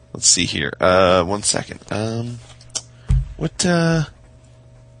 Let's see here. 1 second. Trying to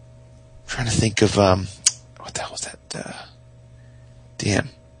think of, what the hell was that? Damn.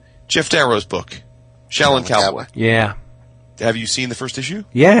 Geoff Darrow's book. Shaolin Cowboy. Yeah. Have you seen the first issue?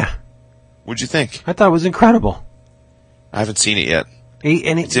 Yeah. What'd you think? I thought it was incredible. I haven't seen it yet.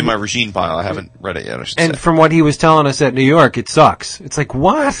 It's in my regime pile. I haven't read it yet, I should say. And from what he was telling us at New York, it sucks. It's like,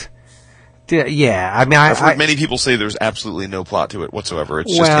 what? Yeah, I mean, I've heard many people say there's absolutely no plot to it whatsoever.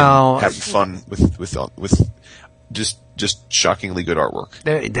 It's just him having fun with just just shockingly good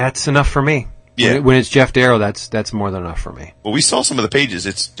artwork. That's enough for me. Yeah. When it's Geoff Darrow, that's more than enough for me. Well, we saw some of the pages.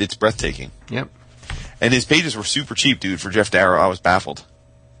 It's breathtaking. Yep. And his pages were super cheap, dude. For Geoff Darrow, I was baffled.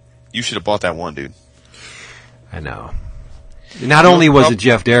 You should have bought that one, dude. I know. Not only was it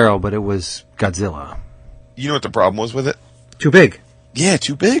Geoff Darrow, but it was Godzilla. You know what the problem was with it? Too big. Yeah,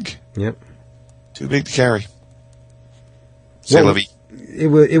 too big. Yep. Too big to carry. Say, Levy. It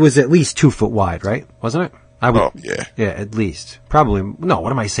was at least 2 foot wide, right? Wasn't it? Yeah. Yeah, at least. Probably. No,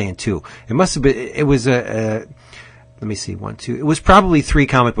 what am I saying? 2. It must have been. It was let me see. 1, 2. It was probably 3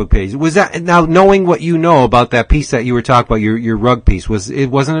 comic book pages. Was that now? Knowing what you know about that piece that you were talking about, your rug piece,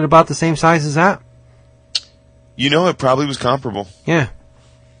 wasn't it about the same size as that? You know, it probably was comparable. Yeah.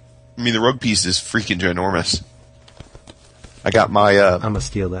 I mean, the rug piece is freaking ginormous. I got my. I'm gonna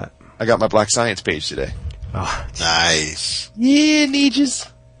steal that. I got my Black Science page today. Oh, Nice. Yeah, Neeges.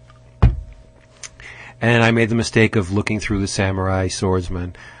 And I made the mistake of looking through the Samurai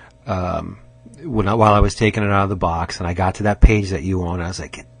Swordsman while I was taking it out of the box, and I got to that page that you own, and I was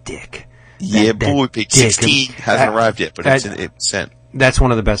like, a dick. Yeah, boy, page 16 hasn't arrived yet, but it's sent. That's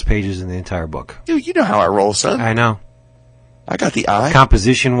one of the best pages in the entire book. Dude, you know how I roll, son. I know. I got the eye.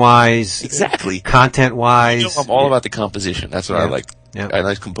 Composition-wise. Exactly. Content-wise. You know, I'm all about the composition. That's what I like. Yeah. A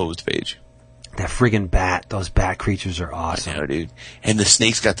nice composed page. That friggin' bat. Those bat creatures are awesome. I know, dude. And the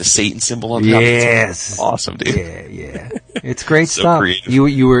snake's got the Satan symbol on top. Yes. Awesome, dude. Yeah. It's great So stuff.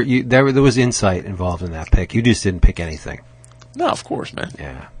 creative. There was insight involved in that pick. You just didn't pick anything. No, of course, man.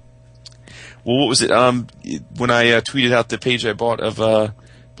 Yeah. Well, what was it? When I tweeted out the page I bought of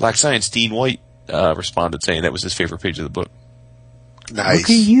Black Science, Dean White responded saying that was his favorite page of the book. Nice. Look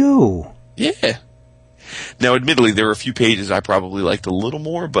at you. Yeah. Now, admittedly, there were a few pages I probably liked a little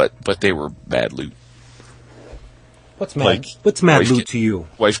more, but they were bad loot. What's mad loot to you?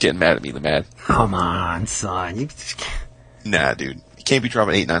 Wife getting mad at me, the mad. Come on, son. Nah, dude. You can't be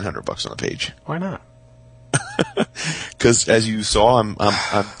dropping $800-900 on a page. Why not? Because as you saw,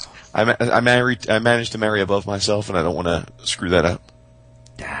 I managed to marry above myself, and I don't want to screw that up.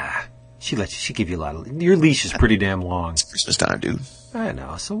 She give you a lot of. Your leash is pretty damn long. It's Christmas time, dude. I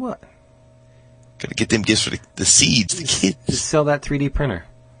know. So what? Gotta get them gifts for the seeds, the kids. Just sell that 3D printer.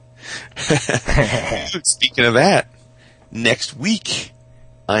 Speaking of that, next week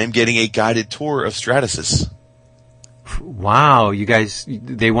I am getting a guided tour of Stratasys. Wow, you guys,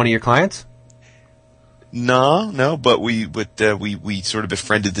 they one of your clients? No, but we sort of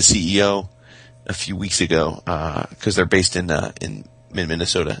befriended the CEO a few weeks ago because they're based in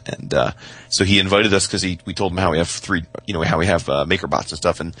Minnesota, and so he invited us because we told him how we have MakerBots and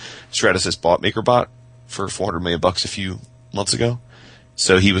stuff, and Stratasys bought MakerBot for $400 million a few months ago.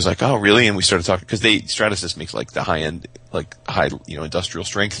 So he was like, "Oh, really?" And we started talking because Stratasys makes like the high end, like high industrial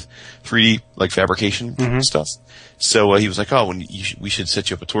strength 3D like fabrication stuff. So he was like, "Oh, we should set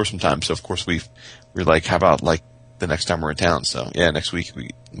you up a tour sometime." So of course we're like, "How about like the next time we're in town?" So yeah, next week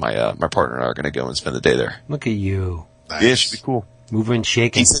my partner and I are going to go and spend the day there. Look at you. Nice. Yeah, it should be cool. Moving,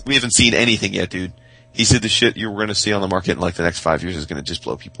 shaking. He said we haven't seen anything yet, dude. He said the shit you were going to see on the market in like the next 5 years is going to just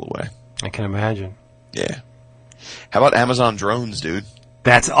blow people away. I can imagine. Yeah. How about Amazon drones, dude?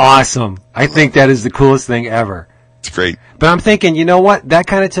 That's awesome. I think that is the coolest thing ever. It's great. But I'm thinking, you know what? That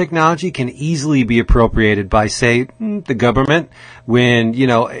kind of technology can easily be appropriated by, say, the government. When,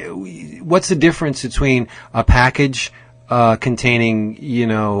 what's the difference between a package containing,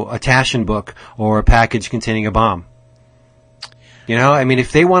 a Taschen book or a package containing a bomb? I mean,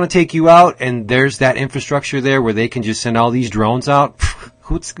 if they want to take you out and there's that infrastructure there where they can just send all these drones out,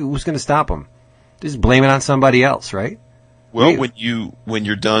 who's going to stop them? Just blame it on somebody else, right? Well, when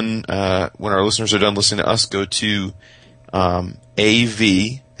you're done, when our listeners are done listening to us, go to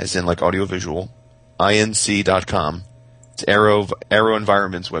AV, as in like audiovisual, inc.com. It's Arrow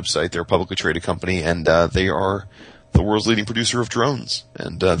Environment's website. They're a publicly traded company, and they are the world's leading producer of drones.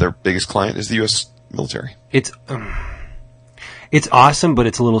 And their biggest client is the U.S. military. It's awesome, but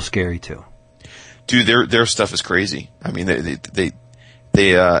it's a little scary too. Dude, their stuff is crazy. I mean, they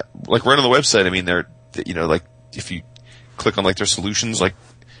like right on the website. I mean, like if you click on like their solutions, like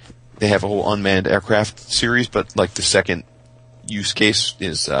they have a whole unmanned aircraft series, but like the second use case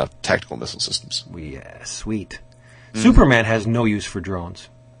is tactical missile systems. Yeah, sweet. Superman has no use for drones.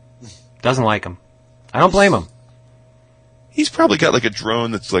 Doesn't like them. I don't blame him. He's probably got like a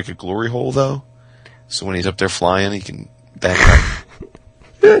drone that's like a glory hole though, so when he's up there flying, he can back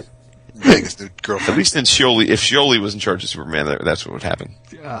it up. Vegas, dude, girlfriend. At least in Scioli, if Scioli was in charge of Superman, that's what would happen.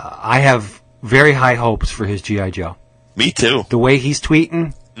 I have very high hopes for his G.I. Joe. Me too. The way he's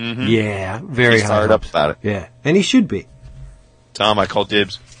tweeting, yeah, very He's high fired hopes. up about it. Yeah, and he should be. Tom, I call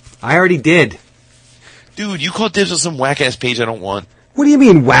dibs. I already did. Dude, you call dibs on some whack-ass page I don't want. What do you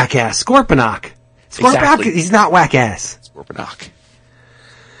mean whack-ass? Scorponok. Exactly. He's not whack-ass. Scorponok.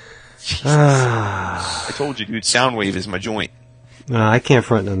 I told you, dude, Soundwave is my joint. No, I can't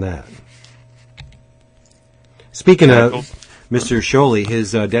front on that. Speaking of Mr. Scioli,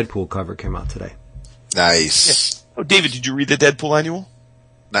 his Deadpool cover came out today. Nice. Yeah. Oh, David, did you read the Deadpool annual?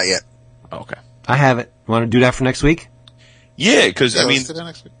 Not yet. Oh, okay. I haven't. Want to do that for next week? Yeah, because Yeah, I mean, let's do that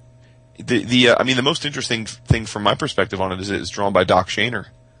next week. the most interesting thing from my perspective on it is it's drawn by Doc Shaner,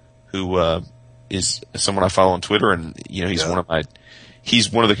 who is someone I follow on Twitter, and he's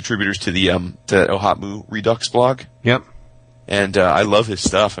he's one of the contributors to the Ohatmu Redux blog. Yep. And I love his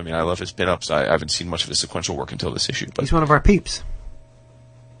stuff. I mean, I love his pinups. I haven't seen much of his sequential work until this issue. But he's one of our peeps.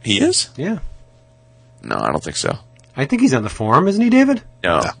 He is? Yeah. No, I don't think so. I think he's on the forum, isn't he, David?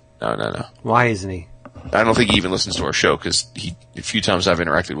 No. Why isn't he? I don't think he even listens to our show because a few times I've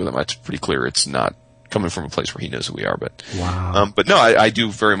interacted with him, it's pretty clear it's not coming from a place where he knows who we are. But wow. But no, I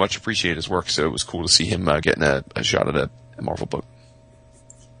do very much appreciate his work. So it was cool to see him getting a shot at a Marvel book.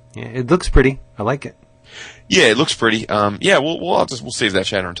 Yeah, it looks pretty. I like it. Yeah, it looks pretty. Yeah, we'll save that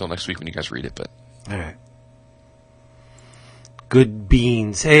chatter until next week when you guys read it. But all right. Good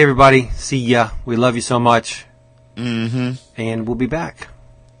beans. Hey, everybody. See ya. We love you so much. Mm-hmm. And we'll be back.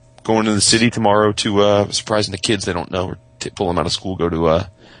 Going to the city tomorrow to surprising the kids they don't know, or pull them out of school, go to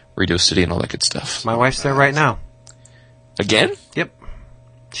Radio City and all that good stuff. My wife's there right now. Again? Yep.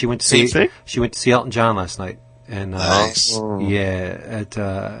 She went to see Elton John last night. And nice. at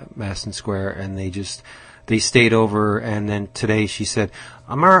Madison Square, and they stayed over, and then today she said,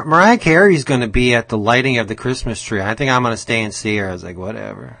 Mariah Carey's going to be at the lighting of the Christmas tree. I think I'm going to stay and see her. I was like,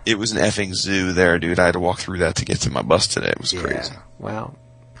 whatever. It was an effing zoo there, dude. I had to walk through that to get to my bus today. It was crazy. Well,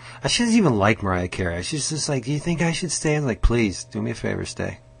 she doesn't even like Mariah Carey. She's just like, do you think I should stay? I'm like, please, do me a favor,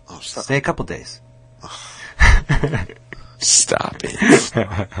 stay. Oh, stop. Stay a couple days. Stop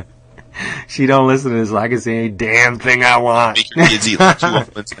it. She don't listen to this. I can say any damn thing I want. Make your kids eat like 2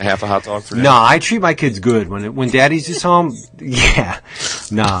 omelets and a half a hot dog for dinner. No, I treat my kids good. When Daddy's just home, yeah.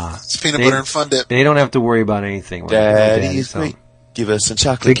 Nah. It's peanut butter and fun dip. They don't have to worry about anything. Daddy's home. Give us some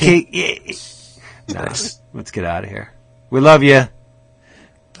chocolate cake. Yeah. Nah, let's get out of here. We love you.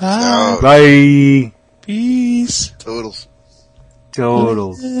 Bye. Bye. Peace. Total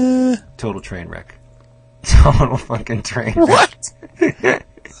train wreck. Total fucking train wreck. What?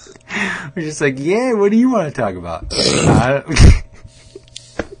 We're just like, yeah, what do you want to talk about?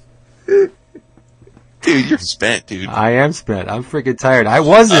 Dude, you're spent, dude. I am spent. I'm freaking tired. I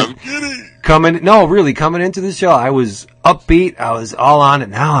wasn't coming into the show. I was upbeat. I was all on it.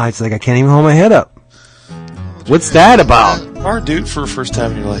 Now it's like I can't even hold my head up. What's that about? Hard, dude, for a first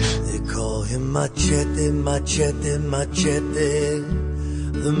time in your life. They call him Machete, Machete, Machete.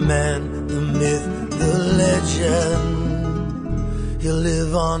 The man, the myth, the legend. He'll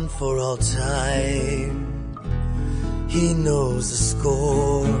live on for all time. He knows the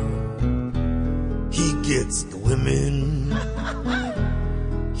score. He gets the women.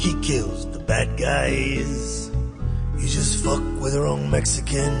 He kills the bad guys. You just fuck with the wrong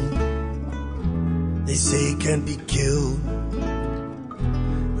Mexican. They say he can't be killed.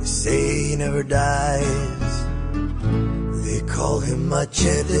 They say he never dies. They call him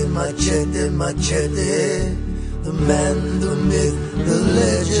Machete, Machete, Machete. The man, the myth, the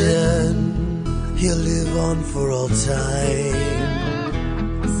legend. He'll live on for all time.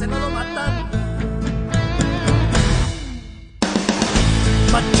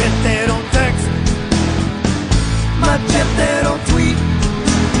 Machete don't text. Machete don't tweet.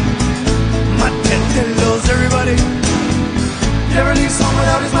 Machete loves everybody. Never leaves home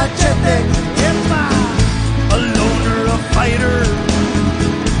without his machete. A loner, a fighter,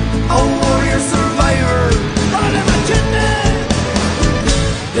 a warrior survivor.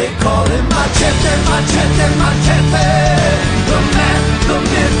 They call him Machete, Machete, Machete. The man, the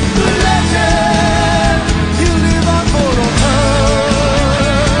myth, the legend. He'll live on for all time.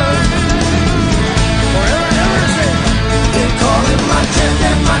 Forever and ever. They call him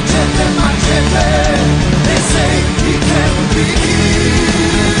Machete, Machete, Machete. They say he can't be killed.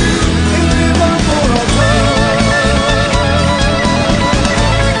 He'll live on for all time.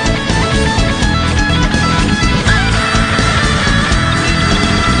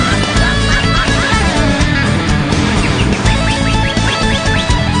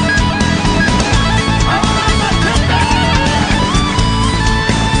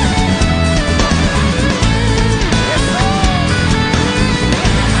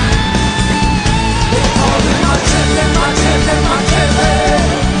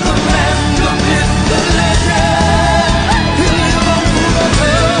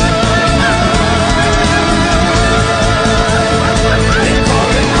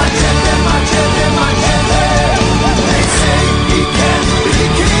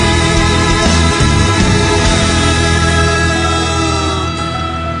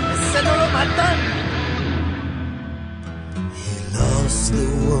 He lost the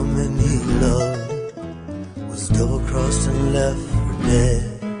woman he loved, was double-crossed and left for dead.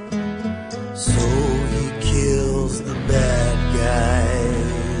 So he kills the bad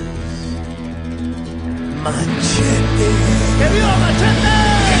guys. Machete. ¡Que viva Machete!